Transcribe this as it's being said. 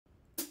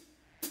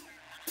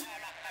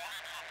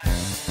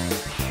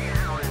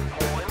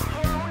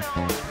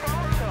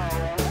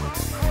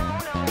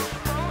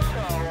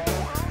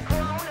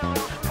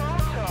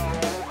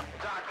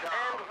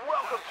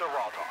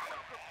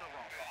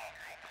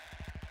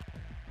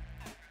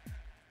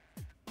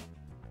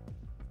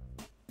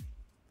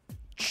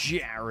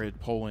Jared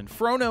Poland,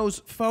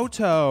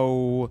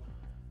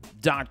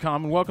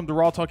 FronosPhoto.com, and welcome to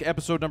RAWtalk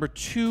episode number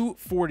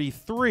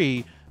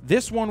 243.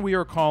 This one we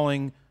are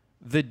calling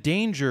The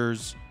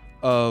Dangers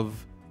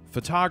of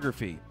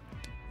Photography.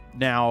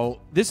 Now,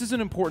 this is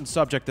an important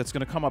subject that's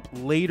going to come up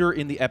later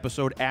in the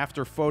episode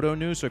after photo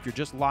news, so if you're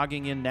just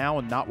logging in now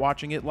and not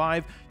watching it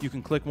live, you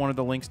can click one of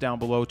the links down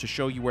below to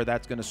show you where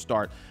that's going to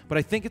start. But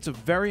I think it's a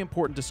very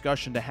important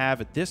discussion to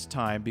have at this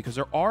time because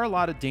there are a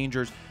lot of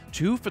dangers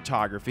to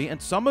photography,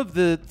 and some of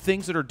the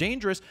things that are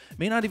dangerous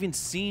may not even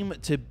seem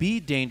to be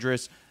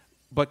dangerous,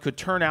 but could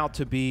turn out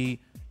to be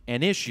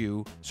an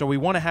issue. So we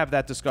want to have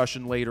that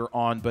discussion later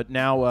on. But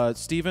now,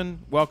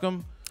 Stephen,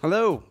 welcome.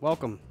 Hello,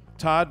 welcome.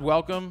 Todd,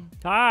 welcome.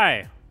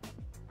 Hi.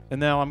 And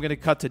now I'm going to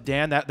cut to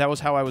Dan. That was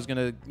how I was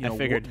going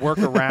to work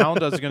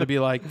around. I was going to be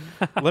like,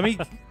 let me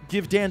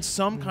give Dan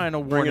some kind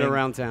of warning. Bring it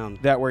around town.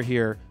 That we're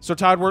here. So,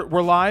 Todd,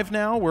 we're live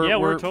now?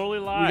 We're totally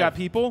live. We got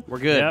people? We're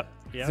good.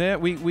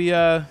 Yep.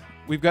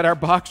 We've got our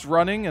box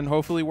running and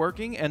hopefully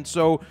working. And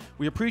so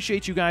we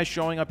appreciate you guys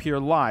showing up here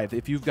live.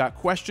 If you've got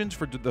questions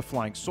for the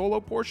flying solo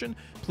portion,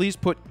 please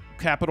put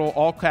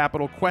all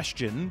capital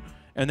question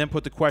and then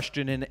put the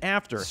question in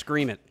after.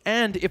 Scream it.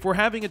 And if we're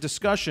having a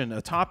discussion,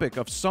 a topic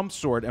of some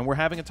sort, and we're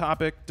having a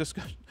topic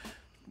discussion,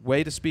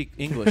 way to speak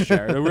English,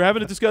 Jared. We're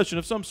having a discussion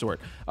of some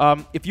sort.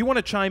 If you want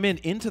to chime in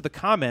into the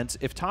comments,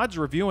 if Todd's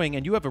reviewing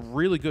and you have a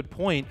really good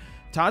point,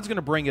 Todd's going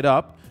to bring it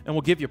up, and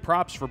we'll give you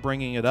props for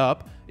bringing it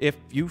up if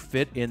you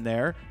fit in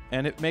there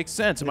and it makes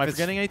sense. Am I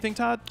forgetting anything,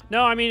 Todd?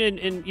 No, I mean,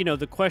 and you know,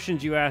 the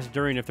questions you ask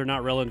during, if they're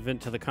not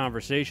relevant to the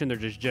conversation, they're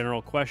just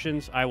general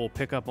questions. I will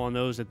pick up on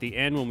those at the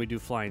end when we do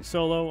flying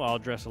solo. I'll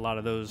address a lot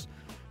of those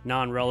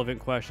non-relevant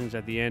questions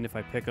at the end if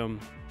I pick them.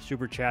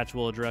 Super chats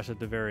we'll address at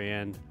the very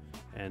end,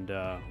 and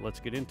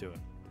let's get into it.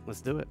 Let's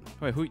do it.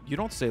 Wait, you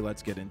don't say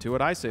let's get into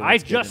it. I say I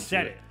let's get into just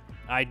said it.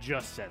 I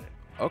just said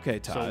it. Okay,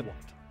 Todd. So what?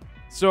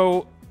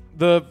 So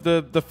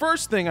the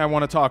first thing I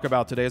want to talk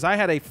about today is I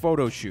had a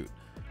photo shoot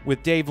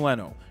with Dave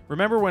Leno.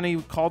 Remember when he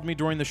called me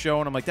during the show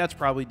and I'm like, that's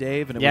probably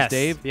Dave, and it was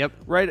Dave? Yep.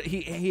 Right?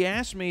 He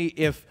asked me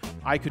if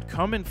I could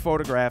come and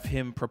photograph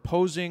him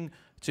proposing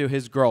to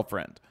his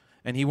girlfriend.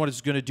 And he was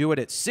going to do it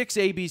at 6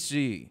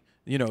 ABC.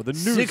 You know, the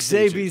news 6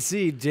 station.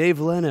 ABC, Dave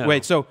Leno.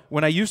 Wait, so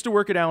when I used to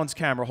work at Alan's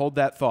Camera, hold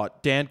that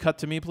thought. Dan, cut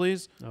to me,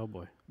 please. Oh,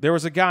 boy. There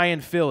was a guy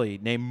in Philly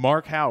named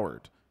Mark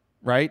Howard,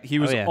 right? He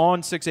was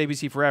on 6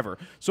 ABC forever.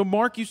 So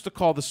Mark used to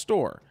call the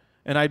store,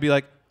 and I'd be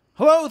like,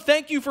 hello,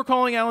 thank you for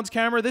calling Alan's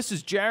Camera. This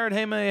is Jared.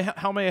 Hey,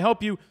 how may I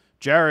help you?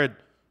 Jared,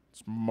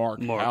 it's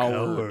Mark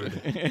Howard.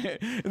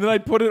 And then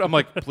I'd put it, I'm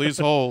like, please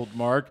hold,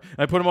 Mark. And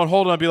I put him on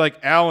hold, and I'd be like,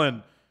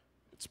 Alan,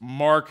 it's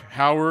Mark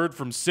Howard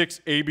from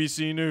 6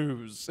 ABC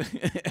News.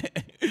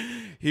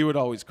 He would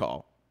always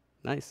call.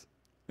 Nice.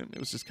 It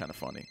was just kind of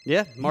funny.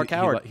 Yeah, Mark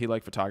Howard. He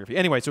liked photography.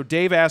 Anyway, so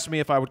Dave asked me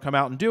if I would come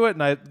out and do it,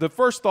 and the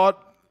first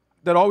thought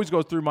that always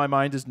goes through my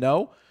mind is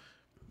no,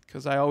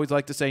 because I always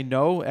like to say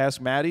no.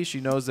 Ask Maddie; she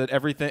knows that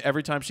every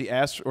time she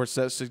asks or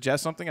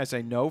suggests something, I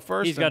say no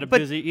first. He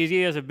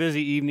has a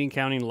busy evening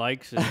counting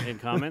likes and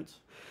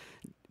comments.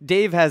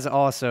 Dave has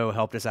also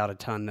helped us out a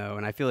ton, though,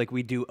 and I feel like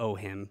we do owe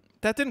him.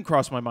 That didn't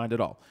cross my mind at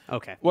all.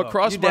 Okay. What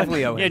crossed my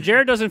definitely owe him. Yeah,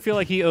 Jared doesn't feel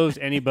like he owes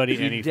anybody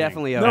anything. You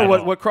definitely owe No,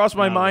 him. what crossed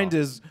my mind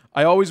is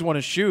I always want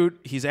to shoot.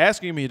 He's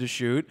asking me to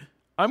shoot.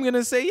 I'm going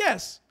to say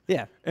yes.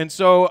 Yeah. And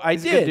so I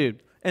He's did. a good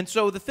dude. And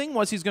so the thing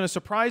was, he's going to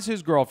surprise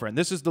his girlfriend.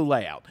 This is the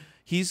layout.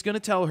 He's going to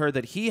tell her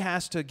that he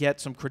has to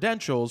get some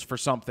credentials for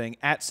something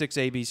at 6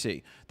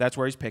 ABC. That's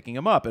where he's picking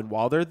him up. And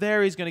while they're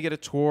there, he's going to get a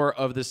tour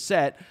of the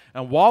set.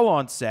 And while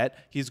on set,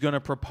 he's going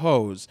to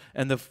propose.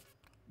 And the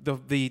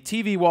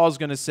TV wall is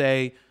going to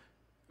say,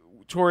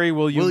 Tori,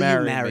 will you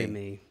marry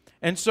me?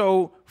 And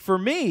so for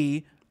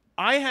me,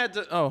 I had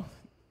to,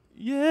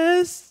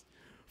 yes.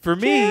 For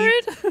me,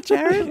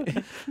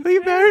 Jared, will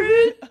you marry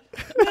me?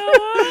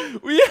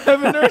 We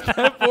haven't heard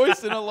that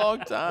voice in a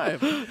long time.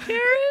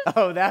 Jared?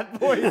 Oh, that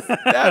voice.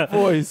 That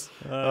voice.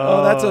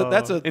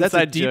 That's a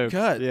Inside deep joke.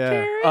 cut.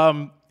 Yeah.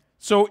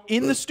 So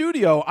in the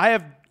studio, I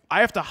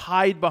have to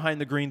hide behind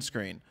the green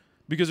screen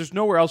because there's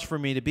nowhere else for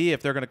me to be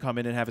if they're going to come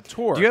in and have a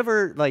tour. Do you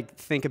ever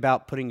think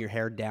about putting your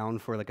hair down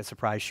for a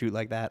surprise shoot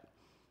like that?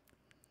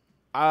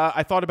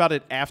 I thought about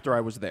it after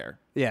I was there.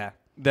 Yeah.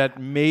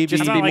 That maybe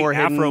Just to How be about more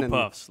like hidden Afro and-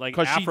 puffs. Like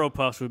 'Cause Afro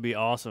puffs would be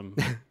awesome.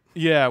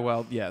 Yeah,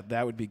 well, yeah,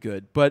 that would be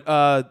good. But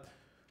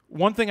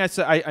one thing I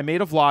said, I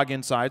made a vlog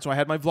inside, so I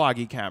had my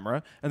vloggy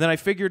camera, and then I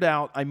figured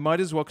out I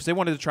might as well, because they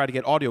wanted to try to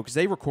get audio, because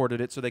they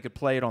recorded it so they could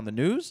play it on the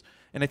news,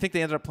 and I think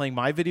they ended up playing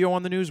my video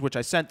on the news, which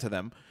I sent to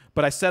them.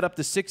 But I set up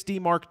the 6D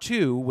Mark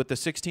II with the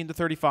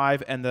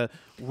 16-35 and the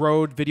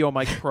Rode Video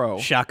Mic Pro.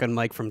 Shotgun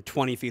mic from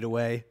 20 feet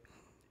away.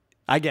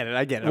 I get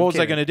it. What was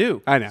I going to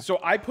do? I know. So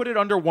I put it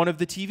under one of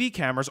the TV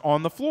cameras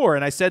on the floor,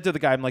 and I said to the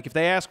guy, I'm like, if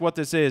they ask what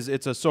this is,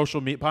 it's a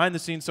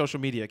behind-the-scenes social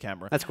media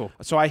camera. That's cool.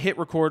 So I hit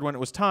record when it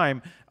was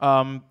time.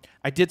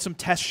 I did some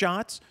test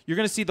shots. You're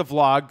going to see the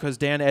vlog because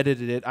Dan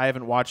edited it. I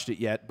haven't watched it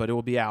yet, but it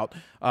will be out.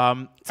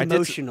 It's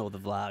emotional, the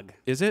vlog.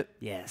 Is it?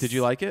 Yes. Did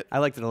you like it? I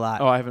liked it a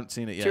lot. Oh, I haven't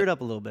seen it yet. Cheered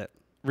up a little bit.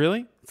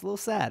 Really? It's a little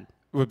sad.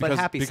 Because,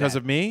 happy because sad.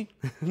 of me?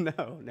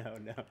 No.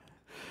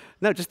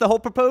 No, just the whole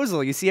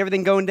proposal. You see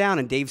everything going down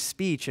in Dave's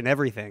speech and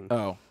everything.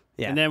 Oh.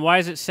 Yeah. And then why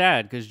is it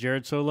sad? Because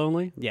Jared's so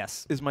lonely?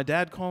 Yes. Is my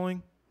dad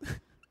calling?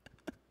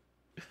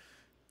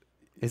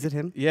 Is it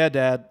him? Yeah,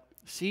 Dad.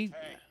 See?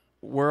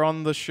 We're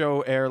on the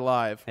show Air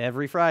Live.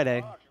 Every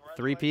Friday,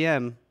 3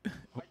 p.m. I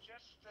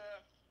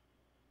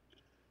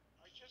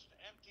just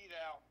emptied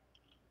out.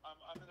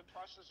 I'm in the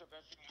process of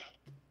emptying out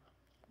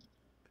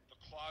the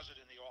closet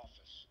in the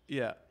office,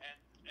 Yeah.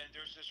 and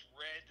there's this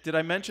red. Did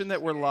I mention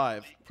that we're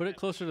live? Put it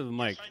closer to the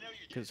mic, I know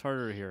you did. because it's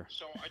harder to hear.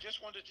 So I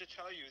just wanted to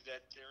tell you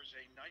that there's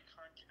a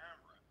Nikon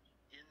camera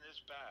in this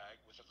bag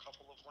with a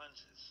couple of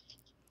lenses.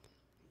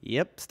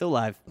 Yep, still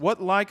live. What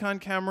Leica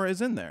camera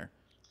is in there?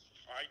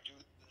 I do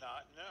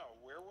not know.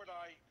 Where would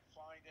I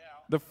find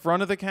out? The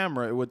front of the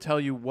camera, it would tell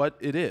you what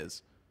it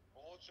is.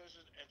 All it says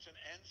is it's an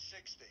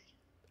N60.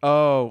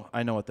 Oh,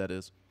 I know what that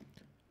is.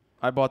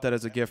 I bought that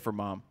as a gift for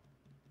Mom.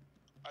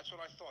 That's what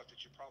I thought,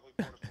 that you probably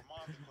bought it for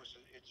Mom because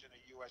it's in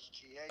a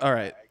USTA All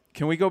right. bag.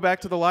 Can we go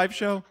back to the live There's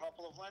show? a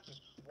couple of lenses.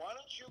 Why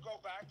don't you go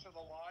back to the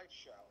live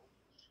show,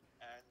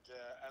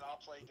 and I'll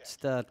play dead.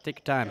 Just take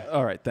your time.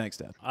 All right. Thanks,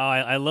 Dad. Oh,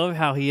 I love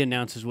how he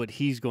announces what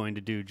he's going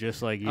to do,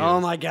 just like you. Oh,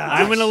 my gosh.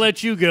 I'm going to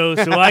let you go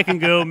so I can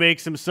go make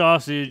some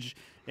sausage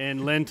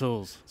and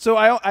lentils. So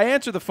I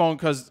answered the phone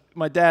because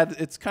my dad,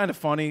 it's kind of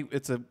funny.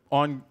 It's a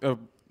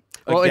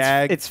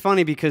gag. It's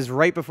funny because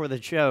right before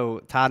the show,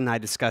 Todd and I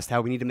discussed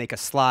how we need to make a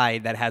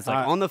slide that has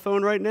like on the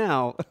phone right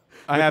now with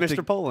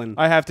Mr. Poland.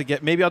 I have to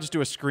get, maybe I'll just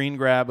do a screen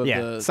grab of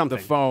the something.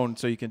 phone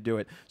so you can do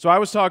it. So I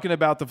was talking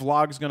about the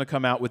vlog's going to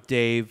come out with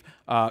Dave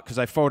because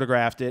I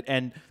photographed it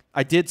and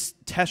I did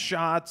test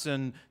shots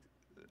and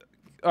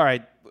all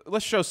right,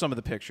 let's show some of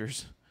the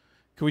pictures.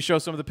 Can we show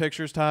some of the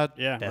pictures, Todd?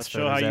 Yeah, Best let's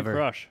show how photos you ever.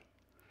 crush.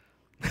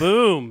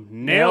 Boom.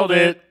 Nailed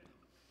it.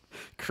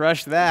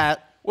 Crush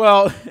that.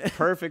 Well,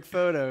 Perfect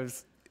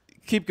photos.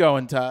 keep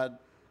going, Todd.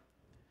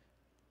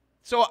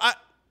 So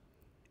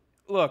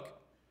look,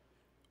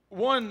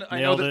 one,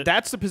 I know Nailed it.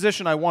 that's the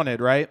position I wanted,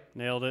 right?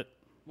 Nailed it.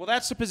 Well,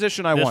 that's the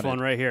position I This wanted. one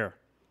right here.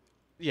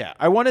 Yeah,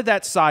 I wanted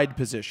that side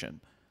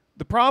position.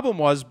 The problem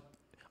was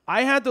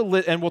I had to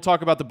and we'll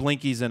talk about the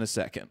blinkies in a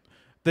second.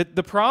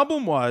 The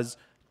problem was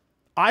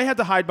I had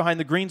to hide behind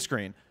the green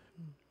screen.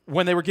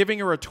 When they were giving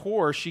her a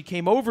tour, she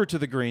came over to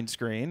the green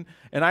screen,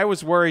 and I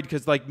was worried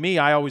because, like me,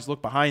 I always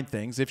look behind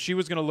things. If she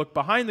was going to look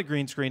behind the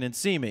green screen and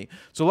see me.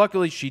 So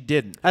luckily she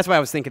didn't. That's why I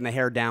was thinking the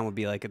hair down would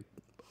be like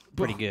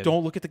pretty good.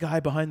 Don't look at the guy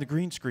behind the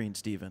green screen,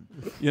 Steven.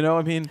 You know,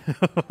 I mean,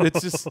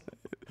 it's just I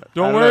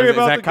don't don't know, worry is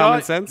about that the common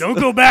guy. sense? Don't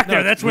go back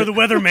there. That's where the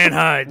weatherman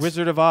hides.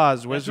 Wizard of Oz.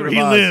 That's Wizard where of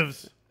he Oz.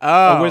 lives.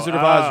 Oh, A Wizard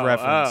of Oz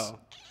reference.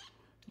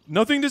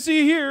 Nothing to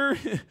see here.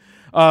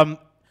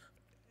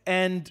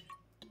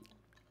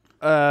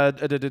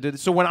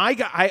 So when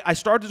I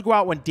started to go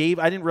out when Dave,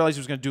 I didn't realize he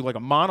was going to do like a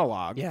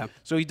monologue. Yeah.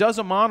 So he does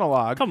a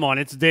monologue. Come on,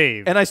 it's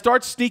Dave. And I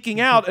start sneaking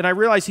out, and I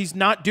realize he's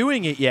not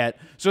doing it yet.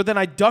 So then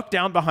I duck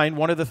down behind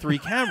one of the three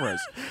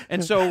cameras.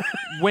 And so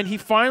when he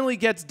finally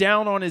gets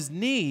down on his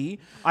knee,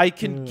 I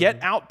can get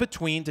out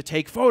between to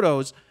take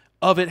photos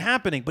of it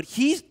happening. But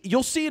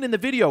you'll see it in the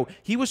video.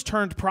 He was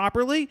turned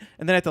properly,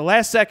 and then at the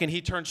last second,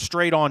 he turned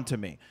straight on to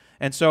me.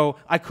 And so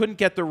I couldn't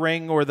get the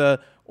ring or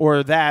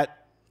that.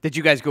 Did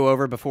you guys go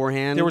over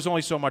beforehand? There was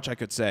only so much I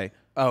could say.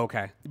 Oh,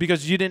 okay.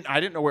 Because I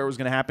didn't know where it was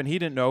going to happen. He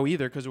didn't know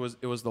either because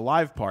it was the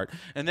live part.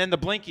 And then the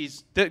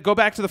blinkies. Go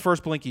back to the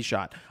first blinky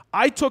shot.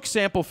 I took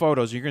sample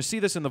photos. You're going to see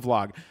this in the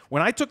vlog.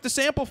 When I took the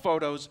sample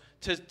photos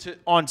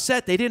on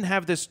set, they didn't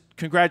have this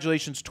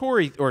congratulations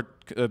Tori or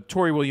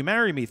Tori will you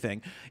marry me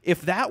thing.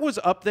 If that was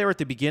up there at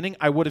the beginning,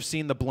 I would have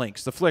seen the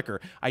blinks, the flicker.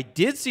 I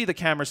did see the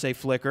camera say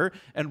flicker,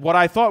 and what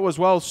I thought was,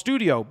 well,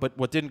 studio. But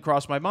what didn't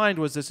cross my mind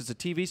was this is a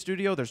TV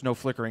studio. There's no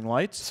flickering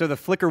lights. So the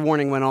flicker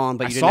warning went on,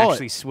 but you saw didn't it.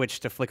 actually switch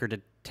to flicker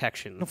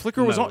detection. No,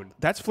 flicker was mode. on.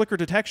 That's flicker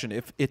detection.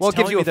 If it's Well, it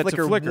gives telling you me a that's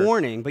flicker, a flicker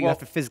warning, but you well, have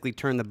to physically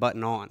turn the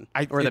button on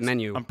or the it's-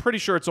 menu. I'm pretty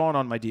sure it's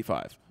on my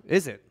D5.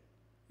 Is it?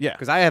 Yeah,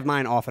 Because I have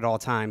mine off at all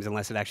times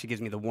unless it actually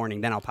gives me the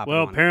warning. Then I'll pop it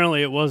well, on.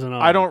 apparently it wasn't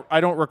on.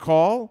 I don't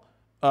recall.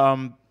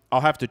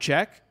 I'll have to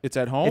check. It's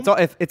at home.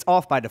 It's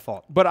off by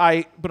default.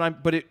 I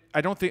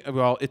don't think.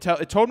 Well, it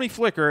told me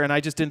flicker, and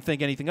I just didn't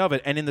think anything of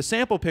it. And in the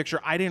sample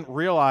picture, I didn't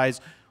realize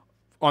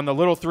on the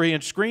little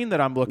 3-inch screen that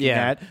I'm looking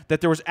Yeah. at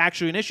that there was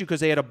actually an issue because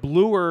they had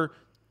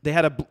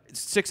a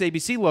 6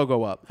 ABC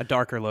logo up. A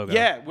darker logo.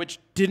 Yeah, which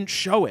didn't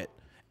show it.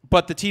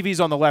 But the TVs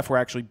on the left were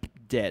actually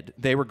dead.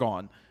 They were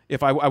gone.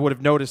 If I would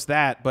have noticed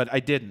that, but I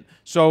didn't.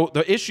 So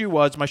the issue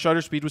was my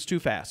shutter speed was too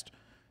fast,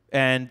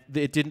 and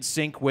it didn't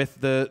sync with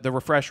the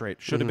refresh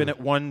rate. Should have been at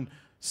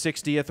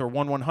 1/60th or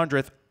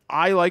 1/100th.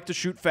 I like to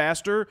shoot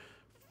faster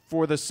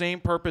for the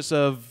same purpose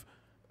of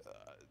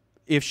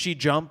if she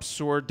jumps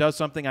or does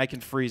something, I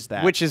can freeze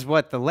that. Which is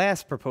what the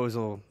last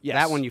proposal, Yes.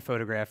 that one you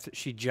photographed,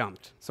 she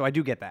jumped. So I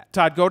do get that.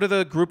 Todd, go to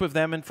the group of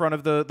them in front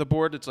of the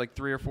board. It's like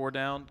 3 or 4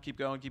 down. Keep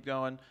going, keep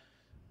going.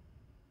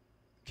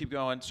 Keep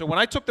going. So when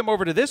I took them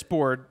over to this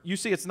board, you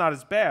see it's not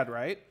as bad,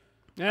 right?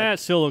 Yeah, it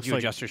still looks You like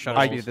adjust your shutter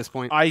balls. speed at this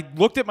point. I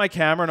looked at my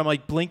camera and I'm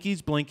like,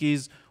 blinkies,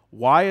 blinkies,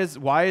 why did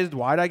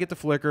I get the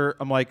flicker?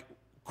 I'm like,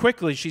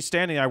 quickly, she's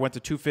standing there. I went to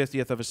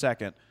 2/50th of a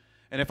second.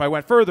 And if I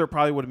went further, it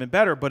probably would have been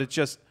better. But it's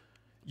just,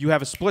 you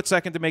have a split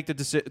second to make the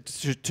decision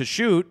to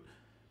shoot.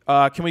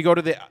 Can we go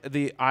to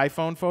the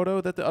iPhone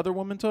photo that the other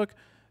woman took?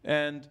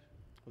 And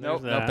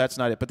nope, that's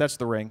not it. But that's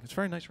the ring. It's a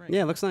very nice ring.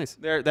 Yeah, it looks nice.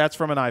 That's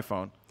from an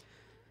iPhone.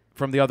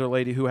 From the other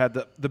lady who had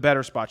the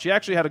better spot. She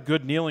actually had a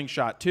good kneeling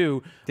shot,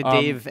 too. Did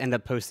Dave end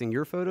up posting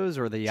your photos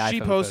or the iPhone She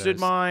posted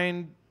photos?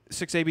 mine.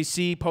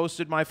 6ABC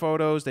posted my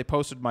photos. They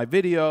posted my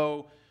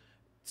video.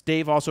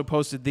 Dave also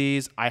posted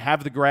these. I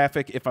have the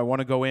graphic if I want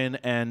to go in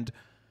and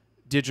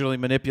digitally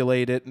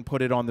manipulate it and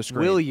put it on the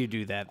screen. Will you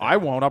do that, though? I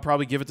won't. I'll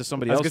probably give it to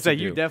somebody else. I was going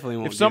to say, you definitely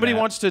won't If somebody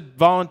wants to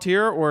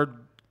volunteer or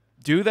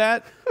do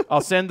that,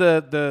 I'll send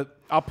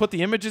I'll put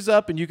the images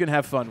up and you can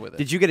have fun with it.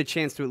 Did you get a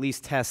chance to at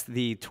least test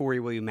the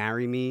Tori Will You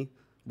Marry Me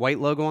white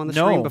logo on the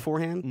screen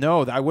beforehand?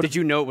 No, I would. Did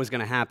you know it was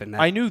going to happen?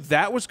 I knew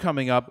that was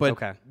coming up, but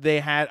okay. they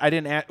had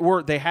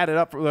it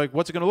up for like,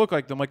 what's it going to look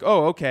like? I'm like,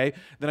 oh, okay.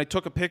 Then I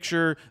took a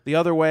picture the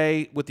other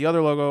way with the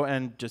other logo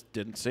and just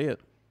didn't see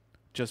it.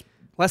 Just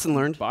lesson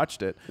learned.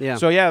 Botched it. Yeah.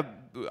 So yeah,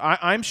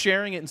 I'm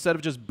sharing it instead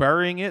of just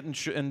burying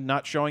it and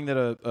not showing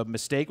that a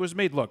mistake was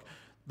made. Look,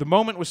 the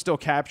moment was still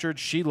captured.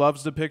 She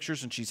loves the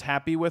pictures and she's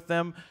happy with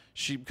them.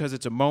 Because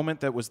it's a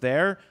moment that was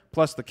there.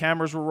 Plus the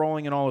cameras were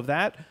rolling and all of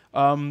that.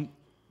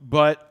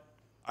 But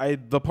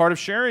the part of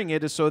sharing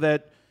it is so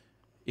that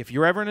if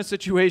you're ever in a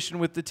situation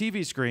with the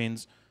TV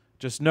screens,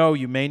 just know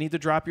you may need to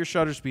drop your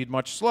shutter speed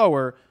much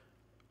slower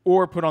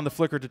or put on the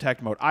flicker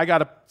detect mode. I got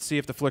to see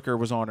if the flicker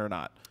was on or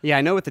not. Yeah,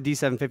 I know with the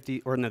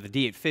D750, or no, the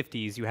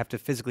D850s, you have to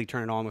physically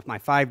turn it on. With my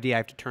 5D, I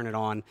have to turn it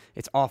on.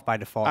 It's off by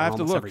default. I have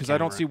to look because I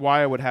don't see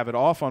why I would have it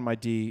off on my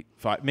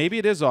D5. Maybe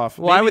it is off.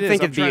 Well, Maybe I would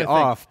think it'd be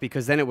off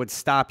because then it would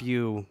stop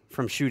you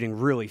from shooting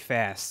really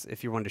fast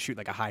if you wanted to shoot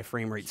like a high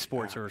frame rate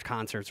sports or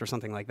concerts or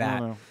something like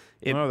that.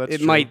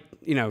 It might,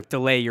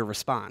 delay your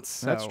response.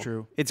 So that's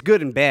true. It's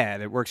good and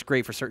bad. It works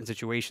great for certain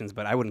situations,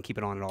 but I wouldn't keep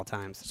it on at all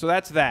times. So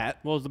that's that.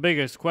 Well, the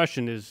biggest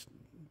question is,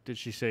 did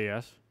she say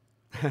yes?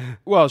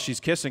 Well, she's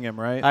kissing him,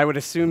 right? I would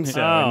assume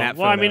so. Oh, in that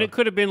well, I photo. mean, it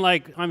could have been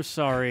like, I'm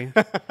sorry.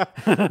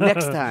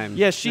 Next time.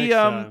 Yeah, she. Next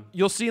time.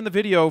 You'll see in the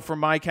video from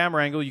my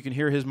camera angle, you can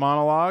hear his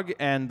monologue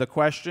and the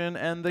question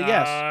and the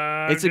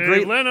yes. It's a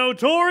great. Leno,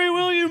 Tori,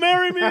 will you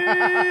marry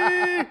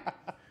me?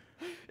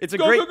 It's a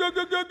Go, great. go,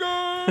 go, go, go,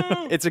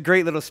 go. It's a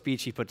great little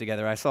speech he put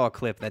together. I saw a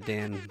clip that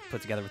Dan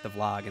put together with the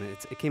vlog, and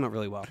it came out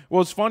really well.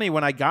 Well, it's funny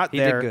when I got He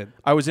did there, good.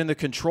 I was in the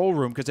control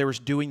room because they were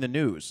doing the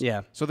news.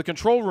 Yeah. So the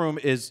control room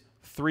is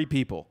 3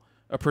 people.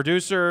 A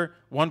producer,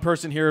 one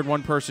person here, and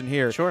one person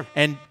here. Sure.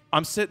 And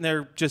I'm sitting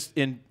there just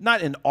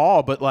not in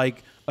awe, but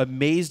like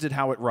amazed at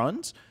how it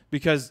runs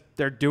because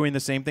they're doing the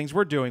same things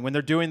we're doing. When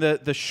they're doing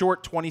the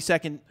short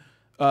 20-second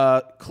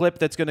clip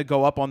that's going to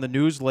go up on the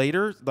news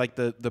later, like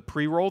the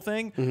pre-roll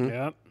thing. Mm-hmm.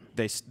 Yep.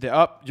 They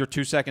up, you're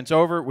 2 seconds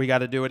over. We got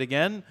to do it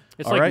again.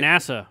 It's All like right?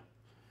 NASA.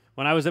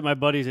 When I was at my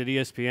buddies at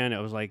ESPN, it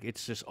was like,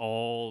 it's just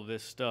all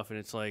this stuff, and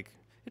it's like,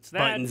 it's that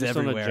Buttons just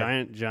everywhere. on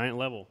a giant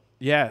level.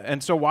 Yeah,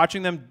 and so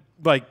watching them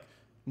like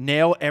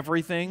nail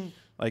everything,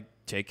 like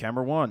take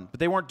camera 1, but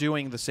they weren't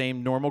doing the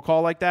same normal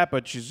call like that.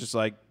 But she's just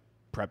like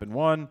prepping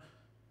 1,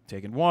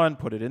 taking 1,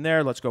 put it in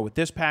there. Let's go with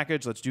this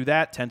package. Let's do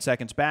that. 10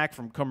 seconds back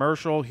from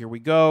commercial. Here we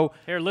go.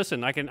 Here,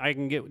 listen, I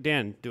can get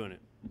Dan doing it.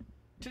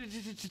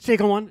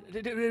 Take on 1.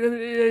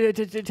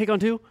 Take on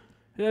 2.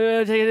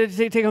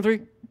 Take on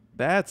 3.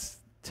 That's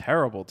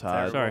terrible,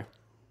 Todd. Sorry.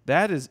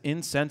 That is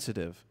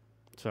insensitive.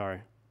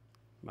 Sorry.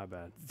 My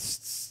bad.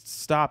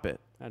 Stop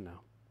it. I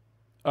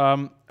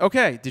know.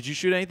 Okay. Did you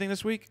shoot anything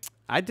this week?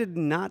 I did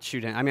not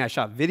shoot any. I mean, I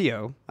shot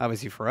video,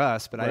 obviously for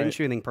us, but I didn't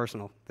shoot anything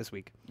personal this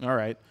week. All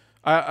right.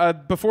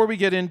 Before we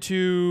get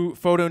into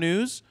photo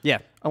news, Yeah.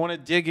 I want to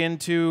dig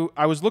into.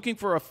 I was looking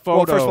for a photo.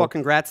 Well, first of all,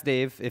 congrats,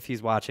 Dave, if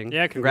he's watching.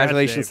 Yeah,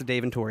 congratulations Dave. to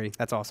Dave and Tori.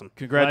 That's awesome.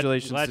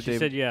 Congratulations glad to she David.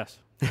 said yes.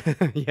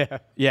 Yeah.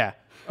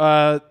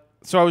 Yeah.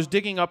 So I was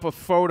digging up a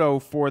photo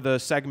for the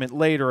segment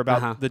later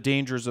about the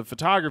dangers of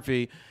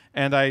photography,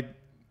 and I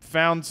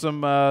found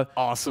some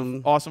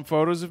Awesome. awesome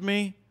photos of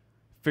me.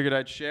 Figured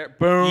I'd share.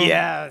 Boom.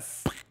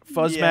 Yes.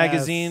 Fuzz Yes.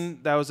 magazine.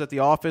 That was at the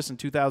office in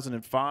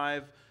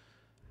 2005.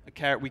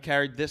 We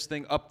carried this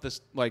thing up this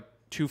like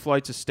 2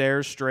 flights of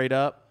stairs straight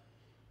up.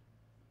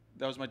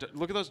 That was my.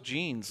 Look at those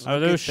jeans. Are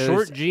those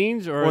short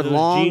jeans or Or are those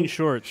long jean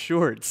shorts?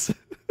 Shorts.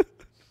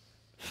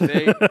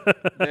 they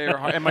are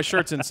hard, and my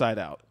shirt's inside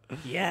out.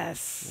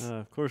 Yes.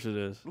 Of course it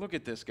is. Look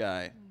at this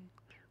guy.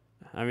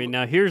 I mean,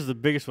 now here's the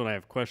biggest one I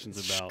have questions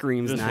about.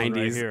 Screams this one 90s.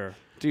 right here.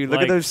 Dude, look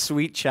Like, at those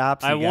sweet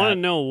chops. I want to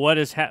know what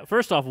is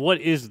first off, what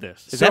is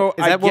this? Is So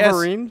that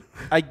Wolverine?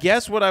 I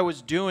guess what I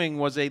was doing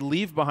was a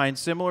leave behind,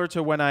 similar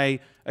to when I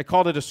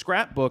called it a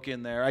scrapbook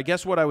in there. I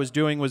guess what I was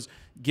doing was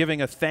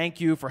giving a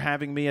thank you for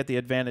having me at the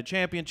Advantage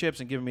Championships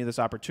and giving me this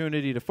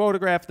opportunity to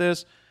photograph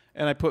this,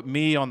 and I put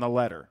me on the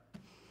letter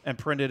and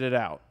printed it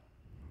out.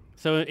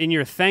 So in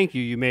your thank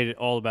you, you made it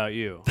all about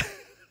you.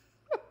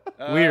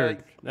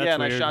 Weird. That's yeah,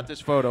 and weird. I shot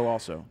this photo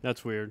also.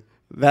 That's weird.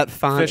 That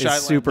font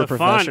is super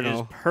professional. The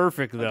font is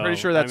perfect, though. I'm pretty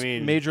sure that's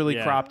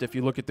majorly cropped if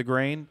you look at the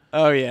grain.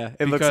 Oh, yeah.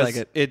 It looks like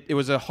it. It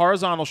was a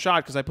horizontal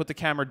shot because I put the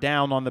camera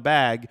down on the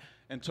bag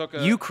and took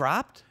a... You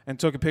cropped? And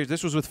took a picture.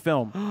 This was with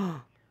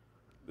film.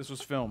 This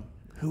was film.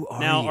 Who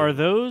are you? Now, are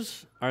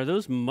those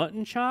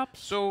mutton chops?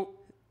 So,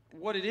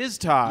 what it is,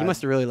 Todd... You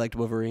must have really liked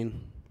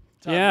Wolverine.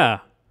 Todd, yeah.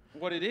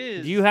 What it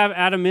is... Do you have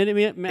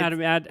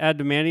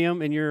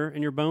adamantium in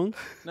your bones?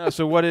 No,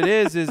 so what it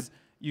is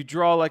you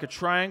draw like a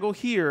triangle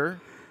here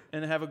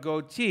and have a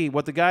goatee.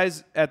 What the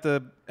guys at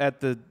the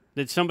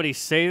Did somebody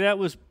say that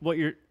was what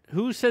you're...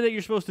 Who said that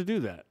you're supposed to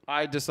do that?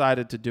 I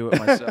decided to do it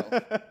myself.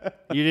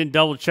 You didn't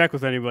double check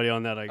with anybody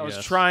on that, I guess. I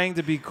was trying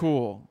to be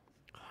cool.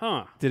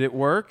 Huh. Did it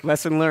work?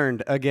 Lesson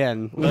learned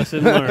again.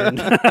 Lesson learned.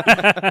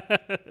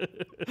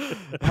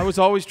 I was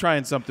always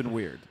trying something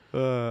weird.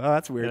 Oh,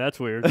 that's weird. Yeah, that's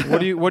weird.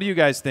 What do you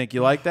guys think?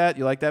 You like that?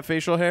 You like that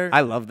facial hair?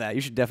 I love that.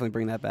 You should definitely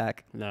bring that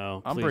back.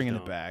 No, I'm bringing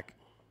it back.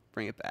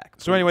 Bring it back.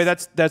 So anyway,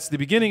 that's the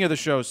beginning of the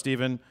show,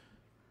 Stephen.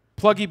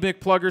 Pluggy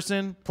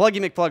McPluggerson.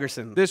 Pluggy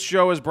McPluggerson. This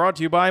show is brought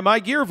to you by My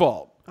Gear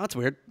Vault. Oh, that's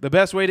weird. The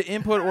best way to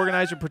input,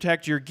 organize, and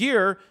protect your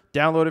gear.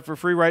 Download it for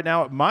free right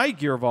now at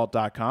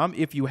mygearvault.com.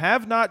 If you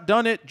have not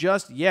done it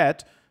just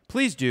yet,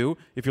 please do.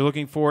 If you're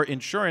looking for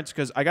insurance,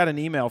 because I got an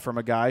email from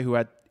a guy who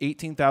had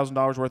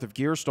 $18,000 worth of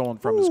gear stolen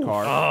from his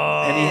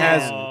car,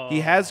 and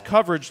he has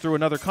coverage through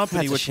another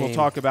company, which we'll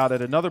talk about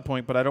at another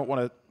point. But I don't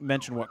want to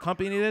mention what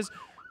company it is.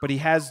 But he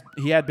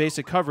had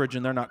basic coverage,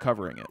 and they're not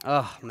covering it.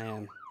 Oh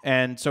man.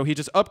 And so he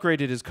just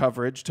upgraded his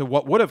coverage to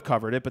what would have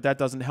covered it, but that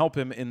doesn't help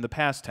him in the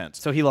past tense.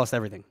 So he lost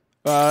everything.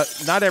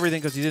 Not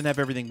everything, because he didn't have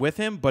everything with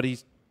him, but he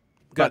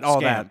got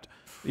all scammed. that.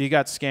 He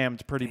got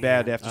scammed pretty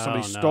bad after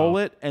somebody stole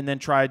it, and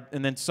then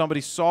somebody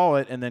saw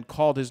it and then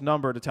called his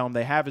number to tell him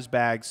they have his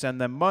bag,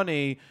 send them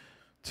money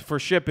for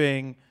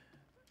shipping.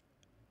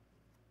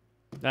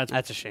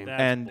 That's a shame.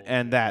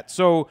 And that.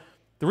 So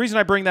the reason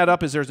I bring that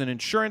up is there's an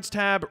insurance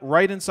tab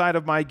right inside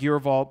of My Gear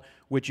Vault,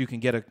 which you can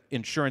get an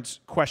insurance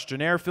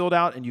questionnaire filled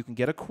out, and you can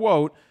get a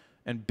quote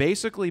and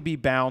basically be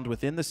bound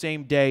within the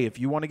same day if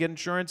you want to get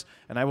insurance.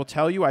 And I will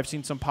tell you, I've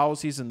seen some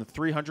policies in the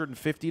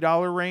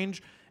 $350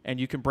 range, and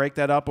you can break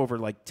that up over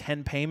like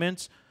 10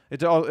 payments.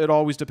 It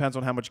always depends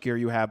on how much gear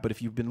you have. But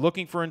if you've been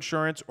looking for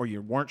insurance or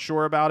you weren't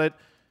sure about it,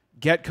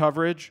 get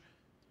coverage.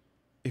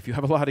 If you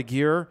have a lot of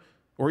gear,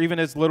 or even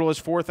as little as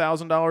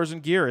 $4,000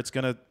 in gear, it's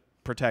going to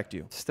protect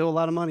you. Still a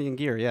lot of money in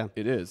gear, yeah.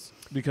 It is.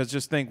 Because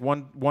just think,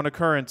 one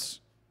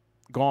occurrence,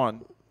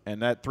 gone.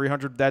 And that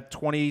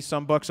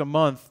 20-some bucks a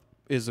month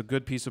is a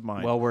good peace of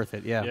mind. Well worth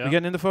it, yeah. We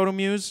getting into Photo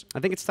Muse? I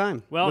think it's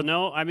time. Well,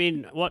 no, I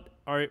mean,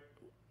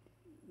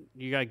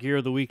 you got Gear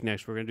of the Week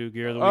next. We're going to do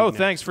Gear of the Week next.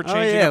 Thanks for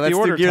changing up let's the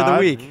order, do Gear Todd. of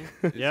the Week.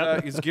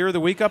 Yep. Is Gear of the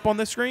Week up on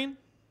this screen?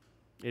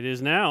 It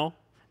is now.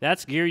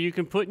 That's gear you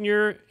can put in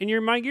your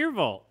My Gear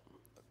Vault.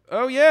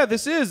 Oh, yeah,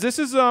 this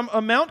is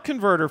a mount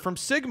converter from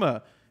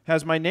Sigma.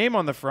 Has my name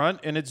on the front,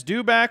 and it's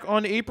due back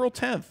on April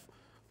 10th.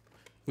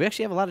 We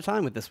actually have a lot of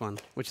time with this one,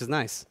 which is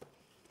nice.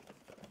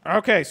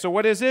 Okay, so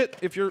what is it?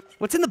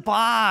 What's in the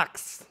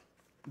box?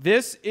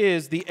 This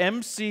is the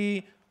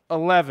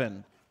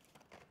MC11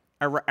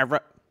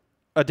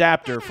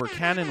 adapter for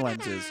Canon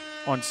lenses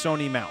on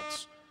Sony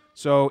mounts.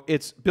 So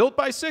it's built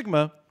by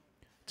Sigma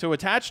to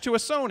attach to a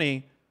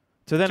Sony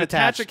to then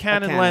attach a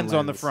Canon lens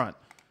on the front.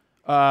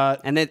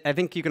 And then I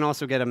think you can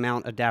also get a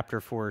mount adapter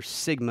for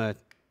Sigma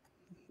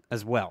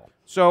as well.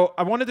 So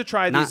I wanted to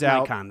try these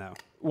out. Not Nikon, though.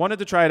 Wanted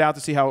to try it out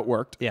to see how it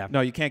worked. Yeah.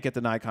 No, you can't get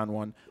the Nikon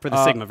one. For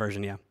the Sigma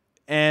version, yeah.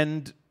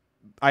 And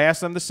I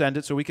asked them to send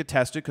it so we could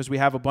test it because we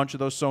have a bunch of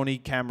those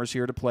Sony cameras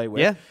here to play with.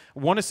 Yeah.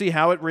 Want to see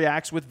how it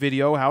reacts with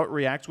video, how it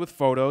reacts with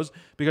photos,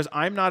 because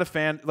I'm not a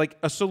fan. Like,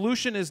 a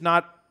solution is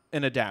not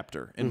an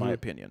adapter, in my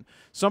opinion.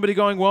 Somebody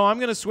going, well, I'm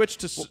going to switch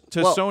to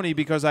Sony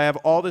because I have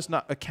all this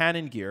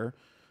Canon gear.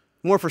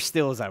 More for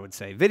stills, I would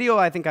say. Video,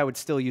 I think I would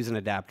still use an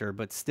adapter,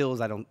 but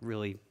stills, I don't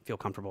really feel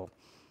comfortable,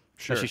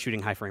 especially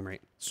shooting high frame rate.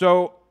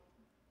 So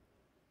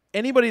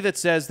anybody that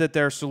says that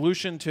their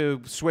solution to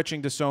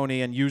switching to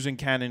Sony and using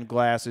Canon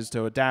glass is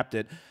to adapt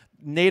it,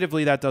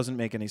 natively that doesn't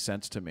make any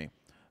sense to me.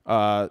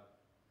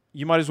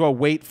 You might as well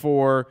wait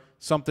for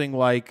something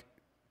like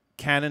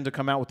Canon to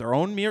come out with their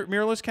own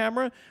mirrorless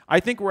camera.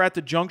 I think we're at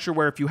the juncture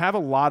where if you have a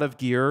lot of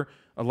gear,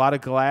 a lot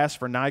of glass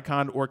for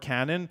Nikon or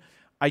Canon,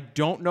 I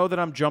don't know that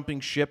I'm jumping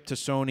ship to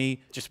Sony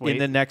in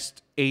the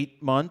next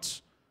 8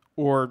 months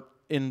or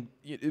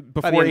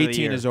before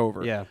 18 is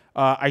over. Yeah.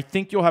 I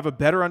think you'll have a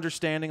better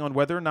understanding on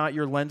whether or not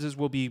your lenses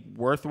will be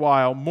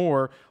worthwhile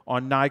more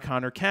on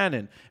Nikon or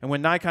Canon. And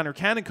when Nikon or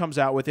Canon comes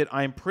out with it,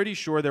 I'm pretty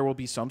sure there will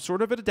be some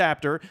sort of an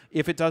adapter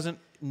if it doesn't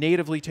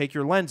natively take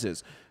your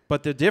lenses.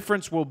 But the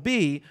difference will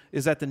be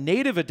is that the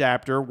native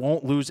adapter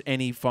won't lose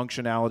any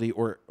functionality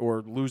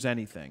or lose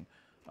anything.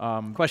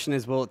 Question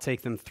is, will it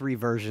take them 3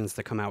 versions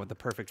to come out with the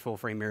perfect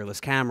full-frame mirrorless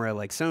camera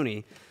like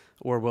Sony,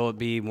 or will it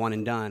be one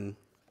and done?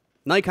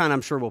 Nikon, I'm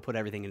sure, will put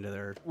everything into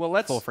their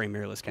full-frame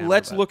mirrorless camera.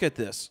 Let's look at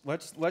this.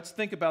 Let's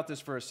think about this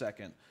for a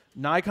second.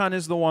 Nikon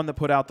is the one that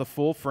put out the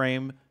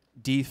full-frame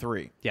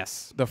D3.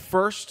 Yes. The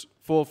first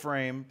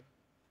full-frame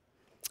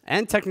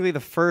And technically the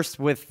first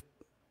with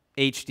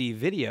HD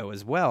video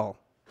as well,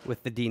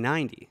 with the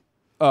D90.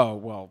 Oh,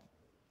 well.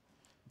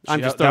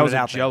 I'm just that throwing was it a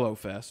out there. Jello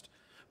fest.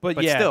 But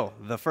But yeah. still,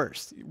 the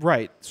first.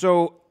 Right.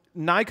 So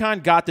Nikon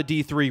got the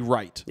D3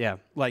 right. Yeah.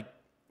 Like,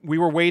 we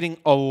were waiting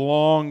a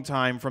long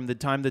time from the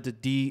time that the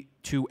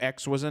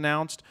D2X was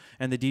announced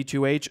and the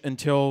D2H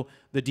until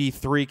the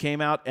D3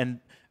 came out, and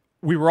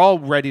we were all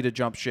ready to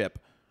jump ship.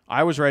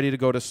 I was ready to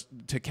go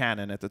to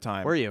Canon at the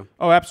time. Were you?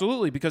 Oh,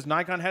 absolutely, because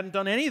Nikon hadn't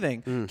done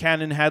anything.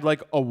 Canon had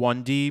like a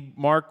 1D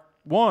Mark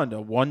I, a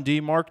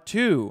 1D Mark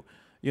II,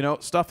 you know,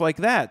 stuff like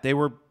that. They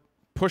were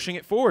pushing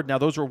it forward. Now,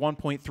 those were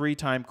 1.3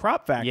 time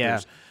crop factors. Yeah.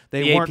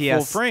 They The weren't full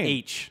APS frame.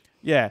 H.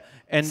 Yeah,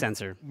 and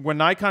sensor. when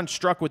Nikon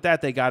struck with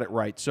that, they got it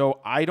right.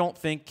 So I don't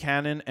think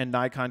Canon and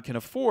Nikon can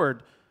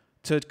afford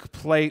to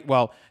play.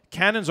 Well,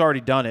 Canon's already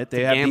done it.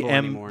 They have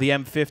the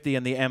M50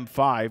 and the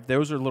M5.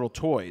 Those are little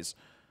toys.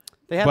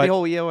 They have But the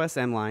whole EOS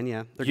M line,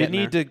 yeah. You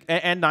need to,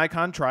 and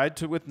Nikon tried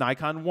to with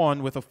Nikon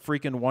 1 with a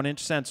freaking 1-inch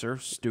sensor.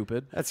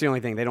 Stupid. That's the only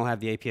thing. They don't have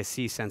the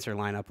APS-C sensor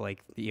lineup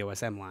like the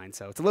EOS M line,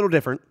 so it's a little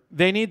different.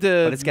 They need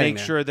to make there.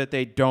 sure that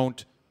they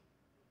don't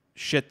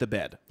shit the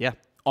bed. Yeah.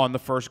 On the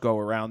first go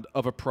around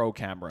of a pro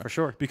camera. For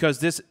sure. Because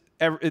this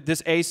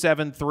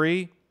A7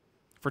 III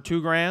for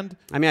 $2,000.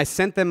 I mean, I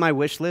sent them my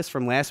wish list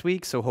from last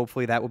week, so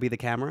hopefully that will be the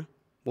camera.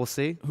 We'll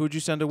see. Who'd you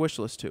send a wish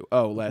list to?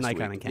 Oh, last week.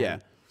 Nikon and Canon. Yeah.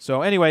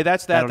 So anyway,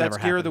 that's that. That'll That's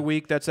never gear of the happen.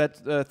 week. That's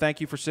that.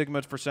 Thank you for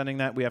Sigma for sending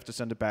that. We have to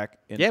send it back.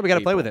 Yeah, we got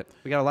to play April. with it.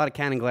 We got a lot of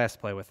Canon glass to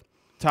play with.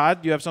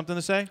 Todd, you have something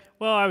to say?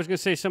 Well, I was going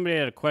to say somebody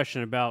had a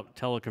question about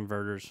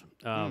teleconverters.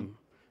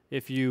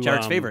 If you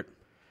Jared's favorite.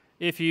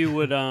 If you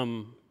would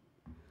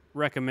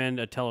recommend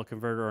a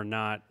teleconverter or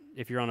not,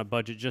 if you're on a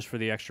budget just for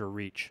the extra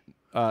reach.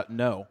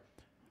 No.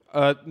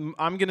 I'm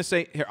going to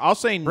say here. I'll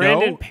say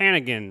Brandon no.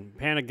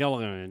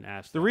 Panagilligan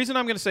asked. The reason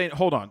I'm going to say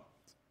hold on.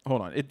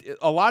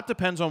 A lot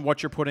depends on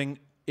what you're putting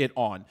it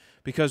on.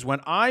 Because when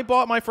I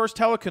bought my first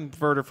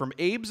teleconverter from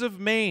Abe's of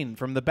Maine,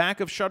 from the back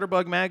of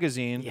Shutterbug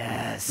magazine,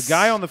 Yes. the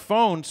guy on the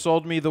phone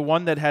sold me the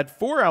one that had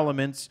 4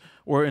 elements,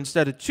 or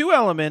instead of 2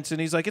 elements, and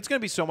he's like, "It's going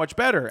to be so much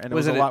better," and it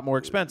was a lot more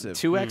expensive.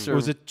 2X It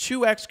was a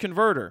 2X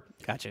converter.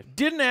 Gotcha.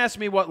 Didn't ask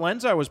me what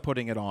lens I was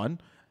putting it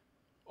on.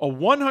 A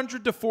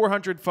 100 to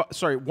 300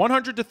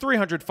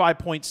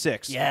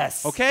 5.6.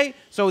 Yes. Okay?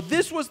 So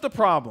this was the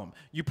problem.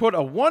 You put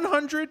a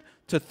 100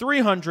 to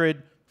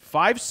 300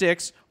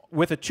 5.6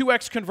 with a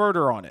 2X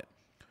converter on it.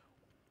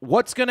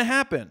 What's going to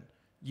happen?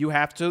 You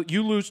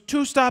lose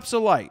 2 stops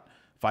of light.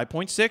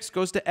 5.6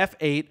 goes to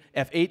f8,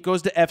 f8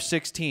 goes to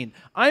f16.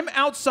 I'm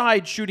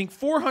outside shooting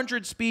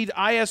 400 speed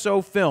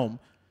ISO film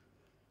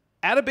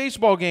at a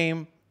baseball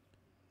game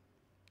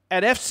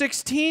at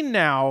f16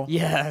 now.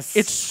 Yes.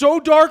 It's so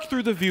dark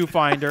through the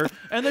viewfinder,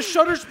 and the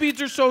shutter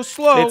speeds are so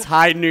slow. It's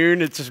high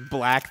noon. It's just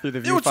black through the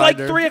viewfinder. It was like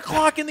 3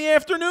 o'clock in the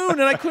afternoon,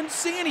 and I couldn't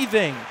see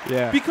anything.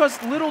 Yeah.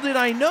 Because little did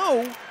I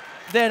know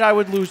that I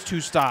would lose 2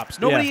 stops.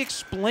 Nobody Yeah.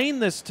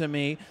 explained this to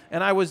me,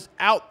 and I was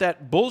out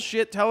that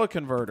bullshit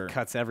teleconverter.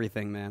 Cuts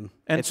everything, man.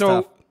 And It's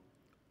so tough.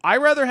 I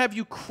rather have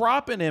you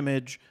crop an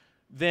image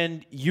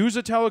than use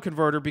a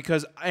teleconverter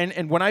because,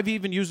 and when I've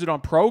even used it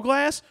on Pro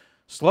Glass,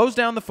 slows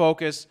down the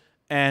focus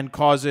and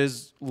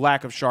causes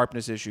lack of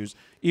sharpness issues.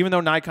 Even though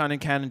Nikon and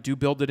Canon do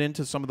build it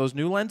into some of those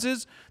new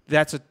lenses,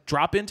 that's a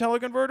drop-in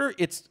teleconverter.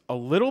 It's a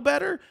little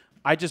better.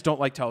 I just don't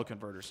like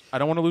teleconverters. I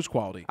don't want to lose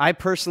quality. I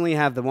personally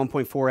have the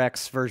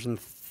 1.4X version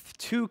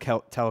 2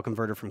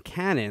 teleconverter from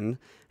Canon,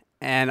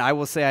 and I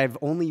will say I've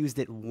only used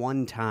it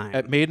one time.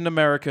 At Made in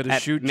America to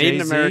shoot Made in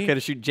Jay-Z? America to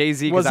shoot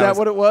Jay-Z. Was that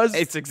what it was?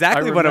 It's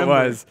exactly I what it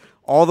remember. was.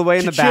 All the way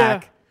in the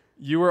back.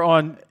 You were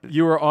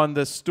on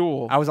the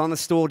stool. I was on the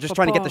stool just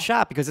trying to get the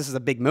shot because this is a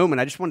big moment.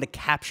 I just wanted to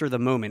capture the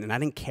moment, and I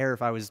didn't care if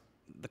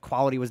the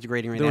quality was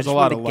degrading or anything. There was I just a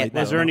lot wanted of to get light. that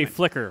Was there any moment.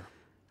 flicker?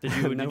 Did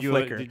you, No did you,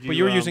 flicker. Did But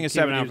you were using a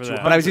keep an eye 7200. for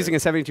that? But I was using a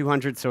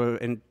 7200,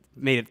 and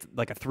made it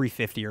like a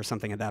 350 or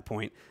something at that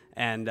point,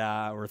 and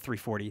or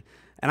 340.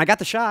 And I got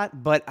the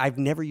shot, but I've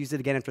never used it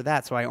again after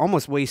that. So I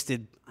almost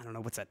wasted, I don't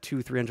know, what's that,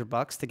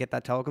 $200-300 to get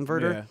that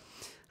teleconverter. Yeah.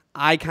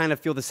 I kind of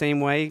feel the same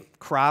way.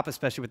 Crop,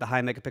 especially with the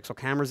high megapixel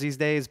cameras these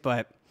days,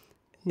 but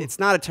it's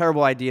not a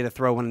terrible idea to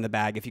throw one in the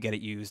bag if you get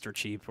it used or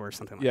cheap or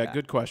something like that. Yeah,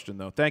 good question,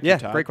 though. Thank Yeah, you,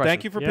 Todd. great question.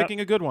 Thank you for Yep. picking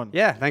a good one.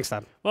 Yeah, thanks,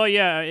 Tom. Well,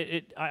 yeah,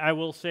 I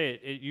will say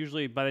it. It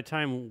usually, by the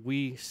time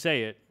we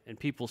say it and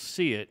people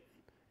see it,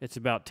 it's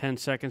about 10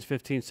 seconds,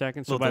 15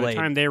 seconds. So Little by delayed.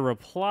 the time they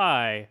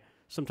reply,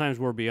 sometimes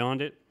we're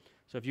beyond it.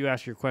 So if you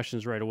ask your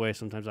questions right away,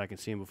 sometimes I can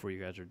see them before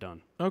you guys are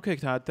done. Okay,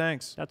 Todd,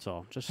 thanks. That's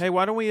all. Just Hey,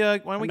 why don't we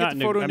get not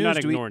the photo I'm news?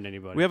 not Do ignoring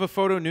anybody. We have a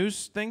photo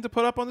news thing to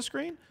put up on the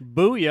screen?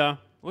 booyah.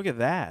 Look at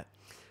that.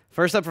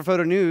 First up for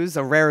photo news,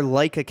 a rare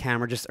Leica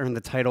camera just earned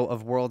the title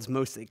of world's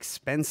most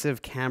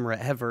expensive camera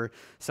ever,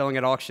 selling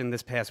at auction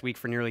this past week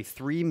for nearly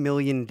 $3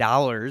 million,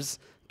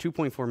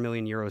 2.4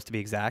 million euros to be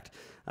exact.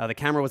 The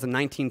camera was a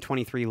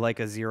 1923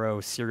 Leica Zero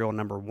serial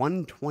number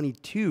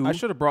 122. I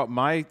should have brought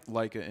my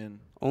Leica in.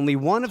 Only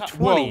one of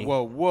 20.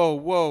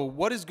 Whoa.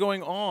 What is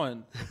going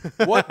on?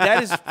 What?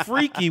 That is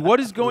freaky. What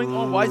is going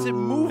on? Why is it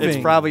moving?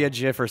 It's probably a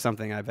GIF or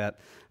something, I bet.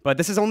 But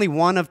this is only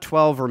one of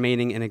 12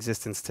 remaining in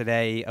existence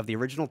today of the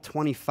original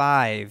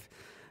 25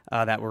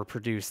 that were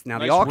produced. Now,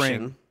 Nice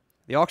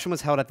the auction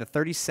was held at the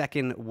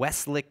 32nd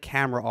Westlick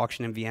Camera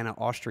Auction in Vienna,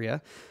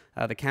 Austria.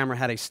 The camera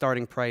had a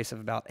starting price of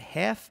about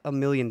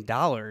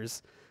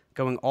 $500,000,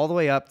 going all the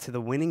way up to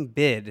the winning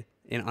bid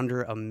in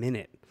under a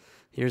minute.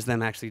 Here's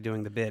them actually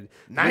doing the bid.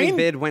 The winning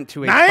bid went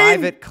to a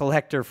private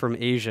collector from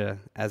Asia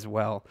as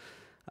well.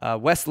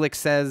 Westlick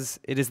says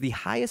it is the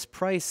highest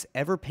price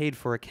ever paid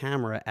for a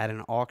camera at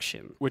an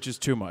auction. Which is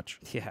too much.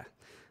 Yeah.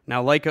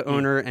 Now, Leica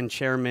owner and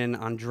chairman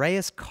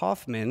Andreas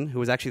Kaufmann, who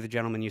was actually the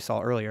gentleman you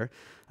saw earlier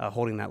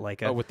holding that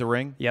Leica. Oh, with the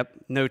ring?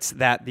 Yep. Notes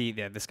that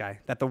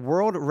that the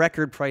world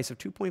record price of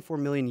 2.4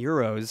 million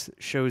euros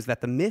shows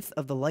that the myth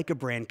of the Leica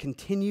brand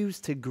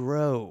continues to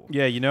grow.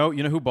 Yeah, you know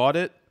who bought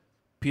it?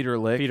 Peter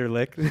Lick. Peter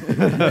Lick.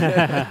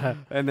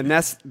 And the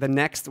next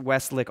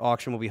Westlick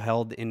auction will be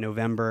held in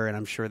November, and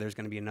I'm sure there's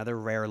going to be another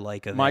rare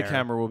Leica My there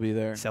camera will be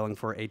there. selling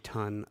for a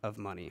ton of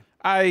money.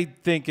 I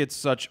think it's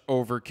such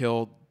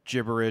overkill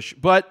gibberish,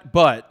 but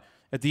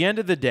at the end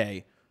of the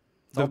day,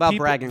 all about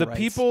bragging the rights.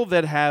 people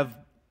that have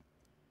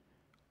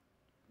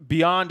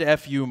beyond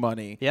FU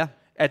money, Yeah.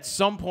 at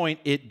some point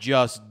it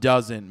just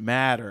doesn't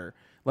matter.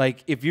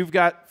 Like if you've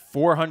got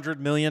 $400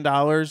 million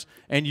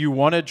and you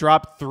want to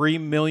drop $3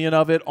 million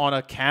of it on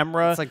a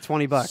camera, It's like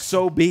 $20.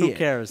 so be Who it.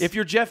 cares? If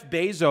you're Jeff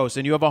Bezos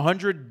and you have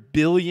 $100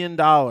 billion,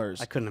 I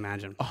couldn't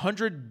imagine.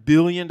 $100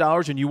 billion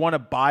and you want to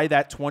buy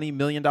that $20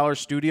 million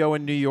studio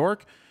in New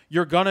York,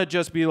 you're going to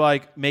just be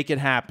like, make it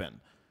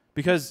happen.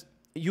 Because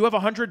you have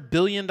 $100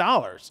 billion.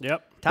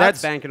 Yep.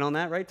 Todd's banking on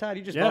that, right, Todd?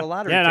 You just bought a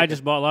lottery Yeah, and I ticket.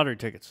 just bought lottery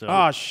tickets. So.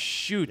 Oh,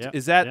 shoot. Yep,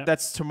 Is that, yep.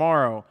 that's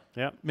tomorrow.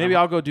 Yep. Maybe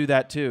I'll go do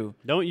that too.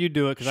 Don't you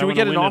do it, because I Should we want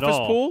to get an win it office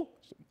all. pool?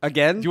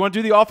 Again? Do you want to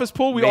do the office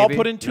pool? We all Maybe.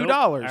 put in $2. Nope.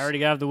 I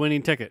already have the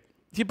winning ticket.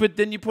 Yeah, but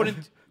then you put in,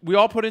 we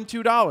all put in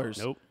 $2.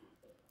 Nope.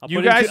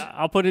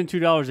 I'll put in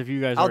 $2 if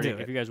you guys I'll already, do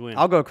it. if you guys win.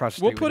 I'll go across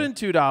the We'll street put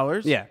with in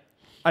 $2. Yeah.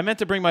 I meant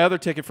to bring my other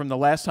ticket from the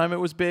last time it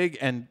was big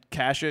and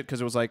cash it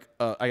because it was like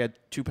I had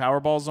 2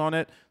 Powerballs on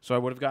it, so I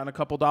would have gotten a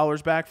couple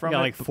dollars back from got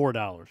it. like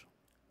 $4.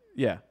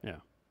 Yeah, Yeah.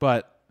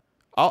 but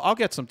I'll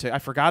get some. I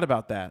forgot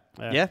about that.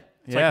 Yeah.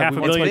 It's like half we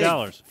 $1 want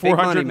billion. Big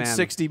money, man.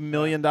 $460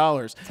 million.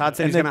 Todd said And he's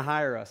then- going to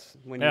hire us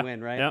when you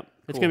win, right? Yep.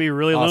 It's Cool. going to be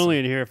really Awesome. lonely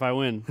in here if I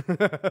win.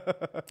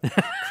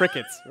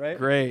 Crickets, right?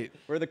 Great.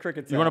 Where are the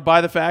crickets You want to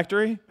buy the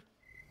factory?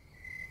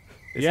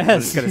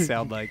 It's going to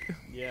sound like.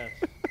 Yes.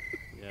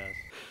 Yes.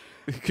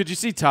 Could you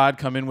see Todd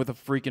come in with a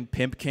freaking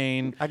pimp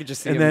cane? I could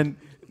just see and him.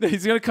 then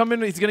he's gonna come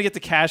in. He's gonna get the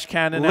cash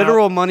cannon.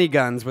 Literal out. money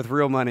guns with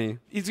real money.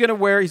 He's gonna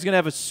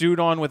have a suit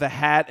on with a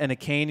hat and a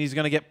cane. He's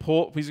gonna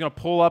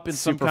pull up in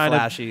some Super kind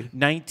flashy. of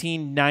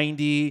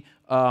 1990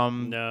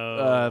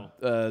 No.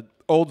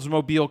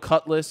 Oldsmobile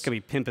Cutlass. Could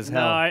be pimp as No,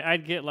 hell.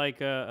 I'd get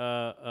like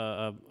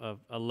a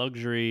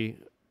luxury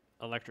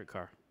electric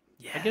car.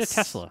 I'd get a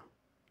Tesla.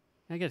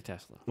 I'd get a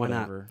Tesla. Why not?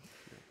 Whatever.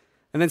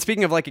 And then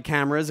speaking of Leica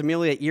cameras,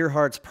 Amelia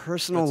Earhart's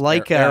personal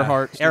That's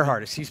Leica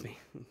Earhart, excuse me,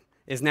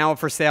 is now up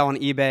for sale on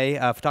eBay.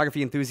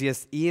 Photography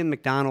enthusiast Ian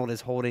McDonald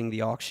is holding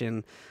the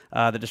auction.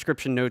 The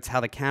description notes how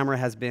the camera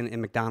has been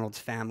in McDonald's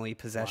family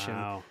possession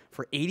Wow.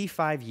 for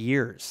 85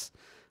 years.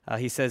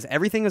 He says,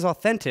 everything is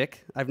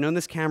authentic. I've known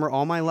this camera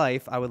all my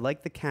life. I would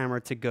like the camera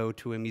to go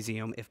to a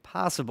museum if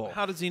possible.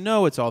 How does he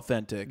know it's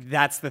authentic?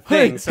 That's the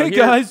thing. Hey,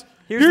 guys,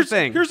 here's the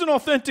thing. Here's an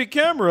authentic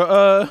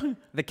camera.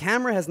 The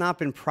camera has not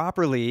been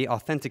properly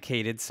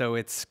authenticated, so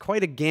it's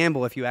quite a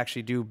gamble if you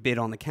actually do bid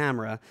on the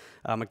camera.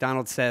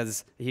 McDonald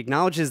says he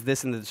acknowledges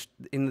this in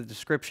the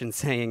description,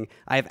 saying,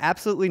 "I have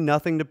absolutely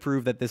nothing to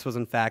prove that this was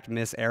in fact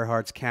Miss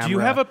Earhart's camera." Do you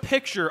have a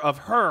picture of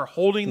her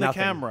holding the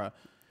Nothing. camera?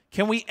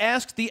 Can we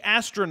ask the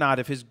astronaut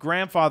if his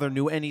grandfather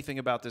knew anything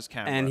about this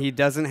camera? And he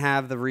doesn't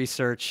have the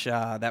research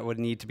that would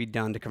need to be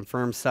done to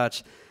confirm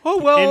such. Oh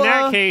well. In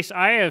that case,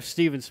 I have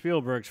Steven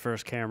Spielberg's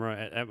first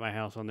camera at my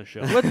house on the show.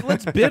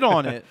 let's bid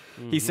on it.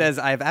 He says,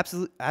 "I have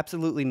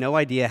absolutely no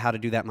idea how to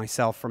do that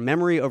myself. From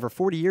memory, over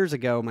 40 years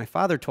ago, my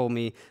father told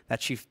me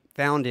that she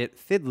found it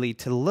fiddly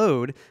to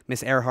load.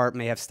 Miss Earhart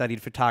may have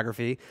studied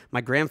photography. My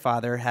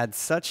grandfather had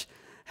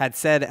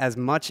said as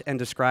much and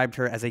described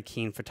her as a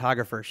keen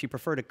photographer. She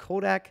preferred a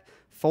Kodak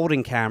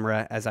folding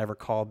camera, as I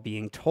recall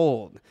being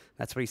told."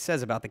 That's what he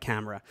says about the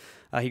camera.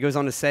 He goes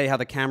on to say how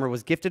the camera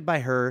was gifted by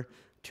her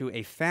to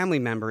a family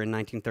member in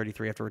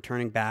 1933 after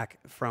returning back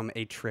from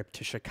a trip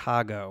to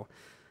Chicago.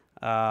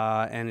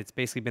 And it's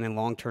basically been in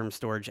long-term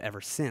storage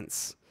ever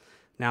since.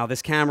 Now,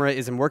 this camera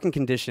is in working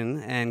condition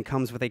and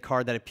comes with a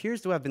card that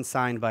appears to have been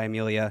signed by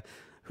Amelia,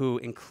 who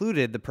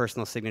included the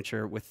personal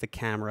signature with the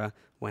camera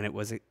when it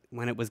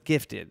was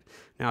gifted.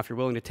 Now, if you're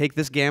willing to take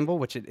this gamble,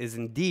 which it is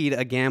indeed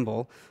a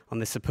gamble on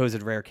this supposed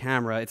rare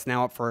camera, it's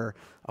now up for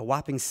a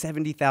whopping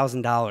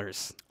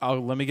 $70,000. Oh,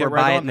 let me get Or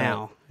right buy on it that.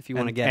 now if you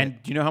want to get And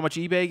it. do you know how much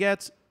eBay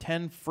gets?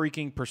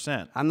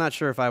 10%. I'm not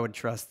sure if I would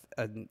trust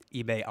an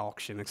eBay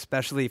auction,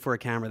 especially for a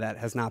camera that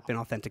has not been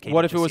authenticated.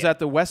 What if it just was yet. at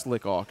the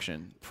Westlick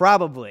auction?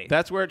 Probably.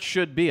 That's where it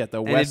should be, at the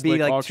And Westlick it'd be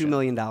like auction. $2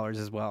 million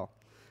as well.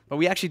 But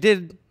we actually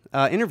did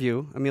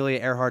interview Amelia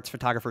Earhart's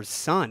photographer's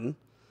son,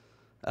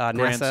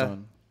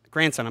 Grandson.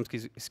 Grandson,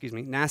 excuse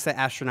me, NASA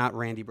astronaut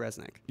Randy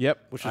Bresnik.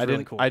 Yep. Which was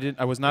really cool.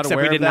 I was not Except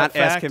aware we of did not that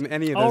fact. ask him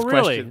any of Oh, those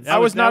really? questions. I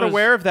was not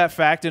aware of that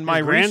fact in my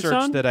research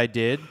grandson? that I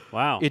did.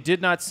 Wow. It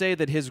did not say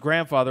that his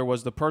grandfather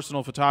was the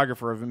personal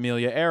photographer of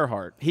Amelia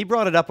Earhart. He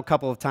brought it up a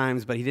couple of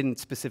times, but he didn't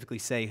specifically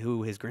say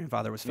who his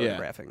grandfather was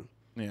photographing.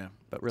 Yeah.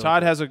 But really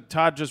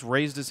Todd just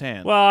raised his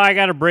hand. Well, I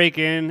got to break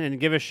in and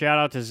give a shout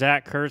out to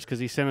Zach Kurtz because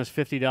he sent us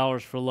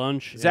 $50 for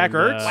lunch. Zach and,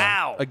 Ertz?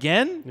 Wow.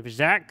 Again? If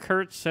Zach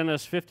Kurtz sent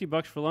us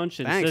 $50 for lunch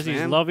and Thanks, says he's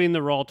man. loving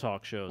the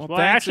RAWtalk shows. Well, Well,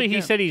 thanks actually, he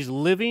again. said he's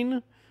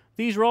living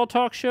these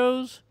RAWtalk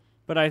shows,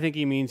 but I think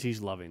he means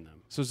he's loving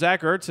them. So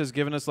Zach Ertz has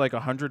given us like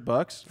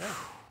 $100.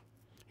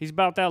 He's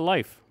about that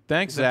life.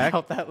 Thanks, Zach.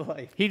 About that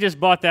life. He just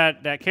bought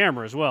that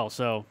camera as well,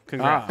 so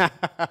congrats.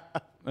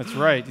 That's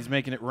right. He's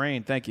making it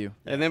rain. Thank you.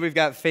 And then we've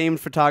got famed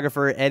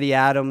photographer Eddie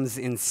Adams'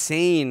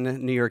 insane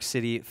New York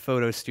City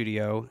photo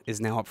studio is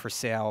now up for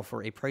sale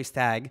for a price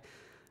tag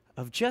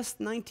of just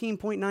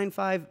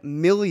 $19.95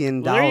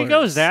 million. Well, there you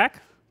go,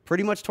 Zach.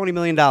 Pretty much $20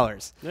 million.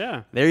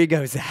 Yeah. There you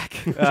go, Zach.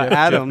 Jeff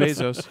Adams.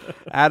 Bezos.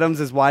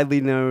 Adams is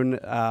widely known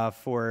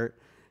for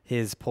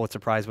his Pulitzer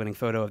Prize-winning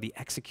photo of the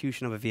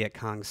execution of a Viet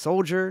Cong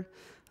soldier.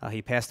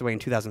 He passed away in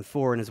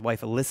 2004, and his wife,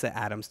 Alyssa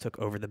Adams, took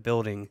over the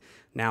building.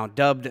 Now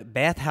dubbed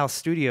Bathhouse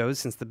Studios,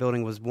 since the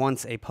building was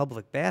once a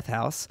public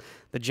bathhouse,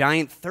 the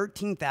giant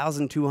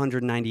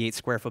 13,298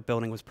 square foot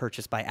building was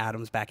purchased by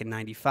Adams back in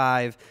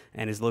 '95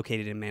 and is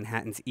located in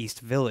Manhattan's East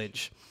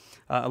Village.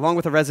 Along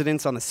with a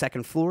residence on the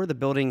second floor, the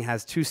building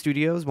has 2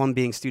 studios, one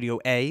being Studio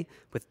A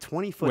with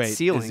 20-foot Wait,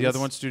 ceilings. is the other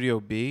one Studio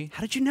B? How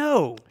did you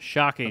know?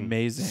 Shocking.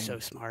 Amazing. So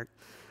smart.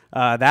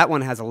 That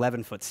one has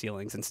 11-foot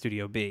ceilings in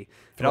Studio B.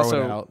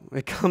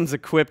 It comes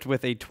equipped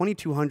with a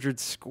 2,200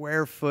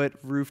 square foot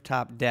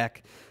rooftop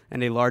deck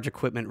and a large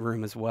equipment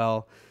room as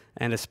well.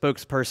 And a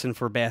spokesperson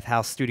for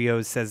Bathhouse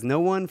Studios says no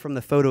one from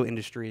the photo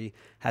industry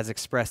has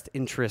expressed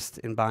interest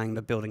in buying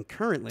the building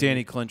currently.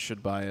 Danny Clinch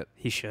should buy it.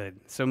 He should.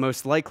 So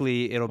most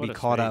likely it'll What be a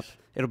caught up. space.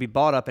 It'll be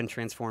bought up and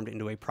transformed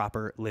into a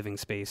proper living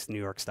space, New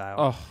York style.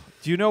 Oh,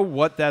 do you know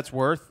what that's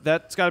worth?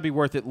 That's got to be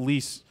worth at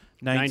least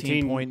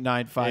 $19.95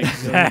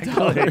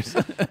 million.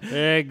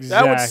 Exactly.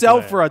 That would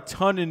sell for a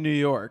ton in New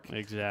York.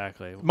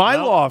 Exactly. My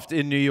Well- loft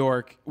in New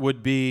York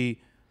would be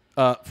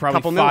probably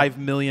Couple $5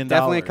 million.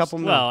 Definitely a couple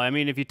million. Well, I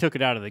mean, if you took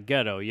it out of the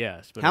ghetto,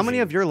 yes. But How I many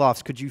mean, of your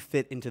lofts could you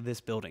fit into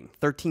this building?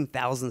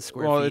 13,000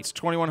 square Well, feet. it's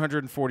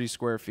 2,140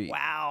 square feet.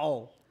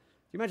 Wow.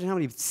 Can you imagine how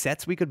many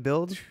sets we could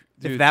build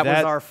Dude, if that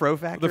was our Fro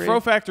Factory? The Fro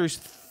Factory is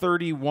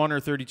 3,100 or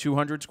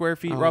 3,200 square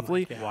feet, Oh my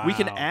roughly. God. We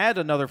can Wow. add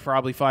another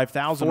probably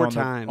 5,000 4 on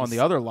times. on the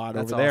other lot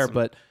That's over there.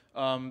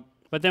 awesome.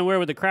 But then where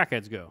would the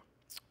crackheads go?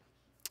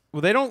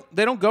 Well, they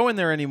don't go in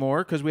there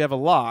anymore because we have a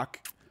lock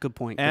Good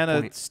point. and good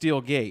a point. steel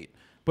gate.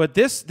 But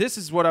this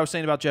is what I was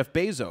saying about Jeff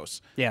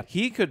Bezos. Yeah.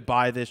 He could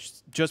buy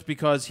this just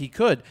because he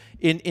could.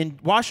 In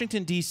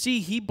Washington, D.C.,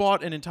 he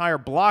bought an entire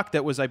block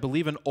that was, I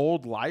believe, an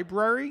old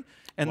library.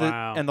 And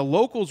Wow. the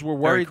locals were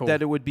Very worried cool.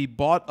 that it would be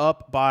bought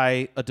up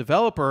by a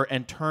developer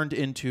and turned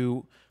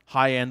into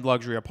high-end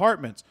luxury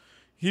apartments.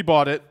 He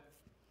bought it,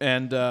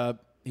 and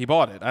he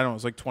bought it. I don't know, it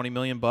was like $20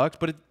 million,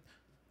 but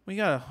we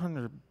got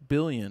 $100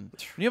 billion.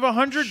 When you have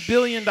 $100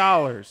 billion,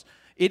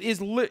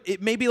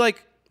 it may be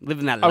like,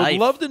 Living that I life.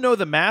 would love to know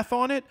the math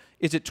on it.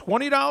 Is it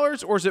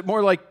 $20 or is it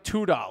more like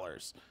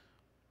 $2?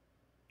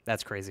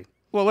 That's crazy.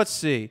 Well, let's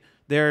see.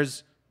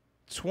 There's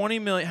 20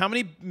 million. How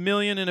many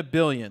million in a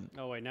billion?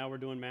 Oh, wait, now we're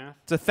doing math?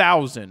 It's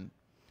 1,000.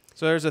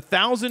 So there's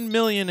 1,000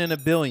 million in a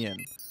billion.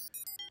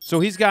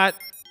 So he's got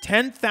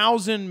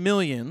 10,000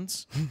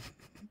 millions,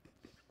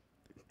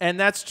 and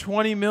that's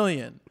 20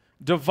 million.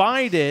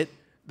 Divide it,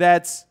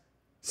 that's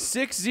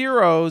 6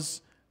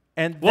 zeros,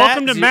 and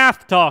Welcome to that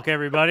Math Talk,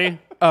 everybody.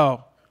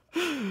 Oh.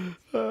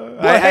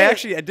 I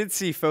did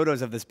see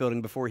photos of this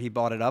building before he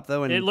bought it up,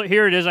 though. And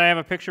Here it is. I have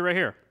a picture right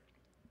here.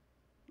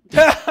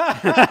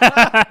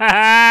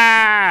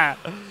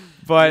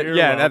 But You're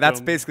yeah, that's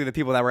welcome. basically the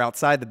people that were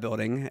outside the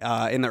building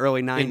in the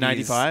early 90s. In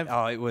 95?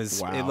 Oh, it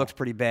was. Wow. It looked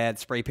pretty bad.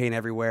 Spray paint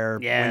everywhere.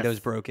 Yes. Windows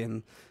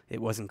broken.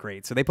 It wasn't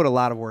great. So they put a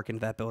lot of work into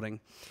that building.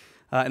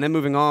 And then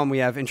moving on, we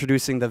have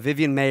introducing the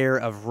Vivian Maier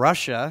of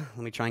Russia.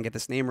 Let me try and get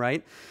this name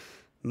right.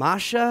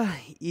 Masha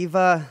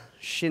Eva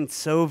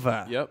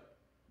Shintsova. Yep.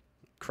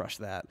 Crush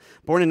that.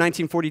 Born in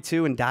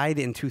 1942 and died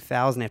in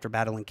 2000 after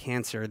battling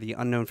cancer, the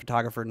unknown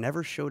photographer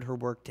never showed her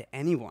work to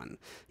anyone,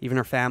 even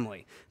her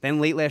family.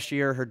 Then late last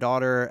year, her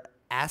daughter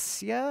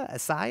Asya?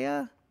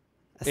 Asia?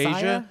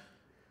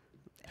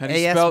 How do you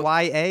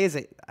A-S-Y-A? spell- Is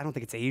it? I don't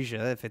think it's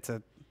Asia. If it's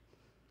a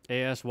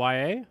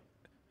ASYA?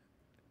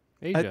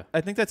 Asia.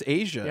 I think that's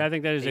Asia. Yeah, I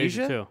think that is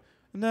Asia, Asia? too.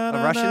 Na,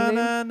 A Russian name?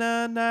 na,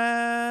 na,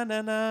 na,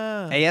 na,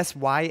 na.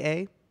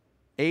 A-S-Y-A?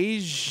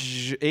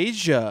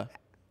 Asia.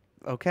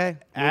 Okay.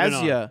 Moving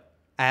Asia.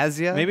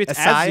 Asya? Maybe it's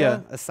Asaya?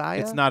 Asia. Asaya?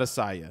 It's not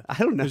Asaya. I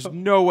don't know. There's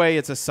no way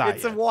it's Asaya.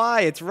 It's a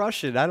Y. It's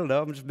Russian. I don't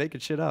know. I'm just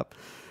making shit up.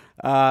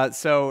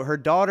 So her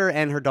daughter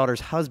and her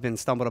daughter's husband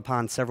stumbled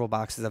upon several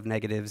boxes of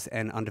negatives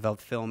and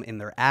undeveloped film in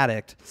their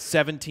attic.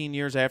 17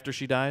 years after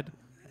she died.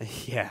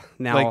 Yeah.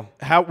 Now,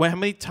 Like, how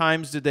many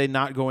times did they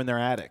not go in their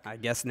attic? I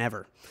guess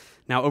never.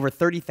 Now, over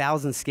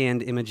 30,000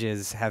 scanned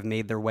images have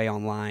made their way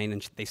online,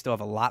 and they still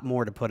have a lot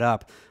more to put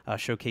up,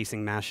 showcasing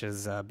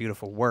Masha's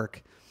beautiful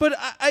work. But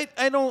I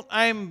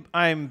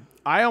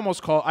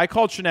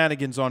called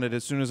shenanigans on it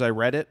as soon as I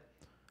read it.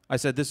 I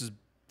said, this is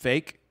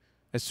fake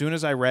as soon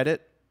as I read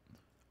it.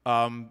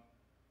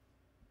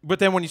 But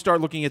then when you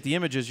start looking at the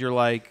images, you're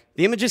like,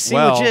 The images seem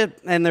well, legit,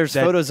 and there's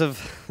that photos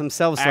of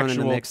themselves thrown in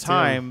the actual mix, too.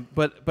 time.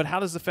 But how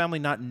does the family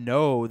not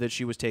know that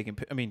she was taking?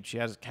 I mean, she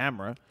has a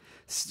camera.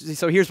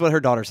 So here's what her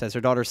daughter says.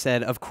 Her daughter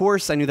said, "Of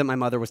course, I knew that my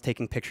mother was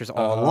taking pictures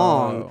all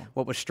along.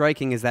 What was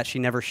striking is that she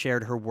never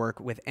shared her work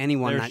with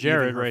anyone, There's not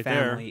Jared even her right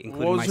there. family,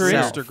 including What was her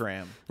myself."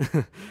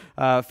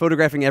 Instagram?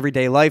 Photographing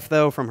everyday life,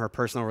 though, from her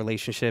personal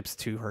relationships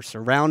to her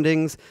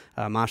surroundings,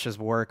 Masha's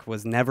work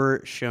was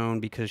never shown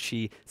because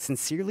she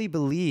sincerely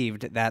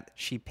believed that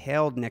she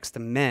paled next to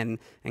men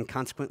and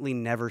consequently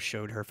never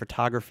showed her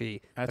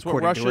photography. That's what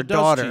according Russia to her does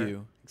daughter. to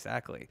you.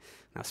 Exactly.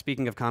 Now,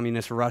 speaking of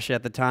communist Russia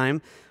at the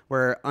time,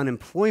 where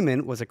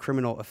unemployment was a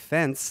criminal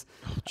offense,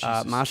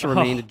 Masha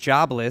remained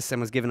jobless and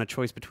was given a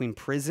choice between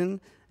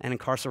prison and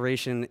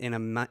incarceration in a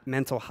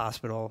mental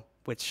hospital,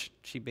 which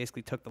she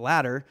basically took the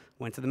latter,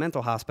 went to the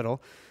mental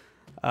hospital.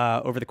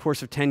 Over the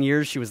course of 10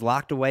 years, she was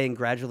locked away and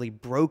gradually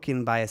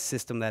broken by a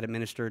system that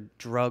administered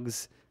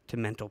drugs to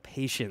mental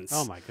patients.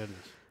 Oh, my goodness.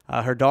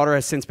 Her daughter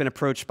has since been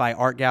approached by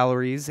art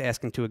galleries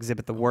asking to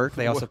exhibit the work.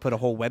 They also put a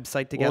whole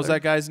website together. What was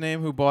that guy's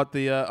name who bought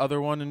the other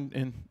one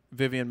in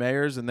Vivian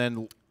Maier's and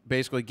then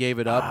basically gave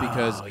it up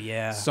because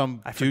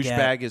some I forget.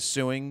 douchebag is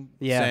suing,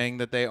 saying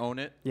that they own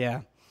it?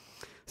 Yeah.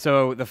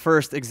 So the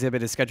first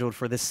exhibit is scheduled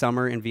for this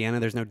summer in Vienna.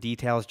 There's no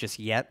details just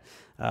yet.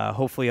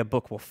 Hopefully a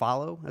book will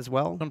follow as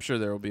well. I'm sure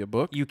there will be a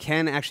book. You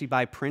can actually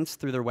buy prints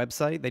through their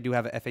website. They do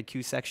have a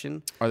FAQ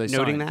section. Are they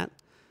noting signed?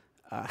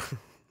 that?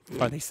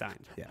 Are they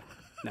signed? Yeah.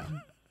 No.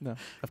 No.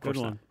 Of course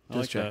Good not. one. I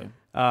Just like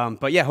checking.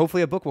 But yeah,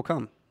 hopefully a book will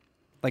come.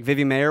 Like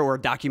Vivian Maier or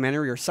a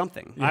documentary or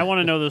something. I want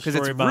to know the 'Cause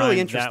story it's behind really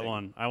that interesting.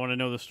 one. I want to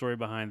know the story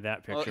behind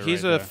that Well, picture.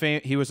 he's right a there.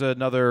 he was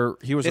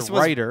This a was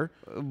writer.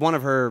 One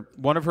of her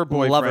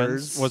Boyfriends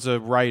lovers. was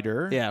a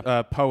writer, Yeah.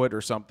 a poet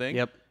or something.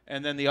 Yep.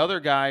 And then the other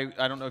guy,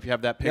 I don't know if you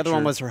have that The picture. other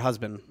one was her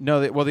husband. No,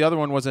 the other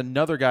one was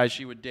another guy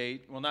she would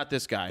date. Well, not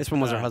this guy. This one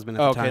was her husband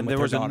at Oh, the okay, time. and with there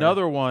her was daughter.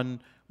 another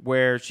one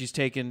where she's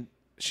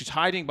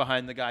hiding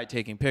behind the guy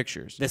taking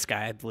pictures. This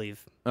guy, I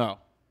believe. Oh.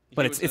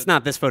 But He it's was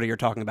not this photo you're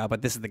talking about,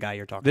 but this is the guy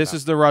you're talking This about.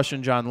 is the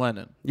Russian John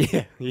Lennon.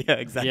 Yeah,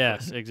 exactly.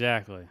 Yes,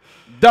 exactly.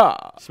 Duh.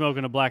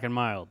 Smoking a black and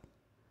mild.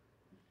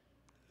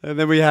 And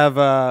then we have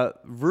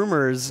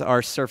rumors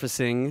are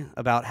surfacing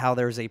about how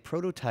there's a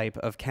prototype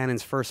of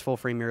Canon's first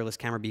full-frame mirrorless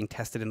camera being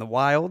tested in the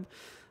wild.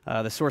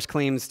 The source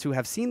claims to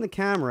have seen the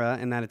camera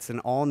and that it's an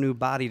all-new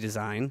body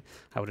design,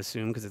 I would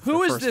assume, because it's Who the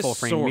is first this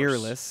full-frame source?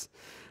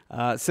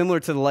 mirrorless.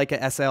 Similar to the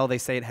Leica SL, they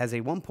say it has a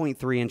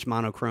 1.3-inch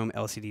monochrome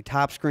LCD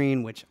top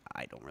screen, which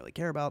I don't really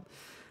care about.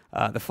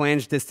 The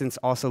flange distance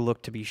also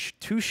looked to be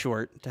too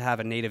short to have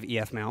a native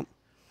EF mount.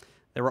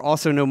 There were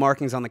also no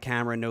markings on the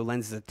camera, no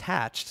lenses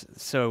attached,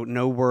 so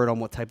no word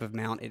on what type of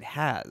mount it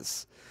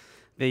has.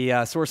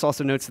 The source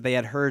also notes that they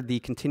had heard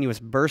the continuous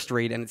burst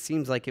rate, and it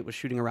seems like it was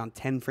shooting around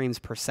 10 frames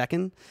per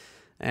second,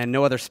 and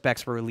no other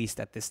specs were released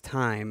at this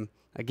time.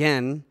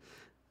 Again,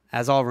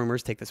 as all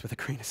rumors, take this with a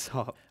grain of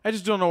salt. I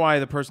just don't know why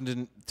the person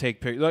didn't take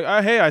pictures.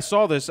 Like, hey, I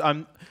saw this.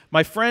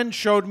 My friend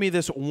showed me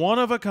this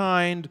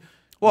one-of-a-kind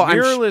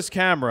mirrorless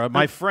camera.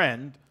 My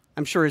friend.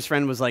 I'm sure his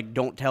friend was like,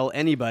 "Don't tell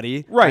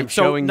anybody. Right. I'm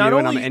showing so not you,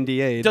 and only I'm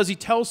NDA'd." does he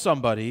tell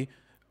somebody,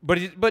 but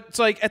it's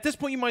like at this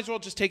point you might as well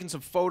just taken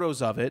some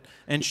photos of it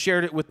and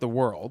shared it with the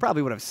world.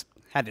 Probably would have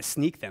had to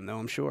sneak them, though.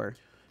 I'm sure.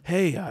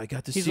 Hey, I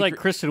got this. He's like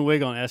Kristen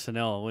Wiig on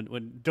SNL.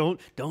 When don't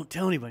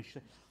tell anybody. She's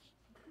like,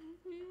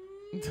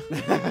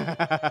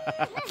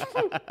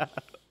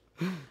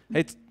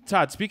 Hey,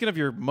 Todd. Speaking of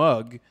your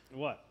mug,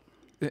 what?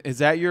 is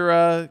that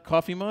your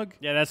coffee mug?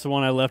 Yeah, that's the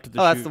one I left at the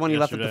Oh, shoot that's the one you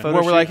left at the yesterday. photo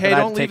Where we're shoot like, that hey, I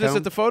had don't to leave take this home?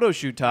 at the photo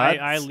shoot, Todd.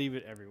 I leave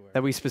it everywhere.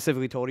 That we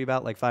specifically told you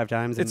about like 5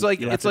 times. It's and like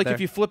you left it's it like there?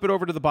 if you flip it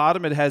over to the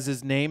bottom, it has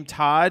his name,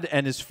 Todd,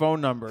 and his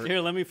phone number. Here,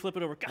 let me flip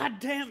it over. God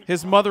damn it.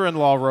 His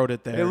mother-in-law wrote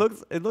it there.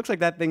 It looks like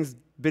that thing's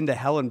been to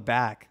hell and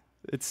back.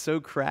 It's so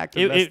cracked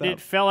and messed up.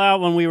 It fell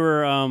out when we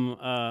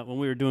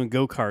were doing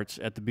go-karts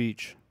at the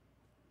beach.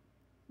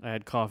 I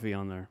had coffee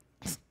on there.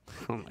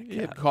 Oh my He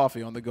had god.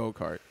 coffee on the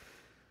go-kart.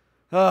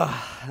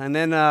 And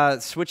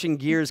then switching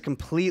gears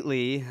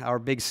completely, our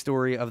big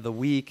story of the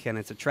week, and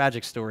it's a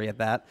tragic story at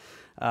that.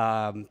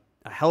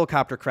 A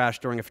helicopter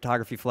crashed during a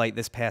photography flight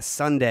this past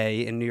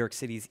Sunday in New York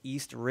City's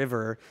East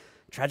River,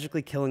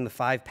 tragically killing the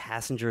 5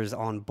 passengers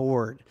on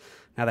board.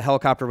 Now, the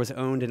helicopter was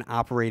owned and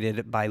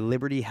operated by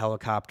Liberty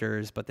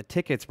Helicopters, but the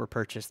tickets were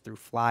purchased through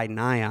Fly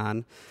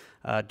Nyan.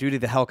 Due to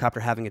the helicopter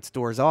having its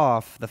doors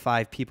off, the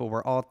 5 people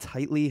were all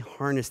tightly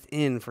harnessed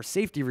in for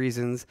safety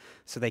reasons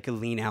so they could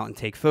lean out and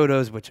take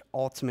photos, which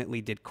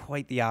ultimately did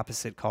quite the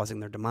opposite, causing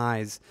their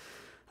demise.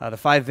 The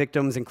 5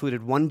 victims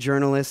included 1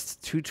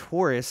 journalist, 2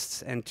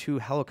 tourists, and 2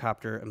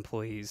 helicopter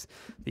employees.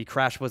 The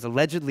crash was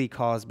allegedly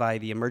caused by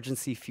the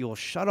emergency fuel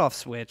shutoff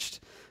switch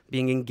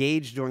being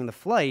engaged during the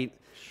flight,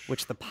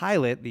 which the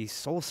pilot, the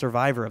sole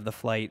survivor of the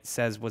flight,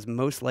 says was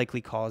most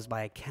likely caused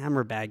by a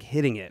camera bag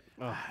hitting it.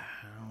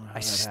 I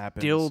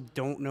still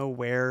don't know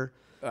where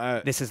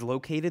this is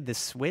located, this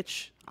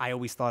switch. I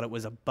always thought it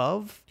was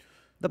above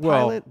the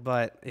pilot,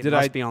 but it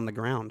must be on the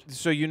ground.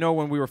 So you know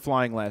when we were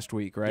flying last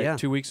week, right? Yeah.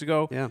 2 weeks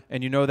ago? Yeah.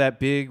 And you know that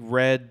big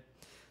red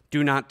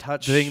Do not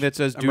touch thing that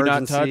says do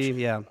not touch?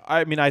 Yeah.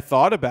 I mean, I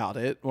thought about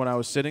it when I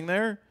was sitting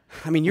there.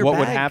 I mean, your what bag,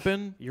 would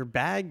happen? Your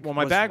bag. Well,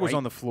 my bag was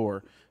on the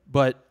floor,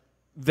 but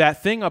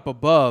that thing up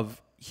above,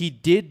 he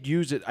did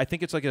use it. I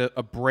think it's like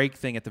a brake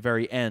thing at the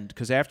very end,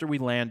 because after we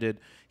landed,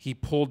 he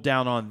pulled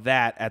down on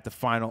that at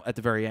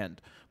the very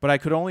end. But I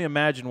could only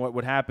imagine what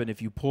would happen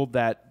if you pulled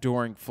that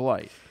during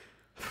flight.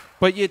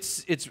 But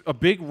it's a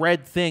big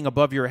red thing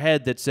above your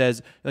head that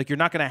says, like, you're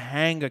not going to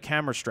hang a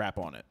camera strap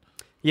on it.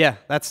 Yeah,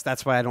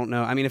 that's why I don't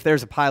know. I mean, if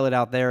there's a pilot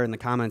out there in the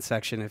comments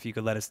section, if you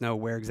could let us know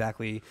where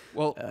exactly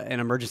an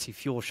emergency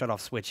fuel shutoff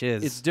switch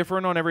is. It's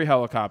different on every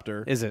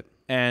helicopter. Is it?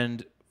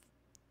 And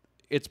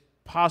it's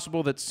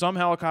possible that some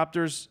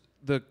helicopters,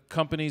 the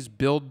companies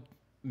build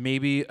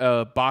maybe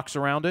a box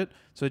around it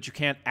so that you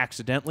can't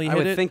accidentally hit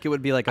it. I would think it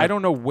would be like I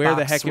don't know where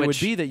the heck switch. it would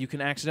be that you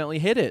can accidentally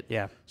hit it.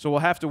 Yeah. So we'll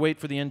have to wait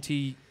for the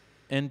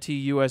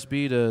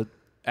NT-USB to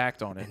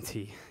act on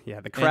it. Yeah,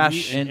 the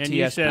crash. And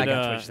you said, I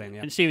got what you're saying,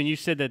 yeah. and Steven, you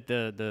said that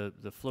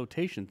the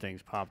flotation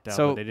things popped out,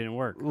 So but they didn't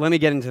work. let me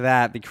get into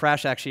that. The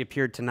crash actually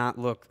appeared to not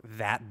look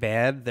that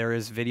bad. There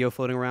is video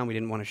floating around. We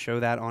didn't want to show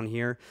that on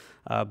here.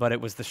 But it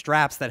was the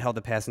straps that held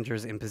the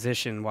passengers in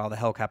position while the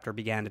helicopter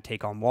began to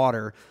take on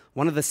water.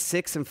 One of the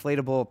 6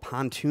 inflatable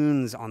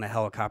pontoons on the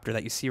helicopter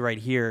that you see right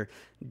here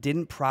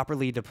didn't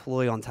properly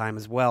deploy on time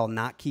as well,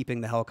 not keeping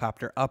the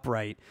helicopter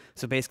upright.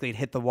 So basically it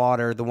hit the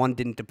water, the one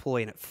didn't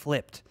deploy, and it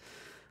flipped.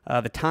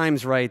 The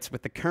Times writes,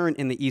 with the current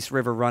in the East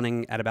River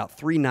running at about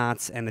 3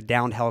 knots and the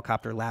downed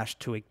helicopter lashed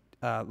to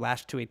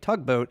a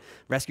tugboat,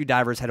 rescue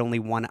divers had only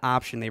one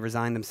option. They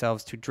resigned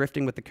themselves to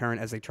drifting with the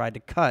current as they tried to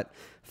cut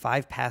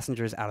 5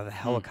 passengers out of the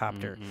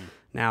helicopter.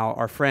 Now,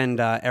 our friend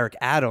Eric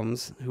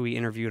Adams, who we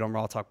interviewed on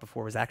RAWtalk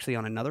before, was actually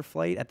on another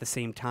flight at the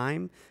same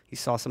time. He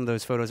saw some of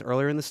those photos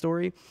earlier in the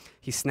story.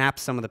 He snapped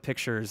some of the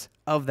pictures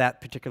of that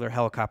particular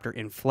helicopter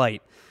in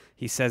flight.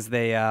 He says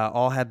they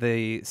all had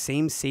the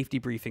same safety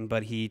briefing,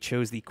 but he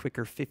chose the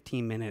quicker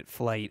 15-minute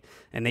flight,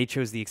 and they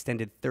chose the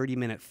extended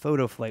 30-minute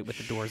photo flight with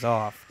the doors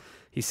off.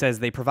 He says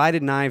they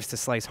provided knives to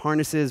slice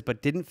harnesses,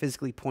 but didn't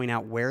physically point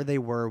out where they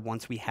were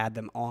once we had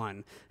them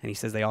on. And he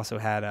says they also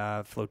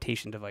had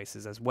flotation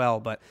devices as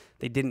well, but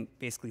they didn't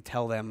basically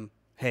tell them,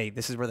 hey,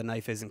 this is where the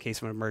knife is in case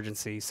of an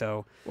emergency.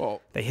 So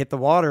they hit the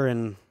water,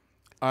 and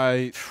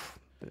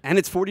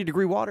it's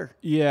 40-degree water.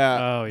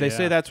 Yeah. They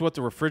say that's what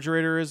the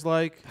refrigerator is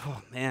like.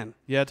 Oh, man.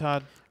 Yeah,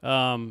 Todd?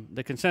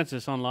 The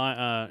consensus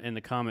online in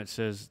the comments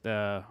says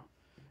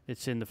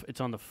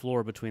it's on the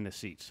floor between the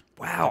seats.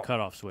 Wow. The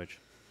cutoff switch.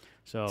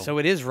 So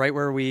it is right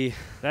where we...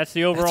 That's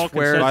the overall That's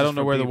where- consensus. I don't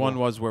know from where the people. one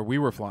was where we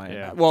were flying.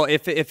 Yeah. Well,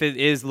 if it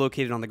is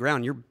located on the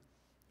ground,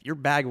 your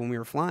bag when we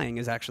were flying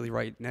is actually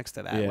right next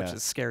to that, which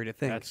is scary to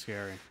think. That's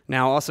scary.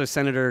 Now, also,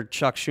 Senator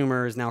Chuck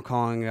Schumer is now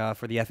calling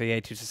for the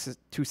FAA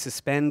to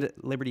suspend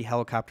Liberty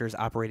Helicopter's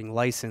operating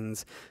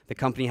license. The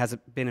company has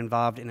been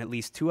involved in at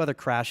least 2 other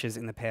crashes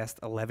in the past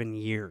 11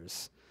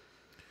 years.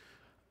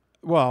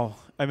 Well,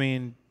 I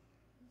mean,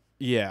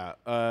 yeah.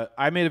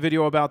 I made a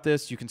video about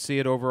this. You can see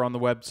it over on the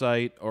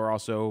website or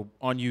also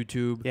on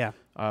YouTube. Yeah.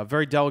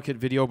 Very delicate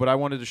video, but I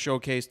wanted to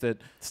showcase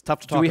that. It's tough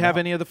to talk Do we have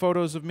about. any of the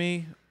photos of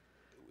me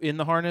in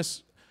the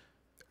harness?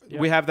 Yeah.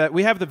 We have that.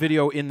 We have the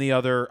video in the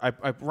other.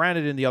 I ran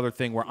it in the other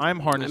thing where I'm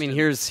harnessed. I mean,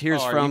 here's all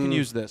right, from you can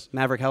use this.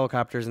 Maverick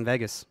Helicopters in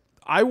Vegas.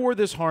 I wore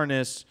this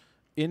harness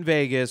in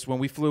Vegas when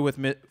we flew with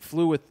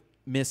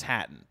Miss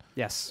Hatton.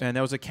 Yes. And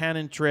that was a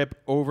Canon trip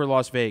over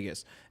Las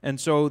Vegas.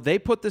 And so they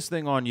put this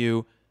thing on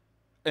you,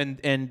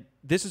 and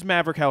this is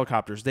Maverick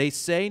Helicopters. They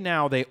say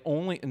now they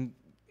only...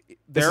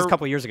 This is a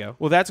couple years ago.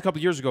 Well, that's a couple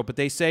years ago, but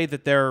they say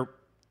that their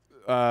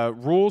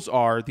rules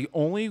are the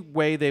only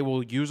way they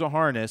will use a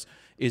harness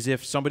is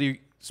if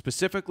somebody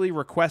specifically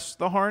requests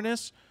the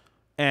harness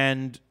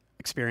and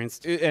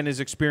is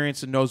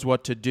experienced and knows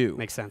what to do.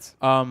 Makes sense.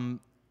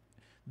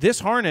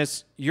 This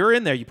harness, you're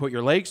in there. You put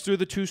your legs through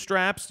the 2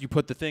 straps. You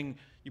put the thing...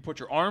 You put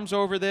your arms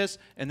over this,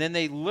 and then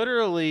they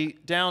literally,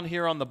 down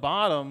here on the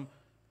bottom,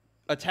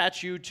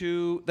 attach you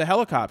to the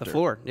helicopter. The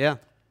floor, yeah.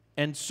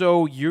 And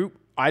so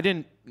I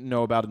didn't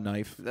know about a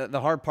knife.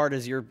 The hard part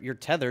is you're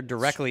tethered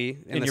directly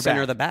in the your center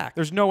back. of the back.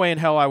 There's no way in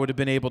hell I would have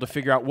been able to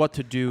figure out what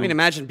to do. I mean,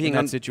 imagine being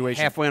in that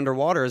situation. halfway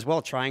underwater as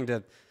well, trying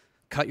to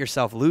cut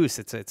yourself loose.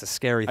 It's a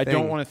scary thing. I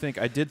don't want to think.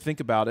 I did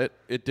think about it.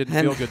 It didn't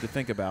feel good to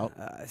think about.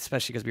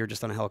 Especially because we were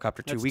just on a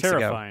helicopter 2 That's weeks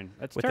terrifying. ago.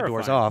 That's with terrifying. the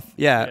doors off.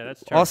 Yeah.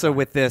 that's Also terrifying.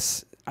 with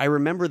this, I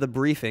remember the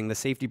briefing, the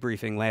safety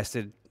briefing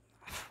lasted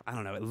I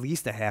don't know, at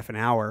least a half an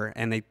hour,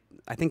 and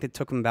I think it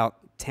took them about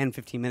 10,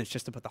 15 minutes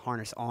just to put the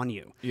harness on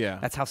you. Yeah.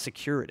 That's how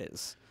secure it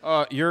is.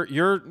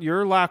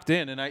 You're locked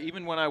in, and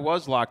even when I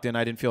was locked in,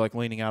 I didn't feel like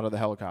leaning out of the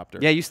helicopter.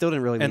 Yeah, you still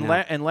didn't really lean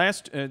out. And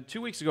last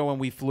 2 weeks ago when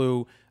we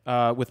flew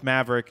with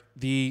Maverick,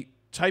 the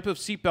type of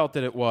seatbelt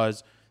that it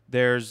was,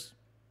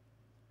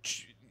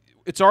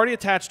 it's already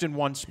attached in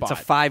one spot.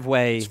 It's a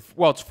 5-way.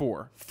 Well, it's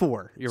 4.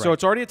 4. You're right. So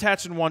it's already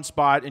attached in one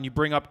spot, and you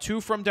bring up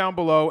 2 from down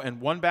below and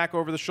 1 back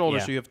over the shoulder.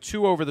 Yeah. So you have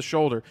 2 over the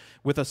shoulder.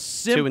 With a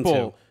 2 and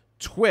simple 2.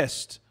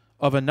 twist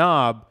of a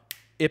knob,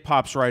 it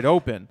pops right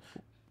open,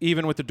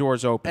 even with the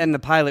doors open. And the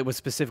pilot was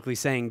specifically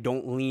saying,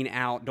 don't lean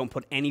out, don't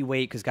put any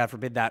weight, because God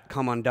forbid that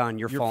come undone,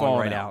 you're falling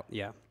right out.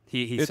 Yeah.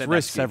 He said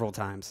that several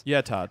times.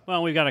 Yeah, Todd.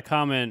 Well, we got a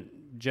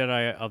comment,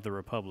 Jedi of the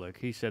Republic.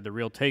 He said the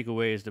real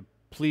takeaway is to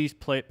please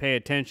pay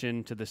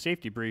attention to the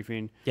safety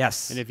briefing.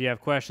 Yes. And if you have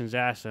questions,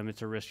 ask them.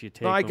 It's a risk you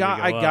take. No, I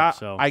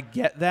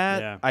get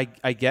that. Yeah.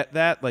 I get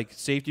that. Like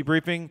safety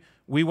briefing.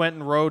 We went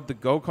and rode the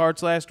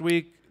go-karts last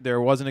week. There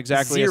wasn't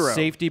exactly Zero. a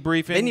safety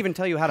briefing. They didn't even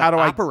tell you how to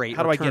operate.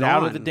 How do I get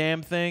out of the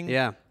damn thing?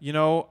 Yeah. You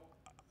know,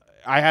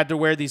 I had to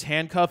wear these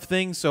handcuff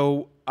things,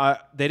 so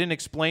they didn't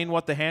explain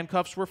what the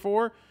handcuffs were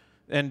for.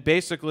 And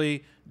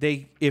basically,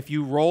 if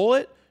you roll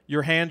it,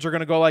 your hands are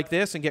going to go like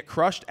this and get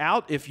crushed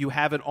out. If you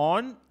have it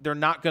on, they're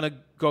not going to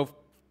go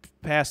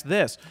past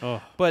this.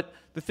 Oh. But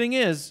the thing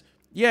is,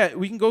 yeah,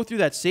 we can go through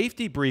that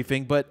safety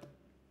briefing, but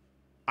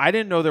I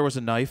didn't know there was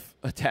a knife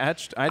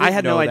attached. I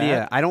had know no that.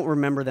 idea. I don't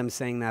remember them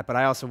saying that, but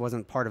I also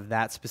wasn't part of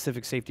that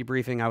specific safety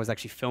briefing. I was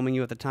actually filming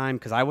you at the time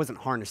because I wasn't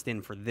harnessed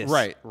in for this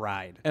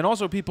ride. And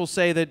also people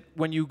say that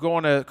when you go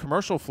on a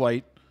commercial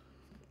flight,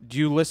 do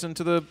you listen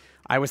to the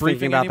I was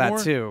briefing thinking about anymore?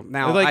 that too.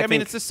 Now, I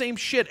mean, it's the same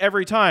shit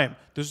every time.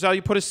 This is how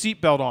you put a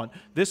seatbelt on.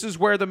 This is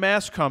where the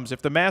mask comes.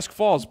 If the mask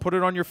falls, put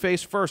it on your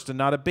face first and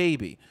not a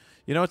baby.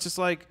 You know, it's just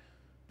like,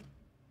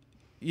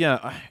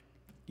 yeah.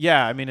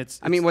 I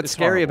mean, what's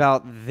scary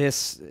about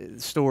this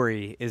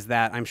story is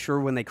that I'm sure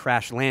when they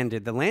crash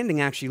landed, the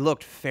landing actually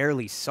looked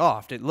fairly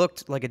soft. It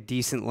looked like a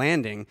decent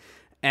landing,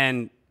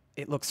 and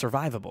it looked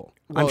survivable.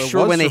 Well, I'm sure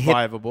it was when they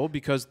survivable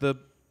because the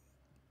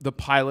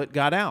pilot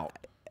got out.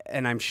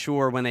 And I'm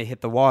sure when they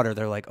hit the water,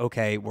 they're like,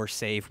 okay, we're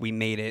safe. We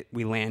made it.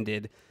 We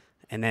landed.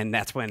 And then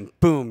that's when,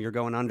 boom, you're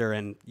going under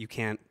and you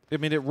can't. I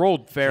mean, it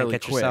rolled fairly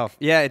quick. Yourself.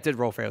 Yeah, it did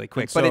roll fairly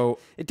quick. So, but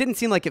it didn't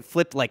seem like it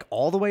flipped like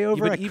all the way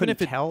over. I couldn't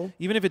tell.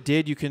 Even if it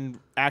did, you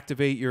can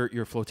activate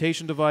your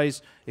flotation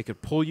device. It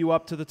could pull you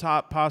up to the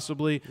top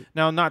possibly.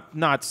 Now,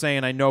 not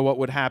saying I know what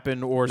would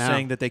happen or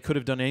saying that they could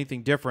have done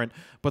anything different,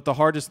 but the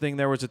hardest thing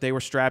there was that they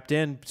were strapped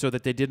in so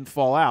that they didn't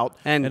fall out.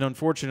 And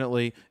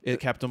unfortunately, it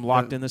kept them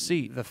locked in the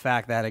seat. The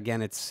fact that,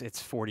 again, it's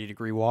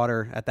 40-degree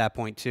water at that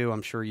point, too.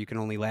 I'm sure you can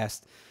only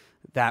last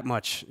that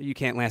much. You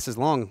can't last as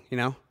long, you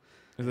know?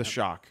 The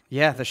shock.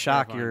 Yeah, the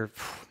shock. You're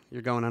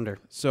going under.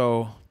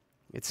 So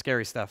it's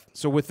scary stuff.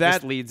 So with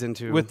that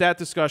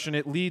discussion,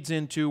 it leads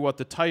into what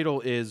the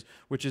title is,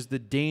 which is the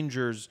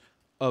dangers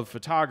of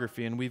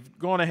photography. And we've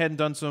gone ahead and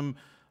done some,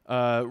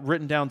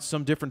 written down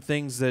some different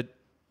things that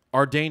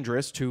are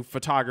dangerous to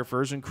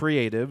photographers and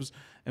creatives,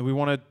 and we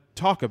want to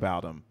talk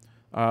about them.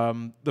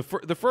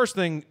 The first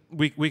thing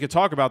we could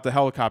talk about the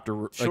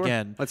helicopter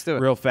again. Let's do it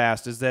real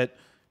fast. Is that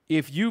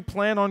if you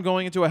plan on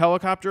going into a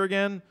helicopter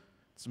again,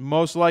 it's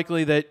most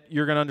likely that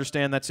you're going to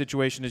understand that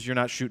situation is you're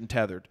not shooting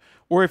tethered.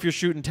 Or if you're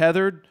shooting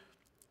tethered,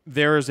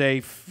 there is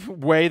a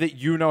way that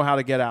you know how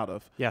to get out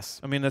of.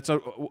 Yes. I mean, that's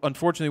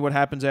unfortunately what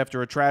happens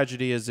after a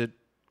tragedy is it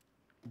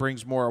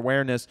brings more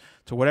awareness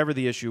to whatever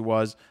the issue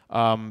was.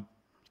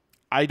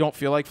 I don't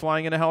feel like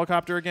flying in a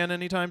helicopter again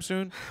anytime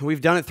soon. We've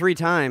done it 3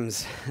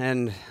 times,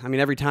 and I mean,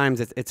 every time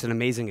it's an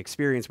amazing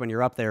experience when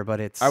you're up there,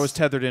 but I was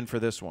tethered in for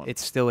this one.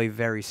 It's still a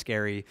very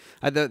scary.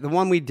 The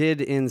one we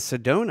did in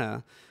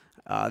Sedona,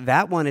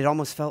 that one, it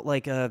almost felt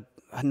like a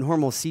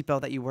normal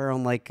seatbelt that you wear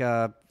on like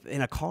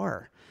in a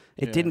car.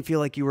 It didn't feel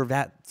like you were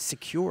that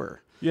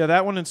secure. Yeah,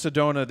 that one in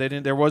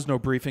Sedona, there was no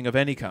briefing of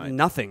any kind.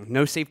 Nothing.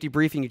 No safety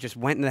briefing. You just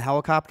went in the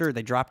helicopter,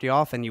 they dropped you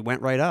off, and you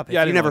went right up.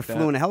 Yeah, if you never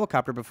flew in a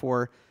helicopter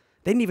before,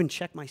 they didn't even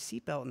check my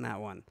seatbelt in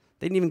that one.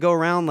 They didn't even go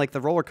around like the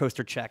roller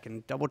coaster check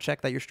and double check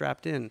that you're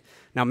strapped in.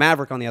 Now,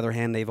 Maverick, on the other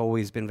hand, they've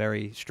always been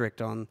very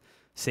strict on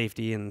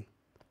safety, and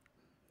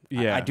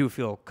I do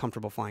feel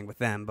comfortable flying with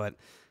them, but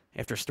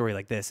after a story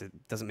like this, it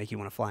doesn't make you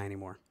want to fly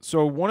anymore.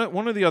 So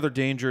one of the other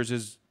dangers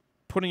is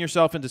putting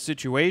yourself into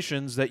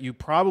situations that you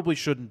probably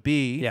shouldn't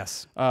be.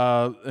 Yes.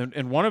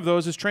 And one of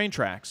those is train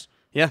tracks.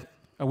 Yeah.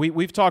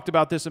 We've talked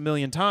about this a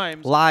million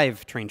times.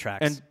 Live train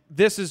tracks. And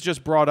this is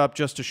just brought up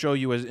just to show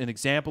you as an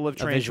example of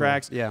train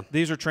tracks. Yeah.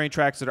 These are train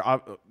tracks that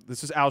are,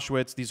 this is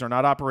Auschwitz. These are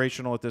not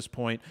operational at this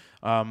point.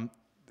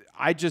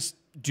 I just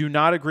do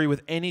not agree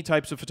with any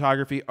types of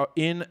photography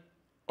in,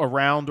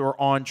 around, or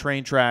on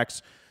train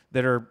tracks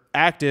that are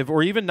active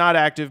or even not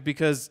active,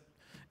 because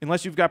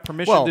unless you've got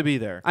permission to be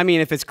there. I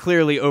mean, if it's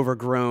clearly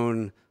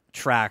overgrown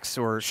tracks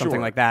or something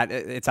like that,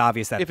 it's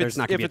obvious that there's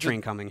not going to be a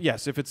train coming.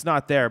 Yes, if it's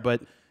not there.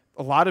 But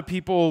a lot of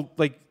people,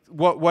 like,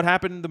 what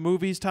happened in the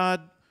movies,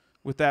 Todd,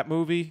 with that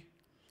movie?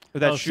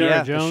 That oh, shoot. Sarah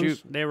Yeah, the Jones.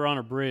 shoot. They were on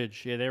a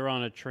bridge. Yeah, they were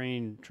on a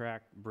train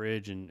track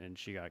bridge, and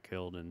she got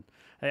killed. And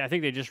I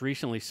think they just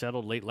recently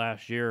settled late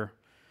last year.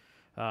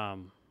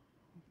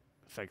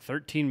 It's like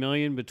 $13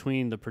 million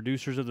between the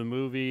producers of the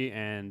movie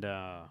and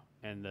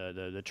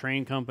the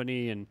train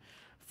company, and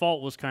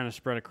fault was kind of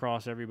spread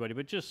across everybody.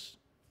 But just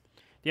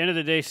at the end of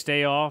the day,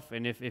 stay off.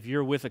 And if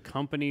you're with a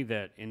company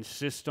that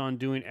insists on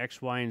doing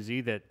X, Y, and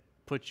Z that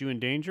puts you in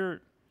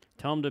danger,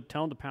 tell them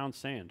to pound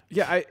sand.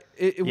 Yeah,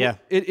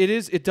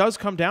 it does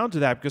come down to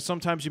that, because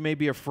sometimes you may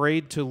be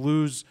afraid to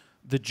lose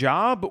the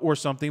job or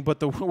something,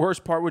 but the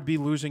worst part would be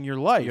losing your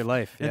life. Your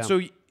life, And yeah.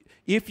 so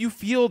if you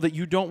feel that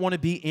you don't want to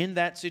be in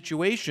that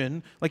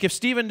situation, like if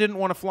Steven didn't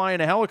want to fly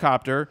in a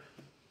helicopter,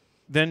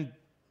 then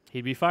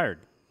He'd be fired.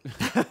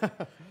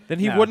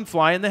 he wouldn't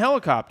fly in the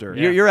helicopter.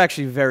 You're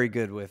actually very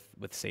good with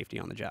safety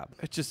on the job,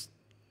 It's just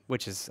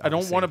which is I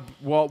don't want to.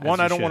 Well, one,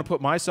 you I don't want should. to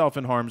put myself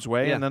in harm's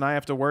way, Yeah. and then I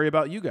have to worry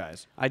about you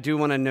guys. I do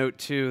want to note,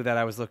 too, that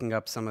I was looking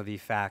up some of the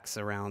facts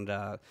around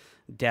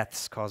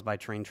deaths caused by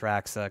train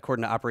tracks.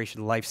 According to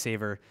Operation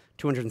Lifesaver,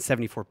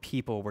 274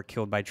 people were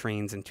killed by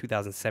trains in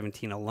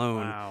 2017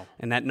 alone. Wow.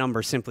 And that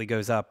number simply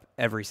goes up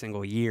every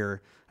single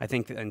year. I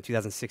think that in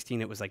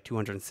 2016 it was like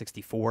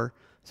 264,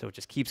 so it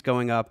just keeps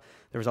going up.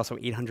 There was also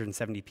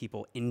 870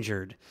 people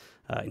injured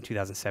in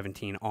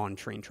 2017 on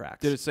train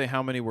tracks. Did it say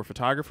how many were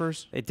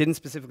photographers? It didn't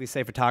specifically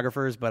say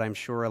photographers, but I'm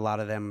sure a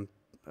lot of them,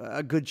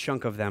 a good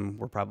chunk of them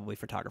were probably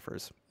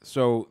photographers.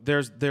 So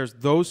there's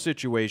those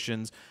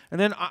situations,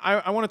 and then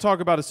I want to talk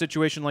about a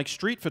situation like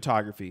street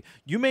photography.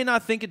 You may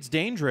not think it's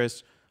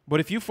dangerous, but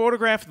if you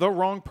photograph the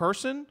wrong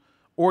person,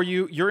 or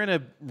you're in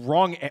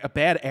a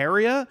bad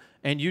area,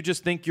 and you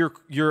just think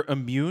you're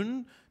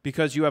immune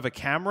because you have a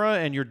camera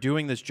and you're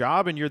doing this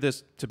job, and you're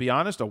this, to be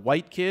honest, a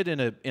white kid in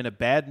a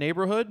bad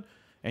neighborhood,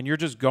 and you're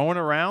just going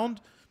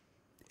around.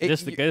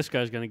 This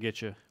guy's going to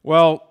get you.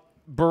 Well,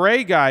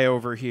 Beret guy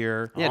over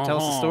here. Yeah, tell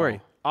us the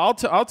story. I'll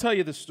tell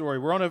you the story.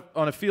 We're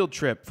on a field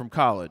trip from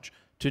college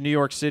to New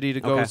York City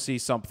to go Okay. see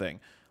something.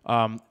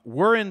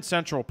 We're in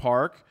Central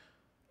Park.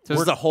 So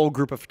this is a whole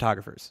group of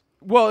photographers.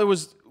 Well,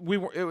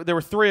 there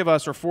were 3 of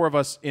us or 4 of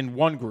us in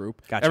one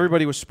group. Gotcha.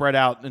 Everybody was spread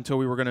out until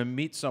we were going to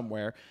meet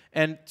somewhere.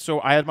 And so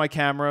I had my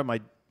camera, my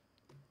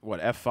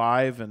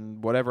F5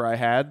 and whatever I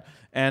had,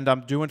 and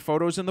I'm doing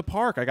photos in the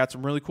park. I got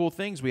some really cool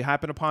things. We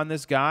happen upon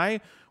this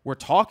guy. We're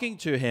talking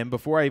to him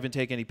before I even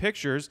take any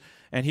pictures,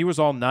 and he was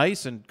all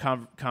nice and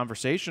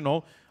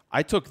conversational.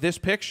 I took this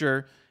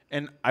picture,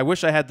 and I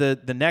wish I had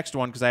the next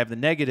one because I have the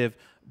negative,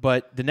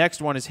 but the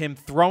next one is him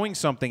throwing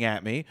something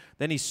at me.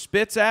 Then he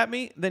spits at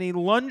me. Then he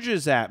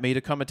lunges at me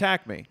to come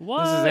attack me.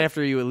 What? This is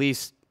after you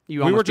We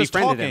almost were just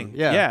befriended talking. him.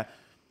 Yeah.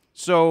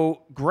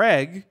 So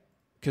Greg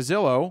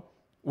Casillo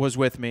was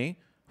with me,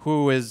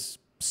 who is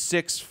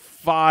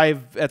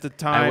 6'5" at the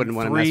time. I wouldn't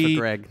wanna mess with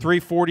Greg.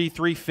 340,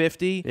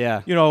 350.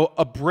 Yeah. You know,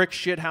 a brick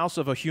shit house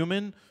of a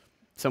human.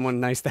 Someone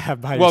nice to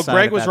have by your Well, side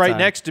Greg at was that right time.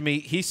 next to me.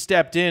 He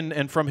stepped in,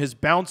 and from his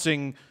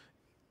bouncing,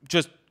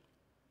 just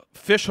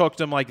fish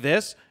hooked him like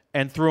this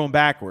and threw him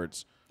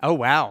backwards. Oh,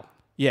 wow.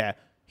 Yeah.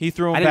 He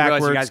threw him I didn't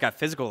backwards. realize you guys got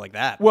physical like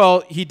that.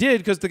 Well, he did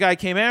because the guy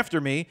came after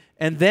me,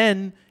 and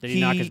then Did he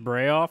knock his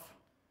bray off?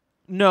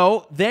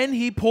 No, then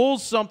he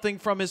pulls something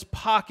from his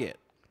pocket.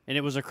 And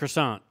it was a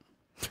croissant.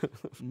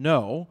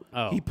 No,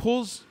 Oh. he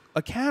pulls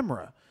a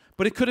camera,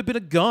 but it could have been a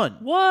gun.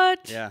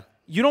 What? Yeah.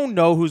 You don't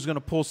know who's going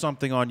to pull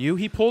something on you.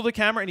 He pulled a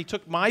camera and he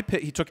took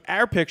he took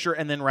our picture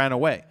and then ran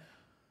away.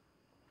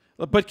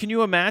 But can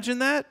you imagine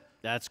that?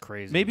 That's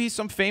crazy. Maybe he's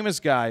some famous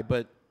guy,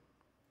 but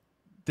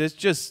this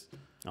just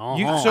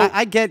Uh-huh. so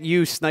I get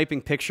you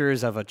sniping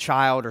pictures of a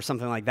child or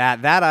something like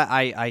that. That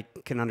I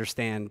can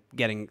understand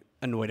getting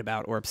annoyed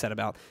about or upset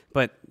about.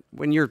 But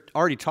when you're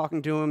already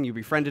talking to him, you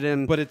befriended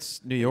him. but it's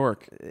New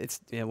York.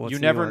 it's yeah. Well, it's You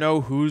New never York. know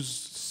who's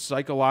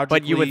psychologically.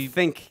 But you would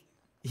think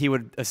he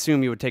would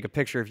assume you would take a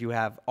picture if you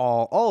have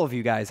all of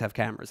you guys have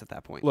cameras at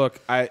that point.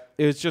 Look,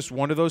 it's just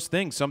one of those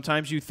things.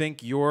 Sometimes you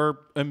think you're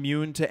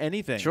immune to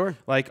anything. Sure.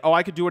 Like, oh,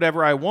 I could do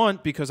whatever I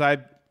want because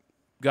I've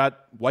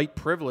got white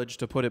privilege,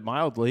 to put it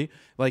mildly.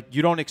 Like,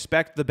 you don't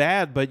expect the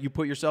bad, but you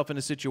put yourself in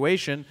a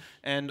situation,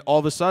 and all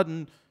of a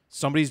sudden,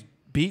 somebody's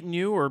beating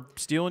you or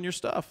stealing your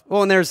stuff.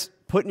 Well, and there's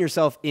putting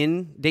yourself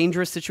in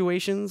dangerous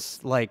situations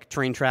like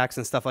train tracks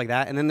and stuff like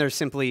that, and then there's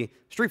simply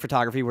street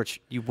photography,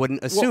 which you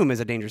wouldn't assume is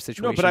a dangerous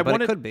situation, No,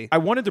 but it could be. I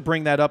wanted to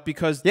bring that up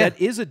because Yeah.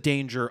 that is a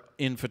danger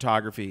in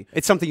photography.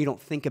 It's something you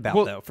don't think about,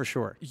 Well, though, for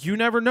sure. You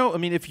never know. I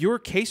mean, if you're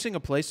casing a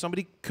place,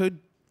 somebody could,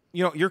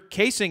 you're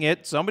casing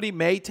it. Somebody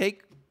may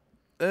take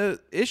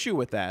issue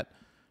with that.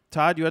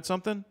 Todd, you had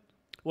something?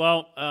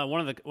 Well,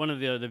 one of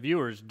the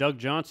viewers, Doug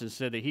Johnson,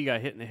 said that he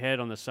got hit in the head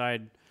on the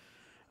side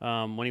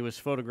when he was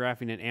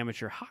photographing an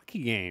amateur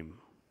hockey game,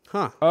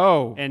 Huh.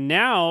 Oh. and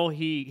now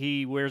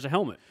he wears a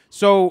helmet.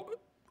 So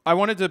I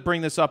wanted to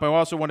bring this up. I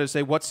also wanted to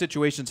say, what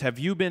situations have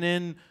you been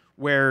in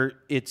where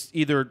it's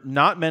either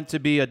not meant to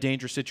be a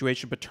dangerous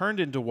situation but turned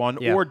into one,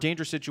 Yeah. or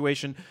dangerous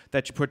situation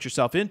that you put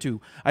yourself into?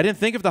 I didn't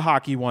think of the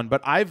hockey one,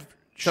 but I've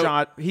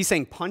shot. He's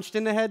saying punched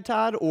in the head,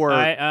 Todd, or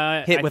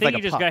I hit with think like he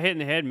a just puck? got hit in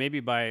the head, maybe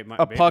by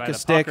A puck, a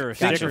stick, or a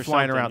things stick are or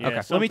flying something. around. Yeah, Okay, let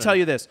me something. tell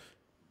you this.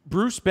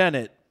 Bruce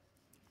Bennett,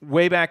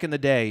 way back in the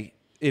day,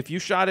 if you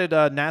shot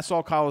at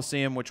Nassau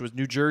Coliseum, which was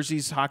New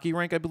Jersey's hockey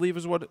rink, I believe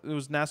is what it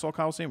was, Nassau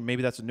Coliseum.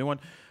 Maybe that's a new one.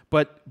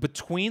 But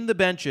between the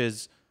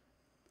benches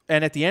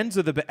and at the ends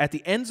of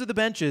the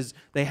benches,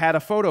 they had a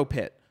photo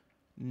pit,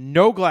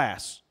 no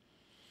glass.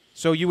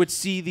 So you would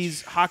see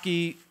these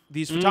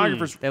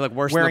photographers. They look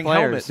worse than wearing the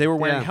players. helmets. They were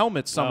wearing Yeah.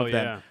 helmets. Some Oh, of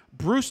them. yeah.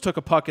 Bruce took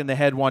a puck in the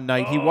head one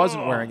night. He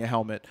wasn't wearing a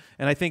helmet,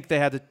 and I think they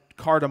had to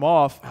cart him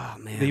off. Oh,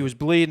 man. He was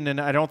bleeding,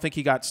 and I don't think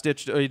he got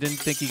stitched. Or he didn't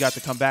think he got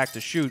to come back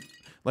to shoot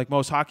like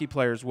most hockey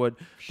players would.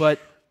 But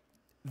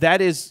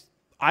that is,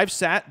 I've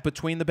sat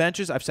between the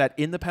benches. I've sat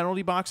in the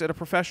penalty box at a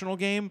professional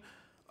game.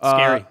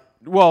 Scary.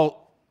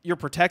 Well, you're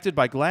protected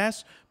by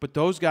glass, but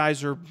those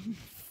guys are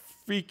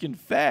freaking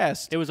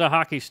fast. It was a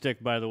hockey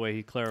stick, by the way.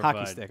 He clarified.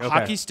 Hockey stick. Okay.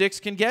 Hockey sticks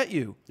can get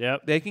you.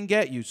 Yep. They can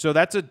get you. So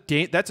that's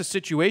a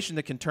situation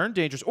that can turn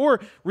dangerous. Or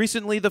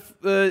recently,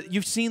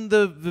 you've seen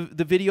the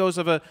videos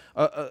of a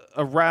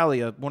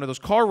rally, one of those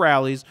car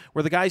rallies,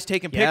 where the guy's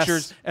taking Yes.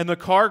 pictures and the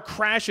car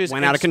crashes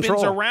Went and out of control.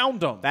 spins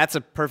around them. That's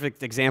a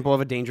perfect example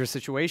of a dangerous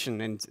situation.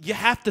 And You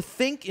have to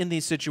think in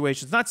these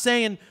situations. Not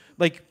saying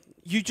like.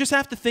 You just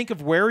have to think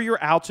of where are your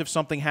outs if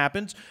something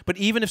happens. But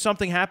even if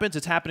something happens,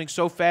 it's happening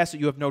so fast that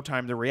you have no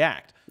time to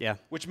react. Yeah.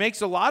 Which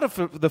makes a lot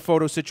of the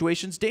photo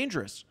situations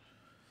dangerous.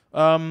 We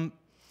have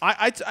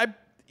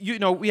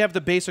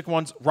the basic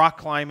ones: rock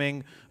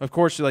climbing, of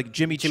course, like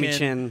Jimmy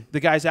Chin, the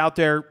guy's out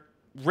there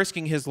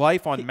risking his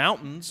life on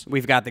mountains.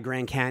 we've got the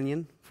Grand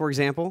Canyon, for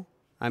example.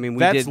 I mean,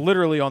 That's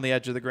literally on the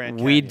edge of the Grand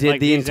Canyon. we did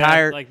Like the these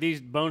entire. like these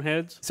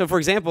boneheads. So, for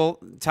example,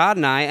 Todd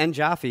and I and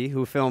Jaffe,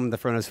 who filmed the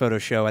Frono's Photo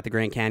Show at the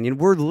Grand Canyon,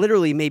 were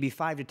literally maybe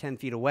 5 to 10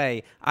 feet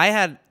away.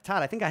 Todd,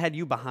 I think I had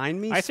you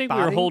behind me. I think we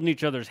were spotting. holding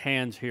each other's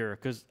hands here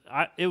because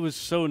it was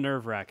so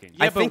nerve-wracking.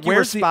 Yeah, I but think you were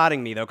where's the-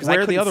 spotting me though, because I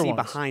where are the couldn't other see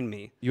ones? behind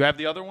me. You have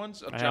the other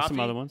ones of I have some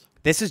Jaffe? other ones.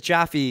 This is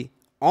Jaffe,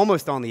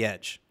 almost on the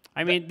edge.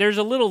 I mean, there's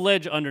a little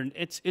ledge under.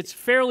 It's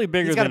fairly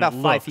bigger He's got than about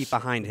it 5 looks, feet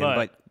behind him,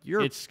 but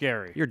it's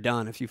scary. You're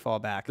done if you fall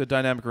back. The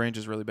dynamic range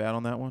is really bad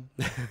on that one.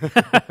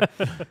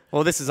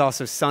 Well, this is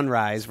also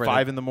sunrise. Where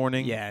 5 in the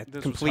morning. Yeah, This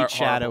was complete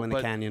shadow horrible, in the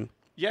but canyon.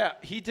 Yeah,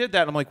 he did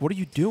that. I'm like, what are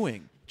you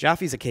doing?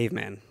 Jaffe's a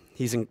caveman.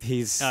 He's He no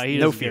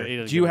doesn't fear. he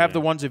doesn't Do you give a have the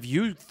damn. ones of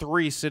you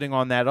three sitting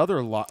on that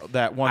other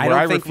that one I where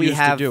don't I think we refuse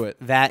have to do it?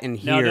 that in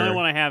here. No, the only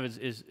one I have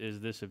is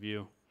this of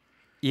you.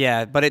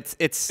 Yeah, but it's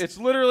It's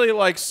literally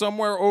like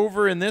somewhere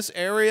over in this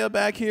area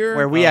back here.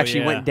 where we Oh, actually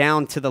yeah. went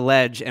down to the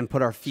ledge and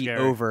put our feet Scary.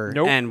 over,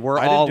 Nope, and we're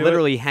I didn't all do it.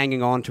 literally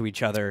hanging on to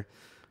each other,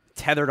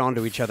 tethered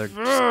onto each other.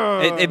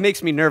 It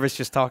makes me nervous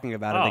just talking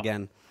about Oh. it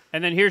again.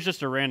 And then here's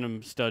just a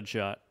random stud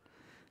shot.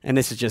 And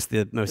this is just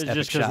the most It's epic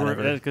just shot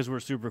ever. because we're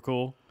super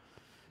cool.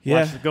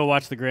 Yeah. Go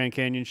watch the Grand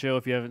Canyon show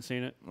if you haven't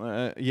seen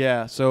it.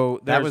 Yeah.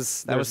 So That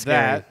there's was scary.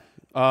 that.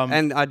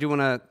 And I do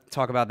want to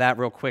talk about that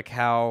real quick.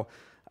 How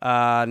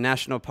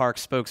National Park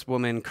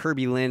spokeswoman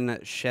Kirby Lynn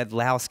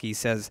Shedlowski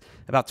says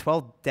about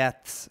 12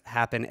 deaths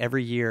happen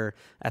every year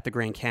at the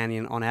Grand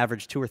Canyon. On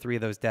average, 2 or 3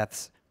 of those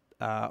deaths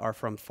are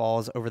from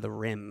falls over the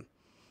rim.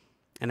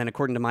 And then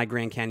according to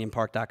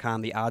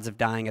mygrandcanyonpark.com, the odds of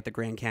dying at the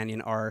Grand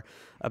Canyon are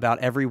about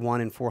every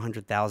 1 in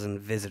 400,000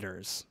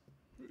 visitors.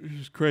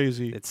 It's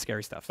crazy. It's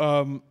scary stuff.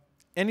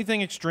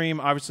 Anything extreme,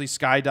 obviously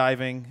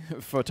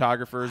skydiving,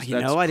 photographers. You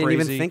that's know, I didn't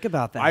even crazy. think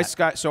about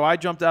that. So I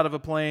jumped out of a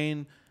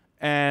plane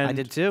and I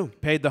did too.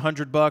 Paid the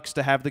 $100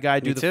 to have the guy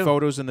do Me the too.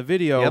 photos and the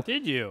video. Yep.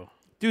 Did you?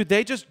 Dude,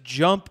 they just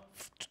jump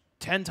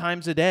 10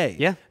 times a day.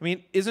 Yeah. I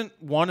mean, isn't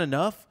one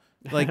enough?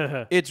 Like,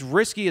 it's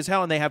risky as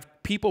hell, and they have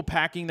people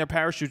packing their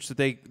parachutes that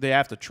they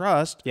have to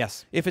trust.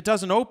 Yes. If it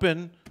doesn't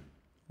open,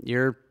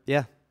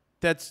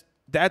 that's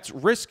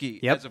risky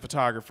Yep. as a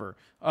photographer.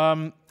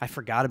 I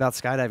forgot about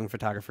skydiving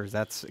photographers.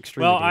 That's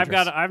extremely Well,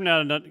 dangerous. I've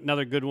got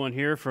another good one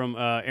here from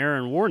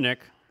Aaron Warnick.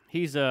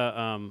 He's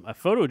a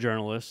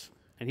photojournalist,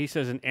 and he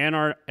says an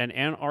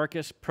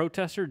anarchist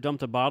protester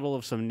dumped a bottle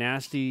of some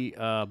nasty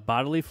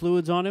bodily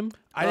fluids on him.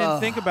 I didn't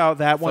think about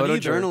that one either.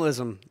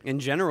 Photojournalism in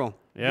general.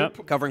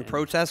 Yep. Covering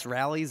protests,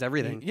 rallies,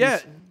 everything. Yeah.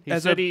 He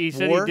as said a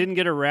he war- didn't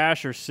get a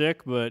rash or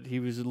sick, but he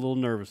was a little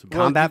nervous about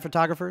it. Combat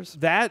photographers.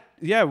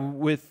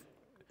 With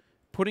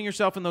putting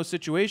yourself in those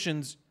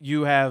situations,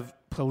 you have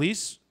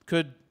police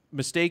could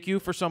mistake you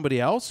for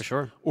somebody else. For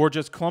sure. Or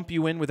just clump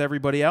you in with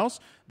everybody else.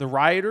 The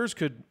rioters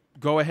could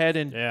go ahead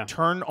and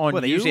turn on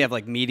Well, they you. usually have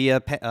like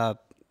media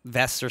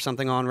vests or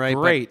something on, right?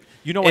 Great. But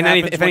You know what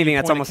happens if when anything, you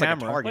that's point a almost like a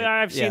camera. target. Well,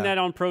 I've seen Yeah. that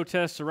on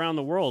protests around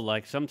the world.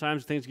 Like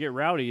sometimes things get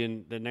rowdy,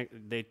 and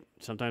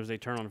sometimes they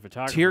turn on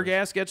photographers. Tear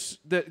gas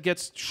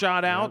gets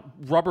shot out.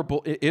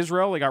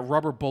 Israel, they got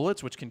rubber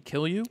bullets, which can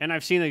kill you. And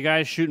I've seen the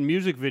guys shooting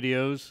music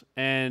videos,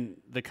 and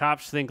the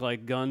cops think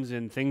like guns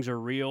and things are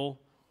real.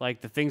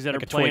 Like the things that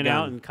Like are a toy playing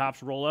out, gun. and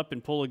cops roll up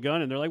and pull a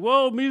gun, and they're like,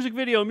 "Whoa, music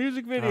video,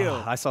 music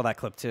video!" I saw that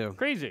clip too.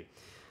 Crazy.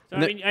 So, I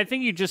No- mean, I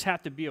think you just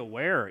have to be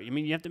aware. I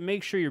mean, you have to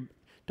make sure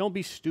don't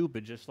be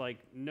stupid. Just like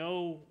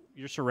know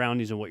your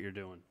surroundings and what you're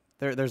doing.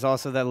 There's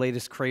also that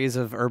latest craze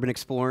of urban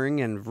exploring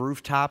and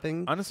roof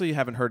topping. Honestly, you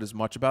haven't heard as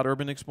much about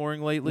urban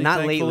exploring lately. Not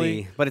thankfully.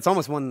 lately, but it's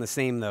almost one and the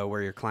same, though,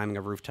 where you're climbing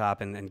a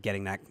rooftop and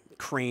getting that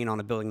crane on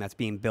a building that's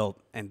being built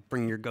and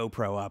bringing your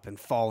GoPro up and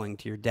falling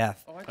to your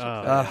death. Oh, I took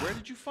that. Where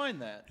did you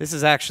find that? This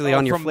is actually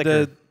on your from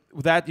Flickr.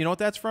 That you know what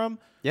that's from?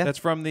 Yeah. That's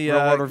from the Real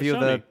world review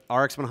of Sony the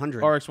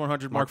RX-100.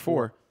 RX-100 Mark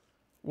IV.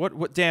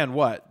 What Dan?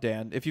 What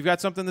Dan? If you've got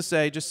something to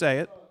say, just say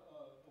it.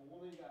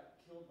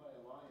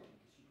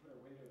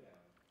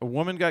 A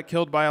woman got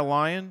killed by a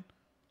lion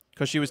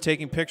because she was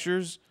taking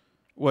pictures.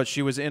 What?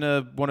 She was in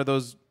one of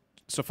those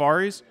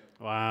safaris.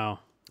 Wow.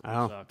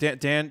 Oh.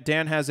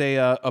 Dan has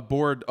a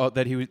board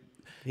that he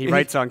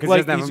writes on because like,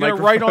 he doesn't have he's a going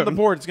to write on the microphone.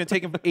 board. It's going to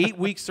take him 8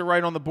 weeks to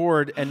write on the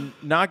board and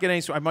not get any.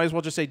 So I might as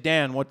well just say,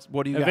 Dan, what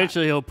do you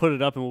Eventually he'll put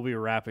it up and we'll be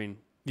rapping.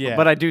 Yeah.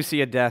 But I do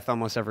see a death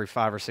almost every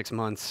 5 or 6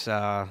 months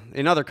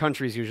in other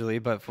countries usually,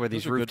 but for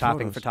these Those are good roof-topping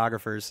photos.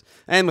 photographers.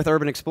 And with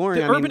urban exploring,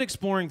 The I urban mean,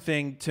 exploring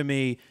thing, to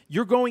me,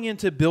 you're going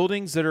into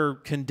buildings that are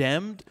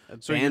condemned,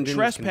 so you're Abandoned,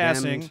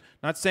 trespassing. condemned.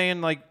 Not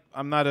saying like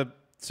I'm not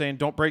saying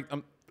don't break.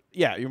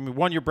 Yeah,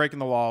 one, you're breaking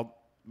the law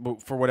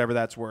for whatever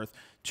that's worth.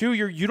 Two,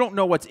 you don't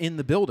know what's in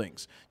the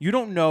buildings. You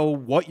don't know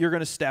what you're going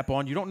to step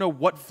on. You don't know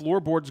what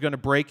floorboard's going to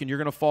break and you're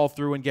going to fall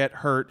through and get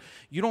hurt.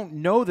 You don't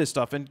know this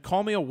stuff. And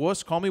call me a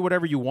wuss, call me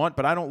whatever you want,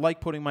 but I don't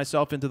like putting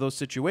myself into those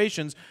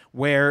situations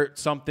where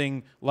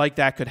something like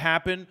that could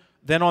happen.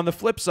 Then on the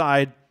flip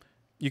side,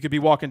 you could be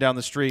walking down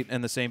the street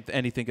and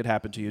anything could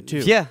happen to you too.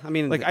 Yeah, I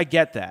mean, like I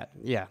get that.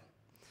 yeah.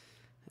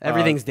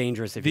 Everything's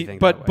dangerous if you think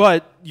but that way.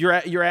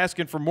 but you're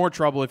asking for more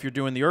trouble if you're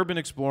doing the urban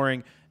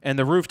exploring and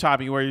the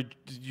rooftopping where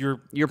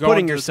you're You're going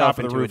putting to the yourself top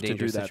of into the a roof to do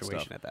dangerous that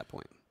situation stuff. at that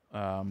point.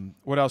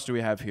 What else do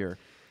we have here?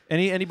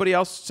 Anybody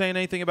else saying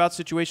anything about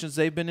situations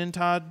they've been in,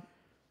 Todd?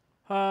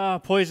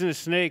 Poisonous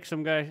snake.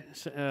 Some guy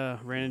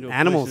ran into a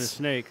Animals. poisonous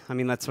snake. I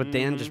mean, that's what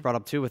Dan just brought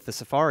up too with the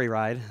safari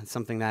ride. It's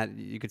something that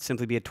you could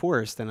simply be a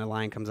tourist and a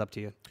lion comes up to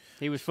you.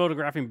 He was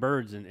photographing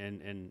birds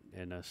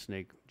and a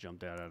snake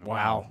jumped out at him.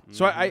 Wow.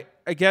 So I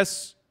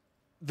guess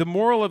the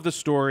moral of the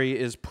story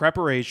is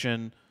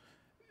preparation.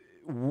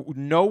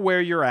 Know where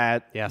you're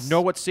at. Yes.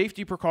 Know what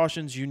safety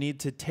precautions you need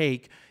to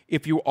take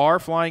if you are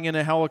flying in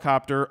a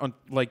helicopter,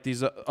 like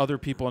these other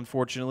people,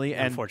 unfortunately.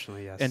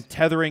 Unfortunately, yes. And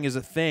tethering is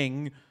a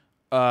thing.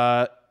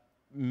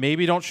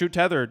 Maybe don't shoot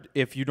tethered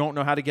if you don't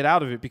know how to get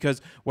out of it.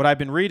 Because what I've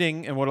been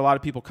reading and what a lot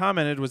of people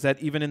commented was that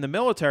even in the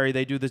military,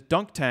 they do this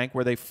dunk tank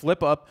where they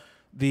flip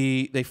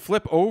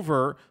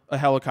over a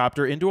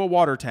helicopter into a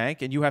water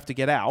tank, and you have to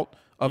get out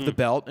of the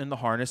belt and the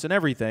harness and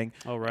everything.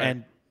 Oh,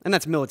 right. And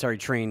that's military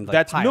trained. Like,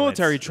 That's pilots.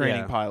 military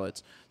training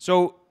pilots.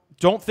 So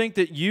don't think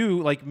that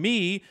you, like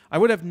me, I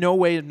would have no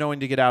way of knowing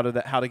how to get out of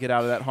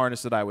that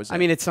harness that I was in. I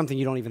mean, it's something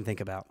you don't even think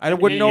about. I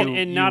wouldn't know.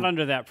 And not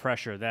under that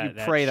pressure. You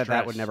pray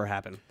that would never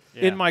happen.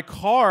 Yeah. In my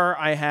car,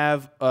 I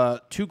have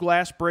 2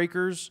 glass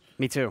breakers.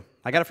 Me too.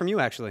 I got it from you,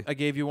 actually. I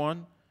gave you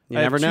one. You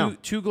I have never know.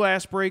 Two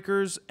glass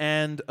breakers,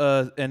 and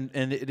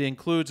it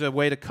includes a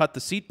way to cut the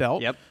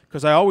seatbelt. Yep.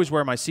 Because I always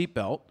wear my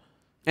seatbelt.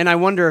 And I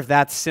wonder if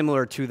that's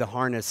similar to the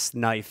harness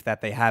knife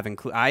that they have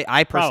included.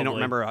 I personally don't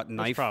remember a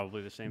knife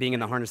probably the same being in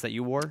thing. the harness that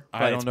you wore. I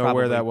but don't it's know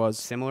where that probably was.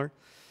 Similar.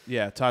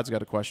 Yeah, Todd's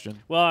got a question.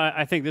 Well,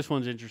 I think this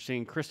one's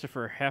interesting.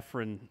 Christopher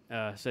Heffron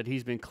said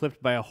he's been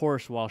clipped by a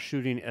horse while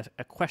shooting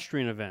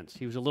equestrian events.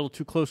 He was a little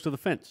too close to the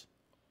fence.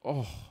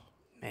 Oh,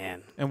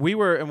 Man. and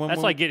when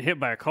That's like getting hit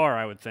by a car,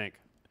 I would think.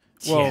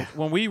 Well, Yeah.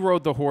 when we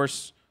rode the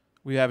horse,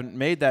 we haven't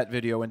made that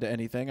video into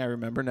anything. I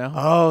remember now.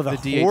 Oh, the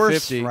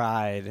horse D850.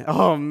 ride.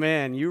 Oh,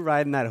 man. You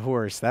riding that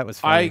horse. That was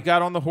I funny.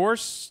 got on the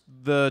horse.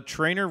 The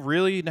trainer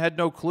really had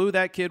no clue,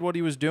 that kid, what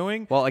he was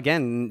doing. Well,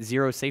 again,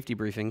 zero safety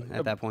briefing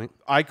at that point.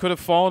 I could have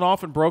fallen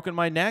off and broken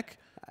my neck.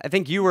 I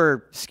think you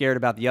were scared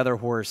about the other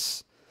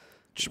horse.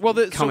 Well,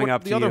 Coming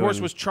up the to other you horse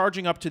and- was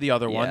charging up to the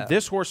other one. Yeah.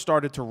 This horse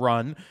started to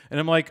run, and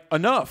I'm like,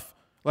 enough.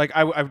 Like,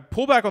 I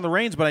pull back on the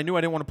reins, but I knew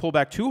I didn't want to pull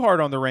back too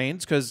hard on the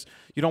reins because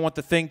you don't want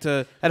the thing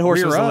to That horse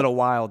rear was up. a little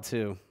wild,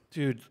 too.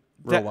 Dude,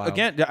 Real wild.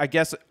 again, I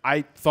guess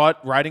I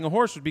thought riding a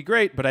horse would be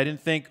great, but I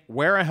didn't think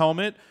wear a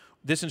helmet.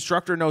 This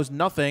instructor knows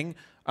nothing.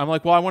 I'm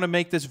like, well, I want to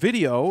make this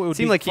video. It would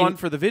Seemed be like fun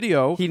for the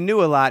video. He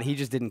knew a lot. He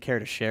just didn't care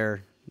to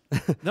share.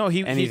 No,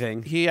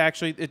 anything. He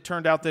actually, it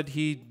turned out that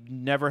he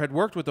never had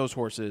worked with those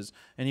horses,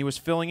 and he was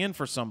filling in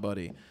for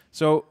somebody.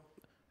 So,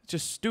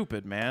 just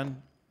stupid,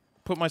 man.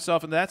 Put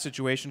myself in that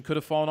situation, could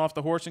have fallen off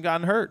the horse and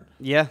gotten hurt.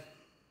 Yeah.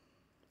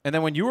 And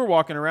then when you were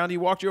walking around, he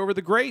walked you over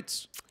the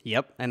grates.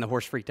 Yep. And the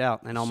horse freaked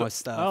out and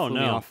almost Oh, flew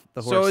me no. off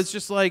the horse. So it's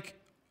just like,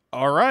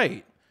 all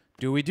right,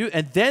 do we do?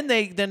 And then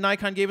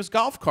Nikon gave us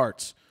golf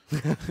carts.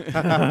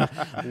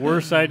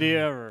 Worst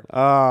idea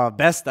ever.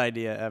 Best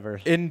idea ever.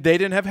 And they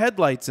didn't have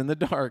headlights in the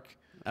dark.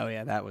 Oh,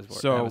 yeah, that was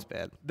So that was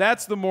bad.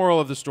 that's the moral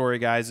of the story,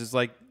 guys, is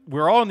like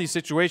we're all in these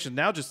situations.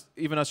 Now just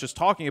even us just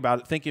talking about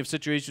it, thinking of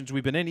situations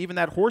we've been in, even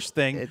that horse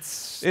thing, It's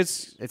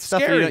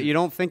stuff scary. that you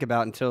don't think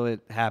about until it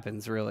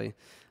happens, really.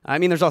 I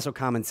mean, there's also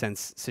common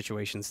sense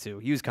situations, too.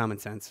 Use common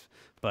sense.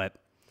 But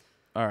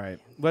All right.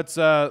 Let's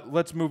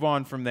move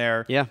on from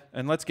there. Yeah.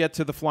 And let's get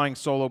to the flying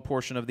solo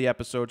portion of the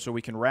episode so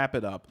we can wrap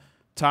it up.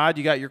 Todd,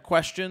 you got your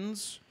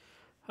questions?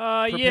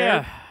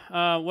 Yeah.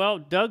 Well,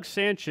 Douglas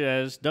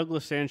Sanchez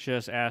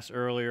asked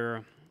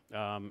earlier,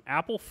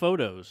 Apple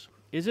Photos.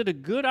 Is it a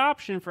good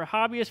option for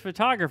hobbyist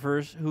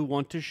photographers who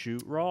want to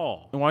shoot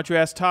RAW? And why don't you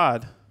ask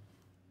Todd?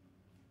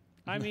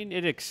 I mean,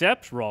 it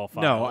accepts RAW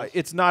files. No,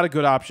 it's not a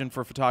good option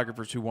for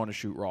photographers who want to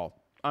shoot RAW.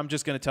 I'm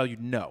just going to tell you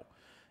no.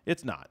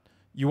 It's not.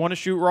 You want to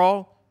shoot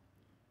RAW?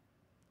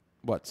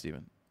 What,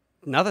 Steven?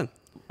 Nothing.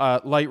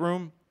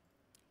 Lightroom,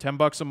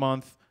 $10 a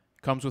month,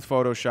 comes with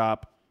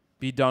Photoshop.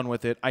 Be done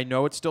with it. I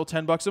know it's still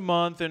 $10 a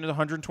month and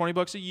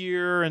 $120 a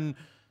year, and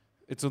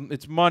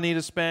it's money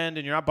to spend,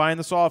 and you're not buying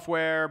the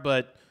software,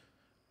 but...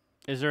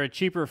 Is there a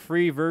cheaper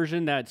free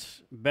version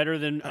that's better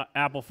than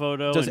Apple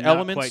Photo does and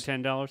Elements, not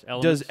quite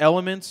 $10?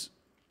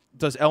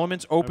 Does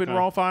Elements open Okay.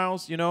 RAW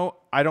files? You know,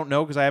 I don't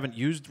know because I haven't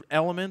used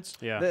Elements.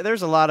 Yeah.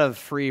 There's a lot of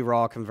free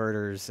RAW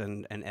converters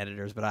and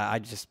editors, but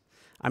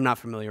I'm not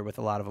familiar with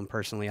a lot of them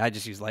personally. I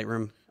just use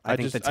Lightroom. I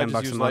think the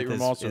 $10 a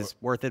month is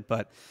worth it,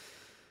 but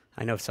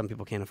I know some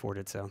people can't afford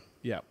it. So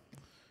Yeah.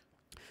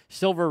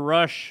 Silver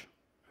Rush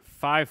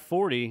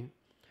 540.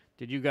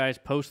 Did you guys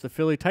post the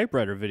Philly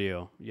typewriter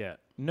video yet?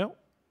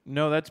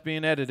 No, that's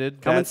being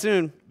edited. coming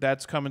soon.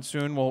 That's coming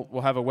soon.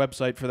 We'll have a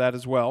website for that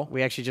as well.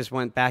 We actually just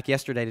went back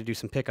yesterday to do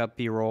some pickup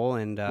B-roll,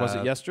 and Was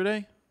it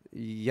yesterday?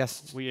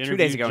 Yes, We 2 interviewed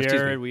days ago. excuse me.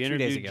 Jared. We 2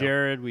 days interviewed ago.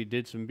 Jared. We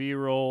did some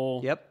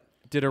B-roll. Yep.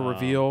 Did a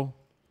reveal.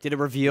 Did a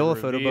reveal, a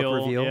photo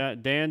book reveal. Yeah,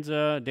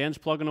 Dan's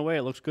plugging away.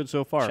 It looks good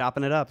so far.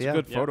 Chopping it up. It's yeah, a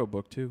good photo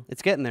book too.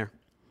 it's getting there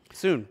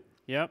soon.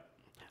 Yep.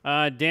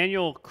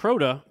 Daniel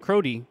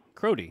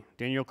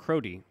Daniel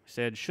Crody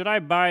said, should I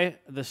buy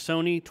the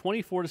Sony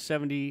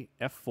 24-70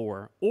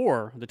 f4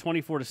 or the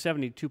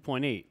 24-70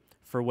 2.8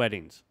 for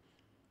weddings?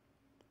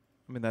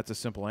 I mean, that's a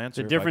simple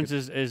answer. The difference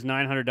is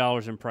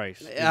 $900 in price.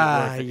 Is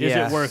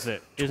yes. it worth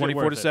it? Is it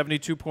 24 worth to it? 70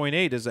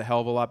 2.8 is a hell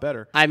of a lot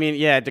better. I mean,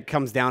 yeah, it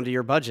comes down to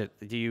your budget.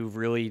 Do you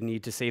really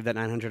need to save that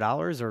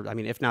 $900? Or, I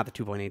mean, if not, the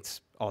 2.8s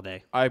all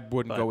day. I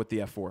wouldn't go with the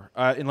F4.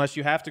 Unless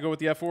you have to go with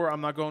the F4,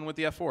 I'm not going with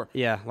the F4.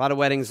 Yeah, a lot of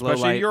weddings, low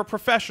Especially light. if you're a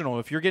professional.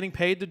 If you're getting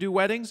paid to do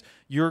weddings,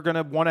 you're going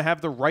to want to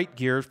have the right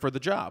gear for the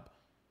job.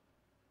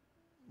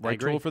 Right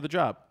agree. tool for the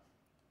job.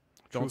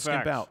 Don't True skimp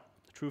facts. out.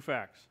 True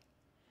facts.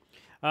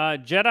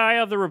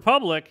 Jedi of the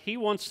Republic, he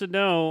wants to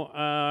know,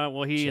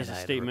 well, he has a Jedi of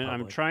the statement. I'm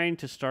Republic. trying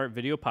to start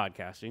video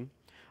podcasting.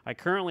 I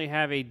currently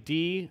have a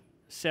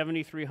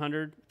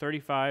D7300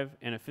 35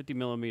 and a 50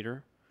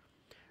 millimeter.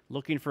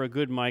 Looking for a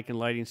good mic and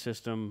lighting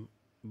system,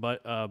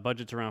 but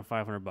budget's around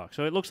 $500.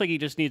 So it looks like he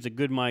just needs a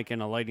good mic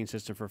and a lighting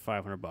system for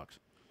 $500.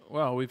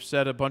 Well, we've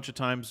said a bunch of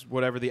times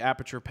whatever the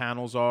aperture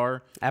panels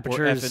are,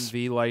 Aperture or is-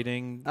 F&V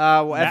lighting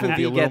well, will F&V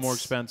be a little gets more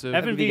expensive.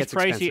 F&V F&V's gets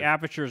pricey. expensive.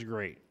 Aperture is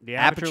great. The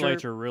aperture Aperture-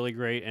 lights are really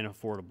great and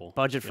affordable.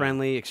 budget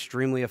friendly,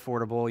 extremely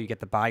affordable. You get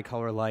the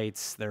bicolor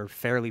lights. They're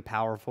fairly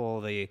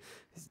powerful. The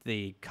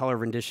color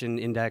rendition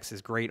index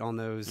is great on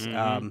those.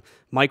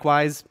 Mic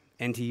wise,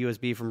 NT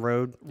USB from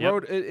Rode. Yep.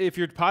 Rode, if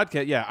your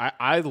podcast, yeah,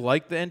 I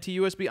like the NT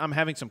USB. I'm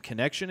having some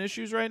connection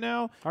issues right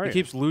now. Are It you?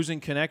 keeps losing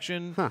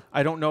connection. Huh.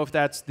 I don't know if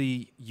that's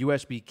the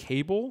USB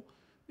cable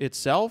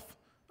itself.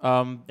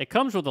 It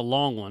comes with a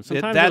long one.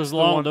 Sometimes that's the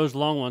one- those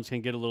long ones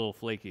can get a little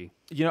flaky.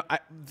 You know,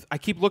 I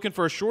keep looking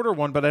for a shorter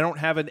one, but I don't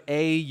have an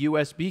A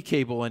USB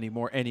cable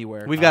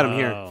anywhere. We've got them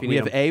here. Oh. If you We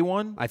need have 'em. A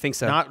one. I think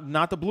so.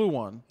 Not the blue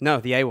one.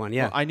 No, the A one.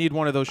 Yeah, Well, I need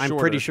one of those. I'm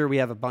shorter. pretty sure we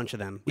have a bunch of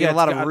them. We Yeah, have a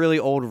lot it's of got- really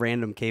old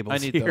random cables. I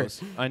need here.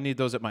 those. I need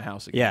those at my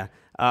house again.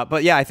 Yeah,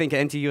 but yeah, I think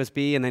NT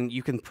USB, and then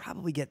you can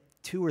probably get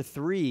 2 or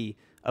 3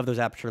 of those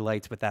aperture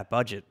lights with that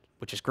budget,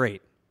 which is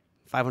great.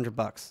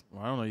 $500.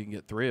 Well, I don't know. You can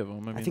get 3 of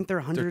them. I mean, think they're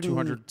 100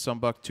 200 some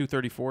bucks,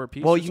 234 a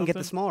piece. Well, or you can get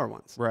the something? smaller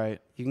ones.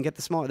 Right. You can get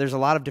the smaller. There's a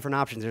lot of different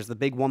options. There's the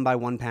big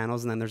 1x1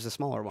 panels, and then there's the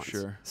smaller ones.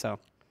 Sure. So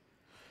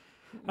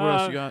What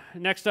else you got?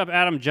 Next up,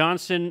 Adam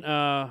Johnson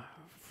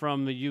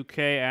from the UK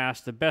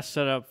asked, the best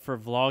setup for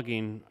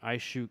vlogging. I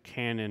shoot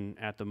Canon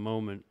at the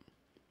moment.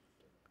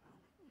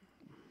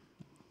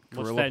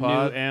 What's Gorilla that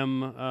Pod? new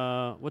M?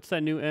 What's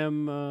that new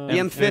M? The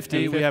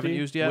M50 we haven't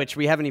used yet. which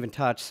we haven't even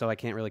touched, so I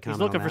can't really He's comment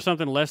looking on for that.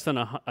 something less than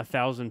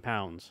 1,000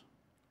 pounds.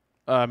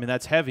 I mean,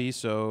 that's heavy,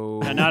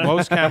 so not-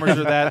 most cameras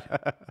are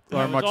that I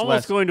are was much almost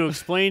less. going to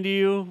explain to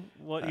you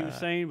what he was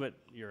saying, but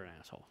you're an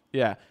asshole.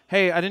 Yeah.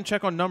 Hey, I didn't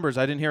check on numbers.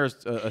 I didn't hear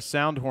a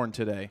sound horn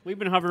today. We've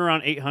been hovering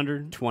around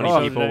 800. 20 or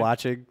so people today.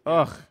 watching.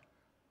 Ugh.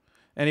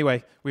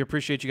 Anyway, we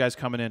appreciate you guys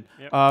coming in.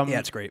 Yep. Yeah,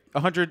 it's great.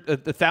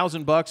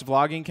 $1,000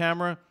 vlogging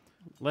camera.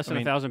 Less than I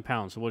mean, 1,000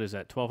 pounds. So what is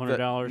that?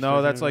 $1,200?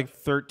 No, that's $1,300?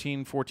 like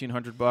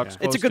 $1,400. Yeah. It's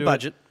close a good to it.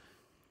 budget.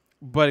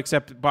 But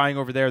except buying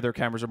over there, their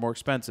cameras are more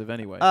expensive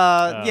anyway.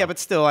 Yeah, but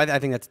still, I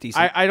think that's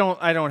decent. I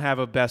don't have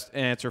a best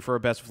answer for a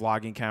best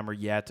vlogging camera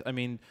yet. I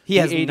mean, He the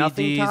has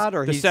nothing, 80Ds, Todd,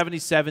 or the he's-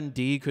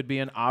 77D could be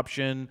an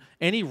option.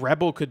 Any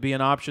Rebel could be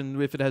an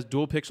option if it has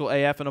dual pixel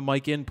AF and a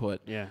mic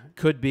input. Yeah.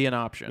 Could be an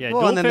option. Yeah,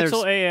 Well, dual and then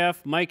pixel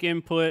AF, mic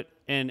input,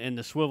 and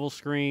the swivel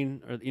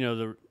screen, or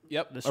the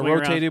Yep. the A swing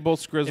around. rotatable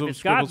If scrizzle.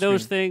 it's got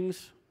those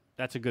things,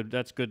 That's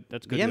good. The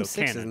to go. M6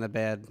 Canon. isn't a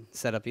bad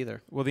setup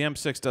either. Well, the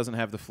M6 doesn't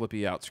have the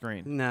flippy out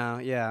screen, No,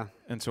 yeah.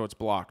 and so it's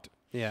blocked.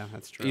 Yeah,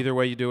 that's true. Either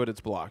way you do it,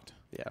 it's blocked.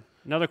 Yeah.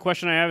 Another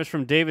question I have is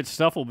from David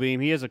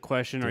Stufflebeam. He has a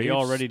question. Are you Dave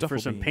all ready for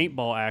some Stufflebeam.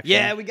 paintball action?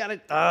 Yeah, we got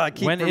it. I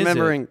keep When is it?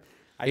 remembering.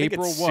 I think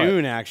April it's what?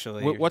 soon,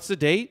 actually. What's the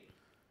date?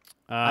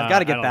 I've got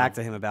to I get don't back know.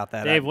 to him about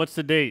that. Dave, what's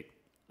the date?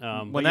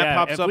 When But that yeah,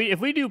 pops if up- if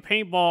we do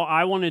paintball,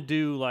 I want to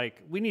do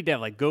we need to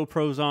have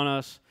GoPros on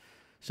us,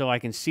 so I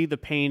can see the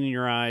pain in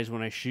your eyes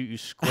when I shoot you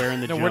square in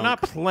the No, junk. we're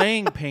not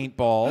playing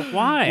paintball.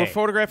 Why? We're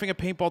photographing a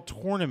paintball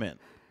tournament.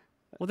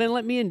 Well, then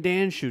let me and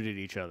Dan shoot at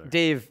each other.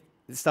 Dave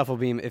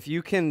Stufflebeam, if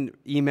you can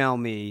email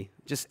me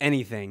just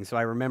anything so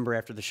I remember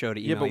after the show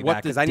to email but you what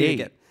back, the because I need to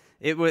date?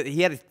 get it.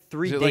 He had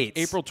 3 Is it dates.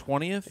 like April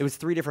 20th? It was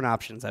 3 different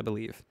options, I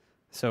believe.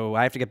 So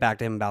I have to get back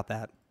to him about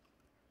that.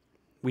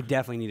 We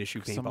definitely need to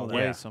shoot Some paintball.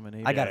 away, there. some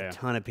in I got Yeah. a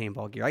ton of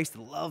paintball gear. I used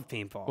to love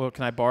paintball. Well,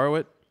 can I borrow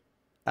it?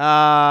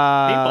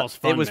 Paintball's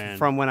fun, It was man.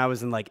 from when I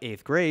was in like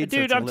 8th grade. so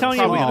Dude, it's a I'm little telling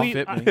you, Probably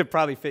small. don't fit me. It'd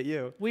probably fit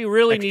you. We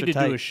really Extra need to do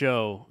tight. a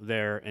show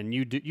there, and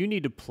you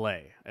need to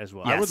play as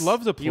well. I would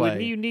love to You,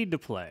 play. you need to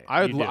play.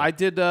 I You do.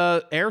 did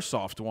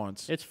airsoft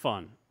once. It's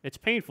fun. It's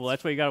painful.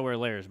 That's why you got to wear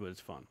layers, but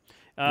it's fun.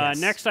 Yes.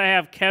 Next, I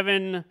have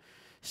Kevin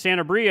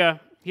Santabria.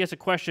 He has a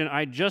question.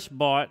 I just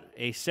bought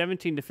a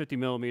 17 to 50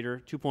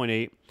 millimeter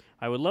 2.8.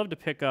 I would love to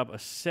pick up a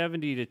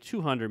 70 to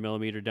 200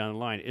 millimeter down the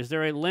line. Is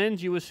there a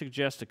lens you would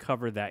suggest to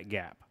cover that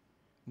gap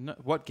No,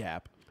 what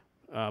gap?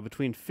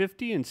 between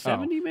 50 and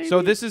 70? Oh. Maybe.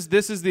 So this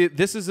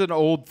is an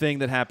old thing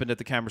that happened at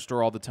the camera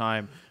store all the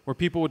time, where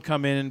people would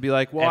come in and be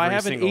like, "Well, I Every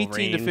have an single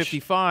 18 to range.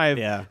 55,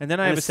 Yeah. and then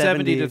I And have a a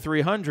 70 to 70.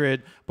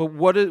 300. But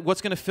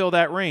what's going to fill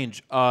that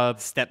range?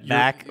 Step You're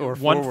back or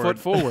 1 forward. foot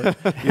forward.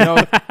 You know,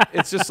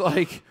 it's just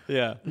like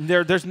Yeah.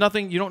 there's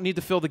nothing. You don't need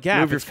to fill the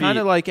gap. Move your It's kind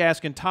of feet. like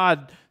asking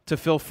Todd to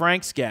fill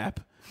Frank's gap.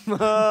 But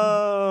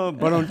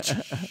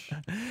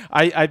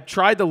I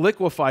tried the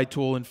liquefy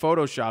tool in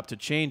Photoshop to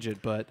change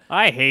it, but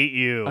I hate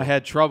you. I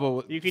had trouble.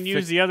 With You can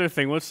use the other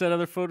thing. What's that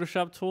other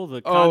Photoshop tool?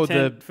 The oh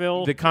content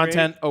fill. the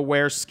content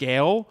aware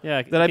scale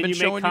Yeah. that I've can been you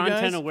showing make you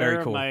content guys. aware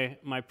Very cool. of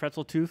my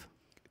pretzel tooth?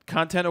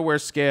 Content aware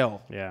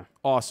scale, Yeah.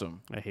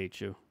 awesome. I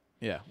hate you.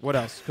 Yeah. What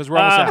else? Because we're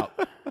almost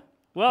out.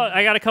 Well,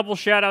 I got a couple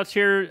shout-outs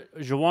here.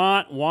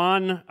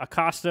 Juan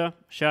Acosta,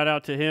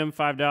 shout-out to him,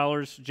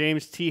 $5.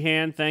 James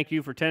Tehan, thank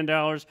you for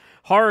 $10.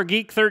 Horror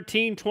Geek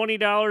 13,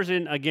 $20.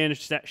 And again,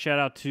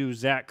 shout-out to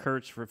Zach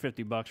Kurtz for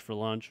 $50 for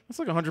lunch. That's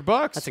like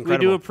 $100. That's We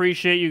incredible. do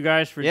appreciate you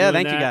guys for Yeah,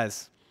 doing thank that. you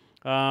guys.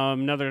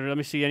 Let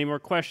me see any more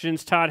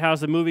questions. Todd,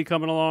 how's the movie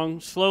coming along?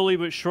 Slowly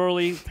but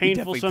surely.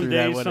 Painful definitely some threw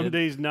that days, one some in.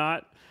 days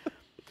not.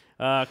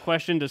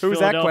 Question, does Who's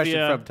that Philadelphia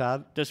question from,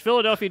 Todd? Does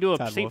Philadelphia do a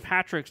Todd St. Wolf.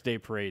 Patrick's Day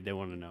parade? They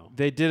want to know.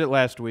 They did it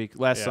last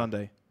Yeah.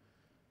 Sunday.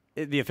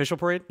 The official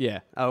parade? Yeah.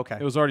 Oh, okay.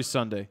 It was already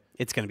Sunday.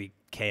 It's going to be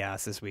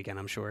chaos this weekend,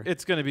 I'm sure.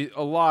 It's going to be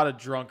a lot of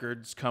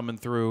drunkards coming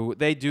through.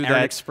 They do Aaron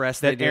that.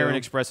 Express, That they Aaron do.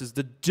 Express is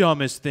the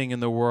dumbest thing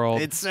in the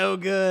world. It's so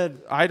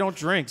good. I don't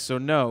drink, so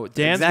no.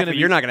 Dan's Exactly. gonna be.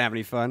 You're not going to have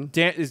any fun.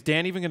 Is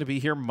Dan even going to be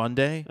here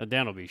Monday?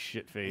 Dan will be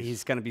shit-faced.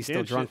 He's going to be still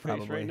Dan's drunk, shit-faced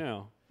probably. right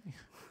now.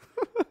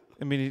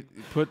 I mean, he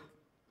put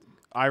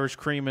Irish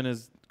cream in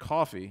his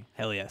coffee.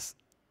 Hell yes.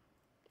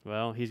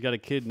 Well, he's got a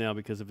kid now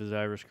because of his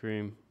Irish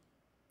cream.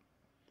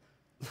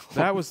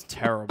 That was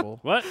terrible.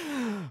 What?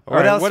 All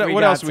right, else what we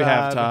else got, we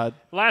have, Todd? Todd?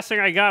 Last thing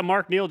I got,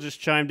 Mark Neal just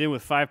chimed in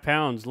with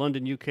 £5.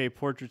 London, UK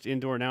portraits,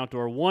 indoor and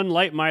outdoor. One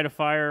light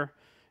mitifier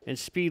and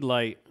speed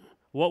light.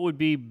 What would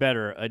be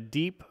better, a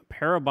deep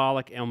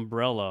parabolic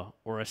umbrella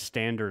or a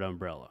standard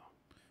umbrella?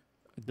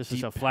 This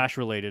is a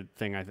flash-related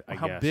thing, I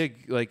How guess.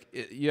 big? Like,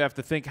 you have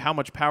to think, how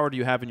much power do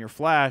you have in your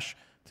flash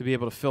to be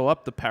able to fill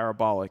up the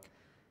parabolic?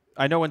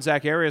 I know when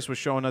Zach Arias was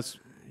showing us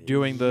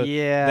doing that he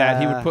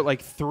Yeah. would put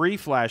like 3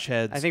 flash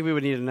heads. I think we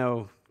would need to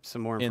know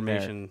some more In there.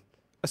 information.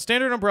 A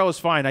standard umbrella is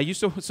fine. I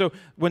used to. So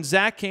when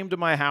Zach came to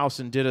my house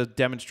and did a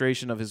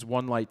demonstration of his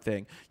one light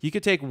thing, you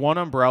could take one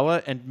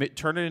umbrella and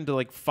turn it into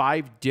like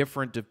 5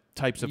 different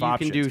types of You can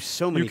options. do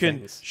so many You can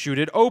things. shoot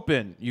it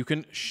open. You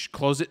can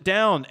close it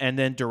down and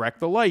then direct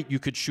the light. You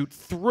could shoot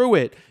through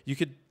it. You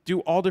could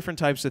do all different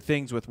types of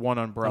things with one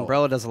umbrella.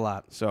 Umbrella does a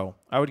lot. So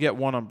I would get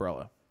one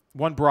umbrella,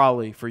 one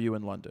brolly for you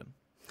in London.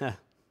 Huh.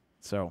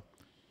 So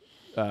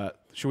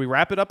should we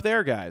wrap it up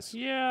there, guys?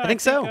 Yeah, I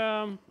think so.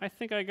 I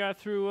think I got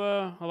through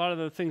a lot of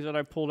the things that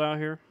I pulled out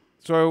here.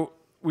 So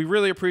we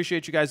really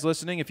appreciate you guys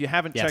listening. If you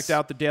haven't Yes. checked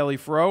out the Daily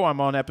Fro,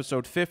 I'm on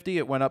episode 50.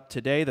 It went up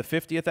today, the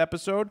 50th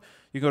episode.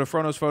 You go to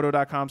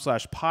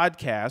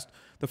fronosphoto.com/podcast.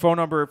 The phone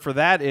number for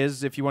that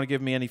is, if you want to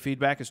give me any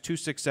feedback, is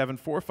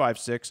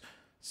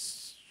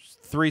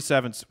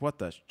 267-456-37. What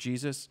the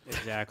Jesus?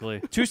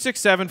 Exactly.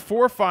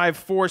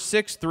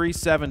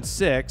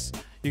 267-4546-6376.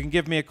 You can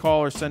give me a call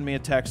or send me a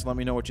text. Let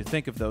me know what you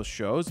think of those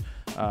shows.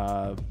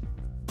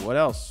 What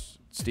else?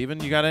 Steven,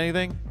 you got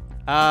anything?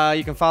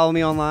 You can follow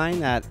me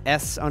online at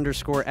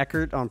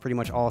S_Eckert on pretty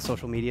much all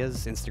social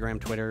medias, Instagram,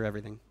 Twitter,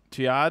 everything.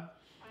 Tiad?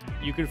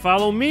 You can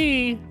follow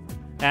me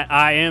at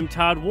I am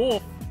Todd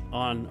Wolf.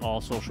 on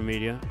all social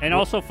media. And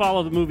also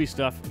follow the movie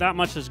stuff. Not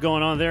much is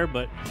going on there,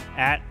 but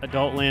at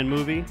Adultland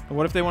Movie.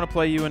 What if they want to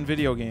play you in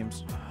video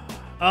games?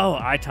 Oh,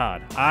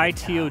 iTod.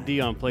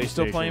 ITOD on PlayStation. You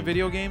still playing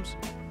video games?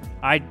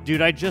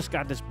 Dude, I just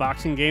got this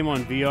boxing game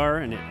on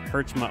VR, and it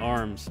hurts my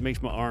arms. It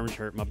makes my arms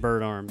hurt, my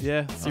bird arms.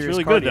 Yeah. It's Serious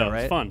really good, cardio, though.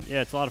 right? It's fun.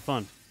 Yeah, it's a lot of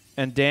fun.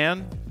 And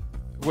Dan?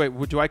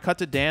 Wait, do I cut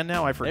to Dan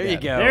now? I forget. There you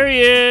go. There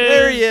he is.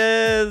 There he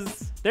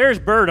is. There's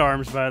bird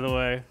arms, by the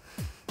way.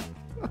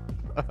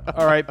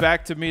 All right,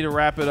 back to me to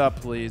wrap it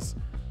up, please.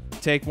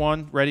 Take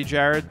one. Ready,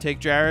 Jared? Take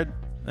Jared.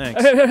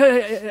 Thanks.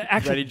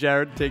 Action. Ready,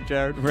 Jared? Take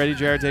Jared. Ready,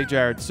 Jared? Take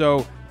Jared.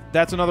 So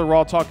that's another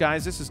Raw Talk,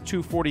 guys. This is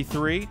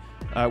 243.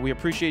 We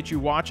appreciate you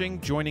watching,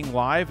 joining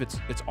live.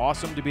 It's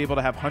awesome to be able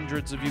to have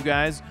hundreds of you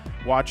guys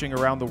watching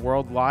around the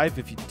world live.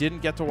 If you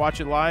didn't get to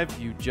watch it live,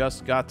 you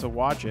just got to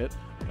watch it.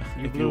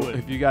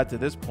 If you got to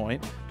this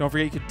point. Don't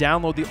forget you could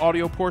download the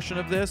audio portion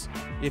of this.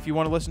 If you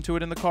want to listen to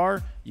it in the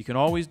car, you can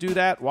always do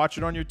that. Watch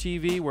it on your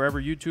TV, wherever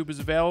YouTube is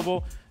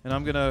available. And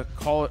I'm going to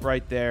call it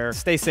right there.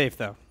 Stay safe,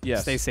 though.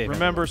 Yes. Stay safe.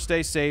 Remember, everyone.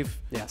 stay safe.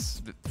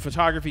 Yes.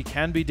 Photography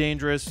can be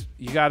dangerous.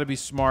 You got to be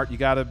smart. You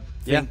got to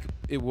think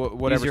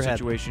whatever your head.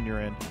 situation you're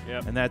in.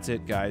 Yep. And that's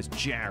it, guys.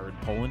 Jared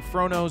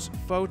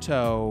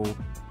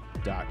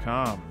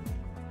PolandFronosPhoto.com.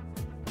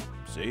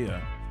 See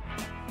ya.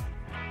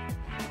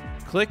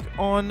 Click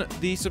on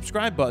the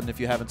subscribe button if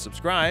you haven't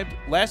subscribed.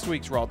 Last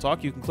week's Raw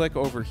Talk, you can click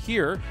over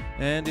here.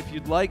 And if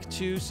you'd like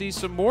to see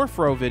some more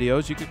Fro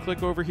videos, you can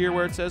click over here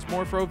where it says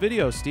more Fro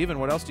videos. Steven,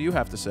 what else do you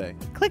have to say?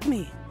 Click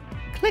me.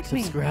 Click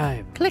me.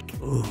 Subscribe. Click.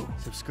 Ooh.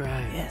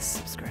 Subscribe. Yes,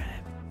 subscribe.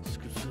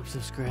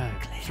 Subscribe.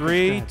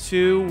 3,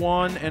 2,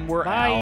 1, and we're Bye. out.